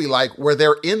show we like, where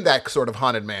they're in that sort of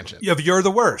haunted mansion. You're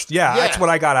the worst. Yeah, that's what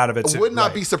I got out of it too. Would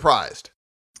not be surprised.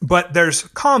 But there's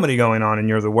comedy going on in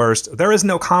You're the Worst. There is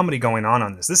no comedy going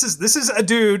on this. This is a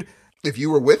dude. If you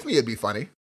were with me, it'd be funny.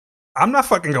 I'm not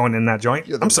fucking going in that joint.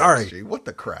 I'm sorry. G. What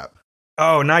the crap?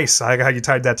 Oh, nice. I like how you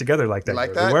tied that together like that. You like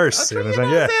You're that? the worst. I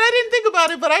didn't think about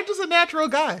it, but I'm just a natural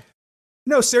guy.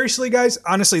 No, seriously, guys.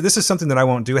 Honestly, this is something that I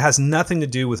won't do. It has nothing to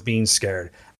do with being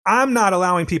scared. I'm not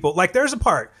allowing people, like, there's a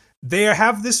part. They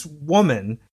have this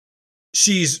woman.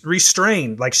 She's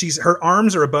restrained. Like, her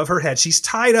arms are above her head. She's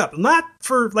tied up. Not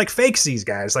for, like, fakesies,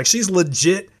 guys. Like, she's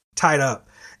legit tied up.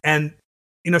 And,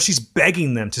 you know, she's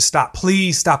begging them to stop.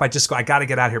 Please stop. I got to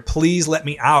get out of here. Please let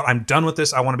me out. I'm done with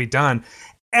this. I want to be done.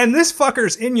 And this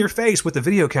fucker's in your face with the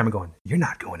video camera going, you're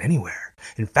not going anywhere.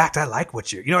 In fact, I like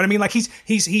what you know what I mean? Like, he's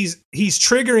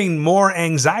triggering more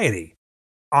anxiety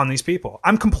on these people.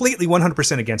 I'm completely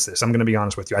 100% against this. I'm going to be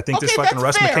honest with you. I think this fucking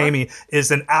Russ McKamey is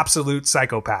an absolute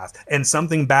psychopath, and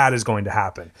something bad is going to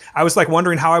happen. I was like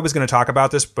wondering how I was going to talk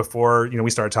about this before, you know,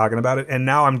 we started talking about it, and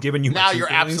now I'm giving you now you're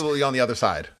absolutely on the other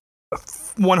side.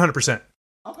 100%.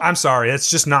 Okay. I'm sorry, it's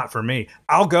just not for me.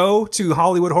 I'll go to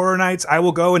Hollywood Horror Nights. I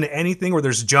will go into anything where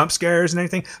there's jump scares and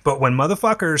anything. But when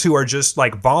motherfuckers who are just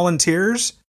like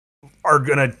volunteers are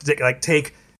gonna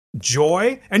take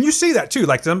joy, and you see that too.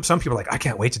 Like some people are like, I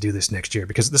can't wait to do this next year,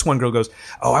 because this one girl goes,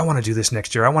 oh, I want to do this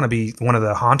next year. I want to be one of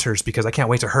the haunters because I can't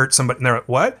wait to hurt somebody. And they're like,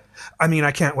 what? I mean, I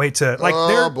can't wait to like.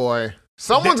 Oh boy,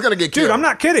 someone's gonna get killed. Dude, I'm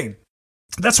not kidding.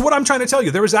 That's what I'm trying to tell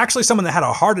you. There was actually someone that had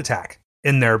a heart attack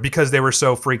in there because they were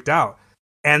so freaked out.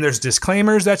 And there's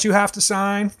disclaimers that you have to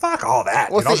sign. Fuck all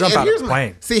that. Well, I'll jump out of the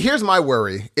plane. Here's my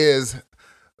worry is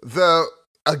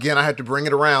again, I have to bring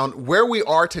it around. Where we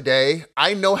are today,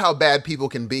 I know how bad people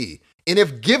can be. And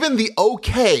if given the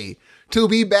okay to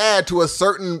be bad to a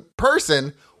certain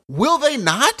person, will they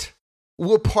not?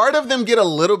 Will part of them get a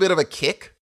little bit of a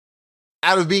kick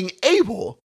out of being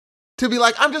able to be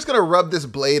like, I'm just going to rub this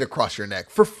blade across your neck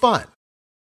for fun,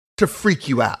 to freak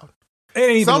you out? It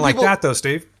ain't even like that, though,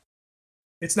 Steve.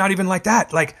 It's not even like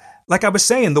that. Like I was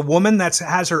saying, the woman that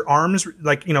has her arms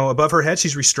like, you know, above her head,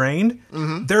 she's restrained.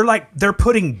 Mm-hmm. They're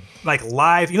putting like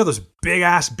live, you know, those big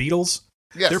ass beetles.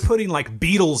 Yes. They're putting like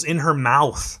beetles in her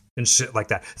mouth and shit like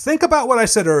that. Think about what I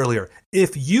said earlier.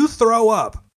 If you throw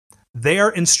up, they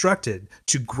are instructed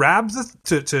to grab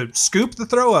to scoop the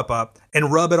throw up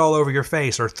and rub it all over your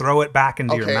face or throw it back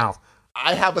into your mouth.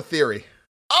 I have a theory.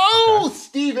 Oh, okay.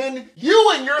 Steven,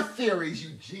 you and your theories,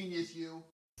 you genius, you.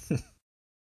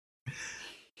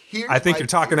 I think you're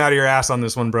talking out of your ass on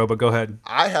this one, bro, but go ahead.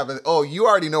 You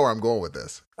already know where I'm going with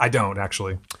this. I don't,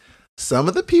 actually. Some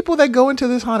of the people that go into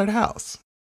this haunted house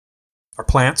are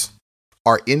plants.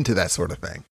 Are into that sort of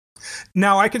thing.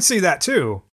 Now, I can see that,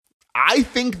 too. I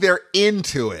think they're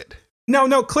into it.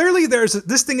 No, clearly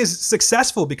this thing is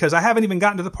successful because I haven't even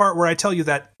gotten to the part where I tell you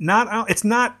that it's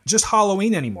not just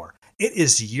Halloween anymore. It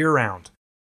is year-round.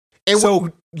 And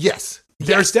so, yes.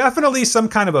 There's definitely some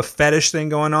kind of a fetish thing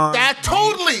going on. That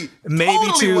totally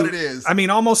what it is. I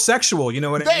mean, almost sexual. You know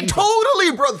what I mean?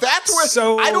 Totally, bro. That's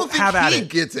where I don't think he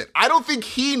gets it. I don't think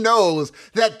he knows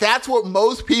that that's what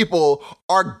most people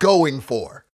are going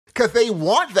for, because they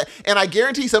want that. And I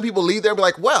guarantee some people leave there and be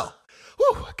like, well,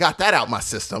 got that out my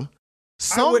system.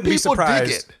 Some people dig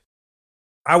it.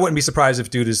 I wouldn't be surprised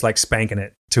if dude is like spanking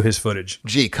it to his footage.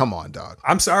 Gee, come on, dog.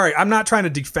 I'm sorry. I'm not trying to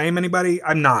defame anybody.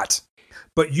 I'm not.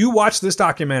 But you watch this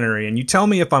documentary and you tell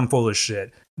me if I'm full of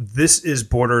shit. This is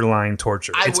borderline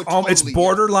torture. It's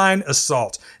borderline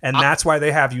assault. And that's why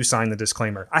they have you sign the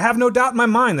disclaimer. I have no doubt in my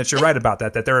mind that you're right about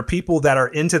that there are people that are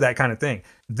into that kind of thing.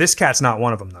 This cat's not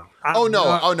one of them, though. Oh, no.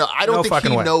 I don't think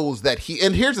he knows that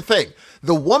and here's the thing.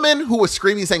 The woman who was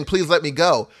screaming, saying, please let me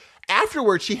go,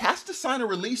 afterwards, she has to sign a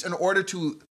release in order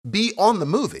to be on the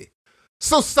movie.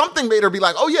 So something made her be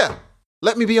like, oh, yeah,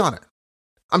 let me be on it.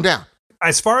 I'm down.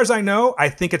 As far as I know, I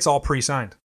think it's all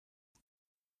pre-signed.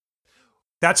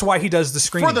 That's why he does the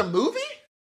screening. For the movie?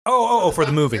 Oh, for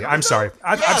the movie. I'm sorry.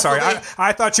 I'm sorry.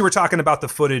 I thought you were talking about the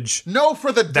footage. No,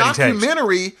 for the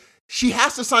documentary, she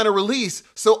has to sign a release.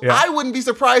 So I wouldn't be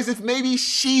surprised if maybe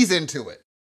she's into it.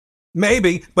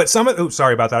 Maybe, but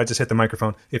sorry about that. I just hit the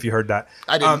microphone if you heard that.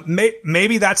 I didn't.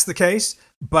 Maybe that's the case,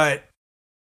 but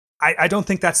I don't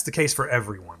think that's the case for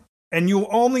everyone. And you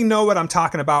only know what I'm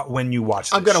talking about when you watch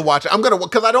this. I'm going to watch it.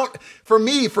 Because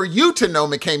for you to know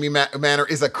McKamey Manor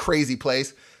is a crazy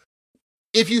place.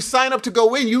 If you sign up to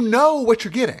go in, you know what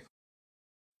you're getting.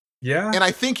 Yeah. And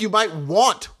I think you might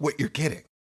want what you're getting.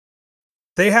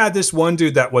 They had this one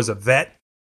dude that was a vet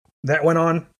that went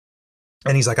on,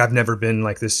 and he's like, I've never been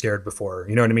like this scared before.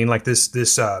 You know what I mean? Like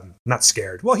this, not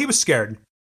scared. Well, he was scared,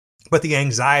 but the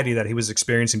anxiety that he was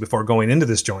experiencing before going into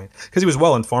this joint, because he was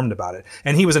well informed about it.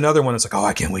 And he was another one that's like, oh,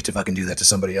 I can't wait to fucking do that to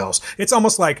somebody else. It's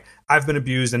almost like I've been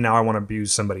abused and now I want to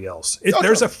abuse somebody else.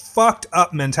 There's a fucked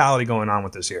up mentality going on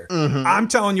with this here. Mm-hmm. I'm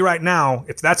telling you right now,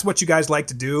 if that's what you guys like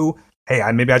to do, hey,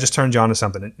 maybe I just turned you on to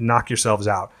something and knock yourselves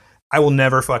out. I will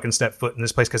never fucking step foot in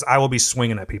this place because I will be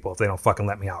swinging at people if they don't fucking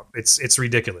let me out. It's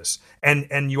ridiculous.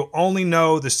 And you'll only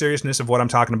know the seriousness of what I'm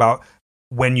talking about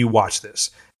when you watch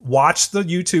this. Watch the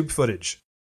YouTube footage.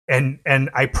 And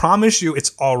I promise you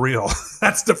it's all real.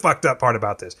 That's the fucked up part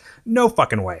about this. No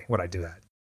fucking way would I do that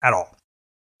at all.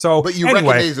 So, but you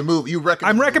anyway, recognize the movie.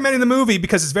 I'm recommending the movie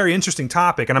because it's a very interesting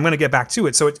topic, and I'm going to get back to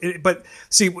it. So,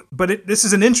 this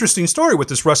is an interesting story with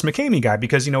this Russ McKamey guy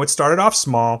because, you know, it started off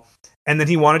small, and then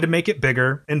he wanted to make it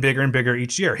bigger and bigger and bigger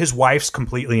each year. His wife's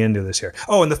completely into this here.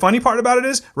 Oh, and the funny part about it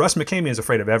is Russ McKamey is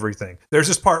afraid of everything. There's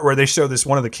this part where they show this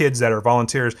one of the kids that are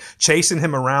volunteers chasing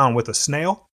him around with a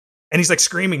snail. And he's like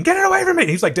screaming, get it away from me. And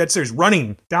he's like dead serious,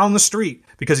 running down the street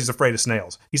because he's afraid of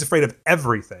snails. He's afraid of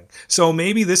everything. So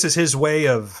maybe this is his way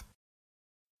of,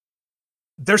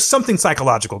 there's something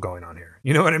psychological going on here.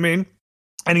 You know what I mean?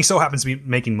 And he so happens to be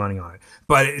making money on it.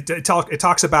 But it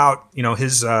talks about, you know,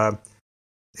 his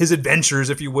adventures,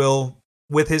 if you will,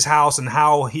 with his house and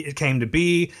how it came to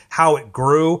be, how it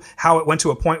grew, how it went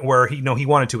to a point where he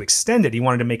wanted to extend it. He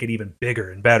wanted to make it even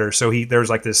bigger and better. So there's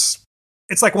like this.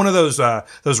 It's like one of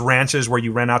those ranches where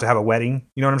you rent out to have a wedding.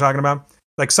 You know what I'm talking about?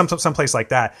 Like some place like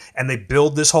that. And they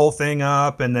build this whole thing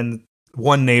up, and then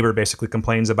one neighbor basically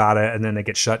complains about it, and then they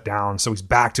get shut down. So he's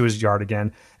back to his yard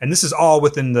again. And this is all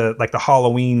within the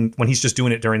Halloween, when he's just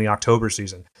doing it during the October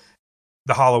season,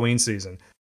 the Halloween season.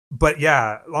 But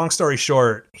yeah, long story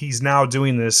short, he's now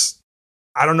doing this.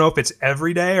 I don't know if it's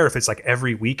every day or if it's like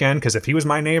every weekend, because if he was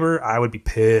my neighbor, I would be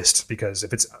pissed, because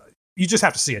if it's, you just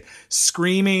have to see it.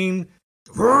 Screaming,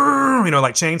 you know,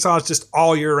 like chainsaws just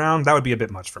all year round, that would be a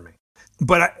bit much for me.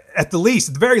 But at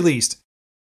the very least,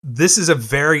 this is a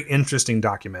very interesting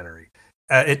documentary.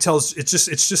 It's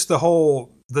just the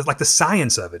whole, the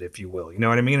science of it, if you will. You know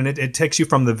what I mean? And it takes you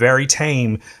from the very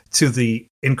tame to the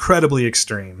incredibly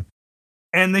extreme.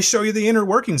 And they show you the inner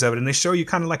workings of it, and they show you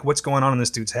kind of like what's going on in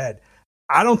this dude's head.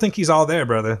 I don't think he's all there,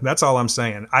 brother. That's all I'm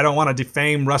saying. I don't want to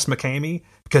defame Russ McKamey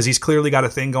because he's clearly got a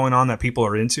thing going on that people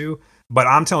are into. But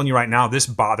I'm telling you right now, this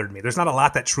bothered me. There's not a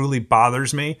lot that truly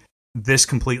bothers me. This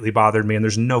completely bothered me, and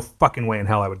there's no fucking way in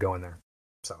hell I would go in there.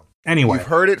 So anyway. You've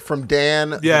heard it from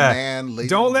Dan, yeah. The man.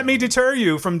 Don't let me deter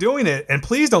you from doing it, and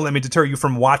please don't let me deter you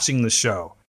from watching the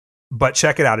show. But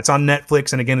check it out. It's on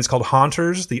Netflix, and again, it's called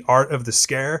Haunters, The Art of the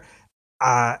Scare.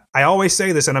 I always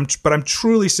say this, but I'm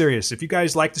truly serious. If you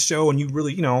guys like the show and you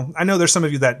really, you know, I know there's some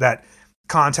of you that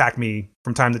contact me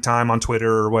from time to time on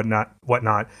Twitter or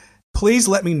whatnot. Please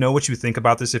let me know what you think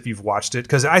about this if you've watched it,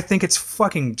 because I think it's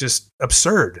fucking just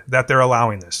absurd that they're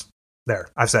allowing this. There,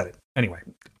 I've said it. Anyway.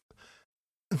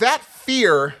 That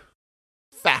fear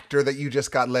factor that you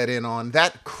just got let in on,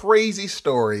 that crazy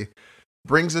story,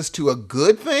 brings us to a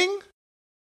good thing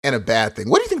and a bad thing.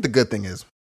 What do you think the good thing is,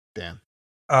 Dan?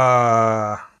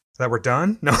 That we're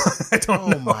done? No, I don't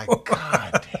know. Oh my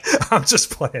God. I'm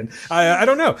just playing. I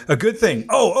don't know. A good thing.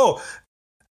 Oh,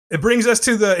 it brings us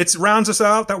to it rounds us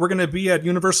out that we're going to be at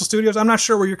Universal Studios. I'm not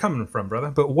sure where you're coming from,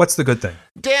 brother, but what's the good thing?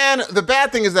 Dan, the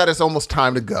bad thing is that it's almost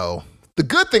time to go. The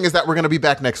good thing is that we're going to be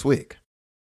back next week.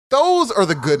 Those are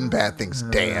the good and bad things,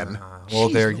 Dan. Well,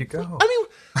 jeez, there you go. I mean,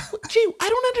 gee, I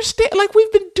don't understand. Like,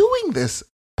 we've been doing this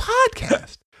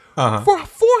podcast for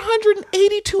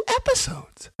 482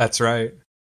 episodes. That's right.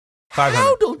 500.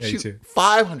 How don't you?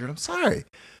 500. I'm sorry.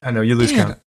 I know you lose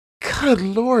count. Good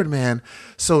Lord, man.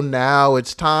 So now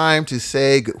it's time to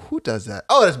say, who does that?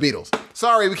 Oh, that's Beatles.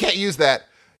 Sorry, we can't use that.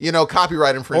 You know,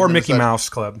 copyright infringement. Or Mickey Mouse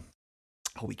Club.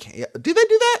 Oh, we can't. Do they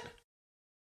do that?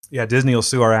 Yeah, Disney will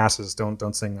sue our asses. Don't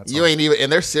sing that song. You ain't even,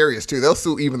 and they're serious too. They'll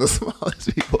sue even the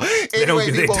smallest people.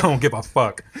 Anyway, they don't give a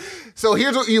fuck. So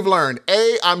here's what you've learned.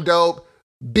 A, I'm dope.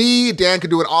 B, Dan could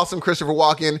do an awesome Christopher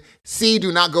Walken. C,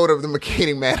 do not go to the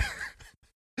McKamey Manor.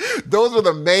 Those are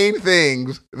the main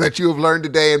things that you have learned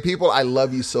today. And people, I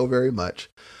love you so very much.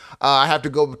 I have to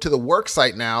go to the work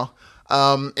site now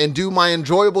and do my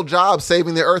enjoyable job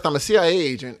saving the earth. I'm a CIA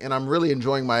agent, and I'm really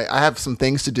enjoying I have some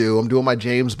things to do. I'm doing my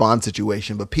James Bond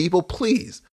situation. But people,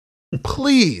 please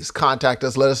contact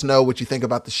us. Let us know what you think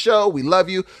about the show. We love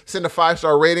you. Send a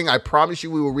 5-star rating. I promise you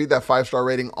we will read that 5-star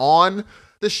rating on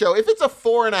the show. If it's a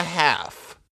 4.5.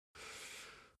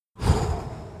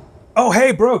 Oh,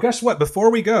 hey, bro, guess what? Before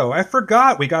we go, I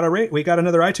forgot we got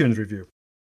another iTunes review.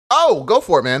 Oh, go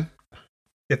for it, man.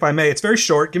 If I may, it's very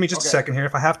short. Give me just Okay. a second here.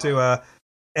 If I have to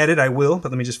edit, I will,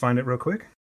 but let me just find it real quick.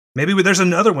 Maybe there's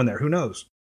another one there. Who knows?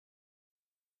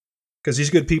 Because these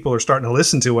good people are starting to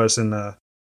listen to us and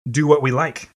do what we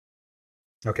like.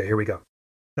 Okay, here we go.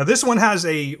 Now, this one has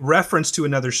a reference to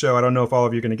another show. I don't know if all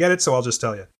of you are going to get it, so I'll just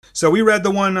tell you. So we read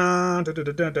the one...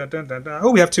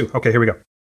 Oh, we have two. Okay, here we go.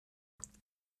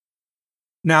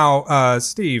 Now,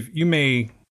 Steve, you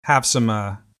may have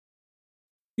some...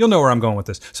 You'll know where I'm going with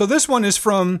this. So this one is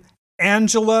from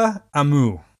Angela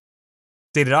Amu.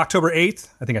 Dated October 8th.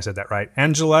 I think I said that right.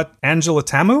 Angela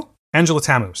Tamu? Angela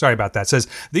Tamu. Sorry about that. Says,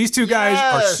 these two guys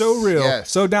are so real,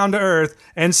 so down to earth,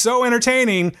 and so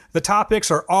entertaining. The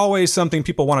topics are always something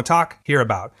people want to hear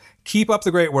about. Keep up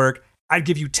the great work. I'd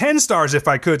give you 10 stars if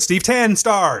I could, Steve. 10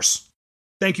 stars.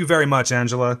 Thank you very much,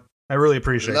 Angela. I really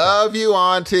appreciate it. Love you,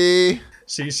 Auntie.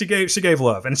 She gave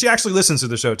love. And she actually listens to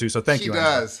the show, too, so thank you,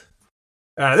 Angela. She does.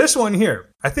 This one here,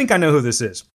 I think I know who this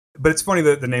is. But it's funny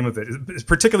the name of it, it's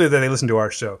particularly that they listen to our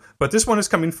show. But this one is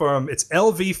coming from, it's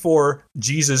LV4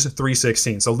 Jesus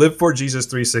 316. So Live for Jesus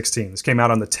 316. This came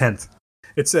out on the 10th.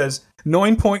 It says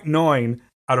 9.9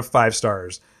 out of 5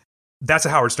 stars. That's a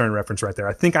Howard Stern reference right there.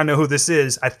 I think I know who this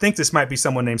is. I think this might be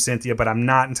someone named Cynthia, but I'm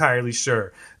not entirely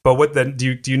sure. But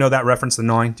do you know that reference, the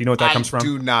 9? Do you know what that comes from? I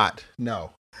do not.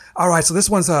 No. All right, so this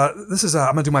is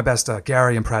I'm gonna do my best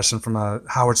Gary impression from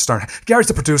Howard Stern. Gary's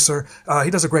the producer. He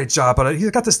does a great job, but he's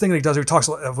got this thing that he does. He talks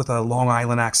with a Long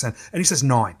Island accent, and he says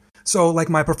 9. So, like,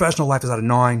 my professional life is at a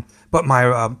 9, but my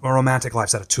romantic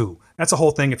life's at a 2. That's the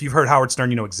whole thing. If you've heard Howard Stern,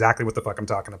 you know exactly what the fuck I'm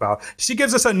talking about. She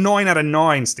gives us a 9 out of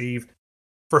 9, Steve,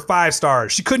 for 5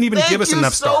 stars. She couldn't even give us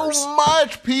enough stars. Thank you so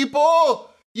much, people.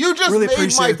 You just really made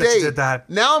appreciate my that day. you did that.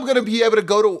 Now I'm gonna be able to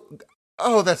go to.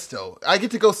 Oh, that's dope. I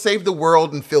get to go save the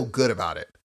world and feel good about it.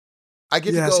 I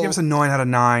get to go. She gave us a 9 out of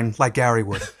 9, like Gary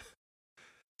would.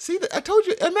 See, I told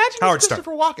you. Imagine Howard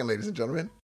Christopher Walken, ladies and gentlemen.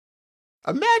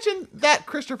 Imagine that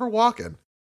Christopher Walken.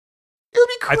 It would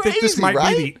be crazy, I think this might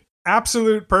be the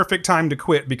absolute perfect time to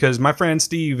quit because my friend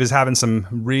Steve is having some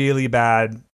really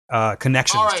bad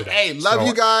connections All right, today. hey, love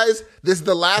you guys. This is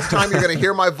the last time you're going to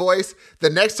hear my voice. The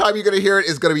next time you're going to hear it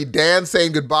is going to be Dan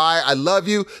saying goodbye. I love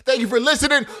you. Thank you for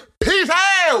listening. Peace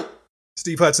out.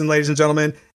 Steve Hudson, ladies and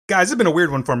gentlemen. Guys, it's been a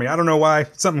weird one for me. I don't know why.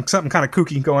 Something kind of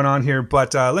kooky going on here,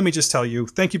 but let me just tell you,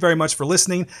 thank you very much for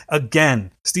listening.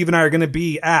 Again, Steve and I are going to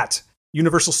be at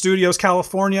Universal Studios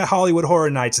California Hollywood Horror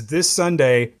Nights this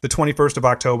Sunday, the 21st of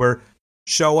October.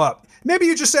 Show up. Maybe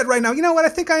you just said right now, you know what? I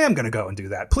think I am going to go and do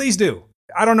that. Please do.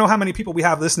 I don't know how many people we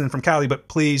have listening from Cali, but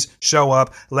please show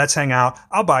up. Let's hang out.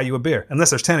 I'll buy you a beer.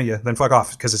 Unless there's 10 of you, then fuck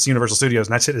off because it's Universal Studios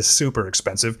and that shit is super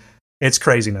expensive. It's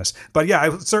craziness. But yeah,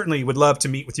 I certainly would love to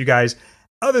meet with you guys.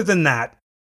 Other than that,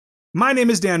 my name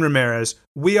is Dan Ramirez.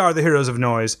 We are the Heroes of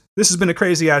Noise. This has been a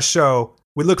crazy-ass show.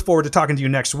 We look forward to talking to you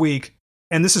next week.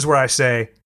 And this is where I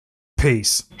say,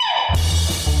 peace.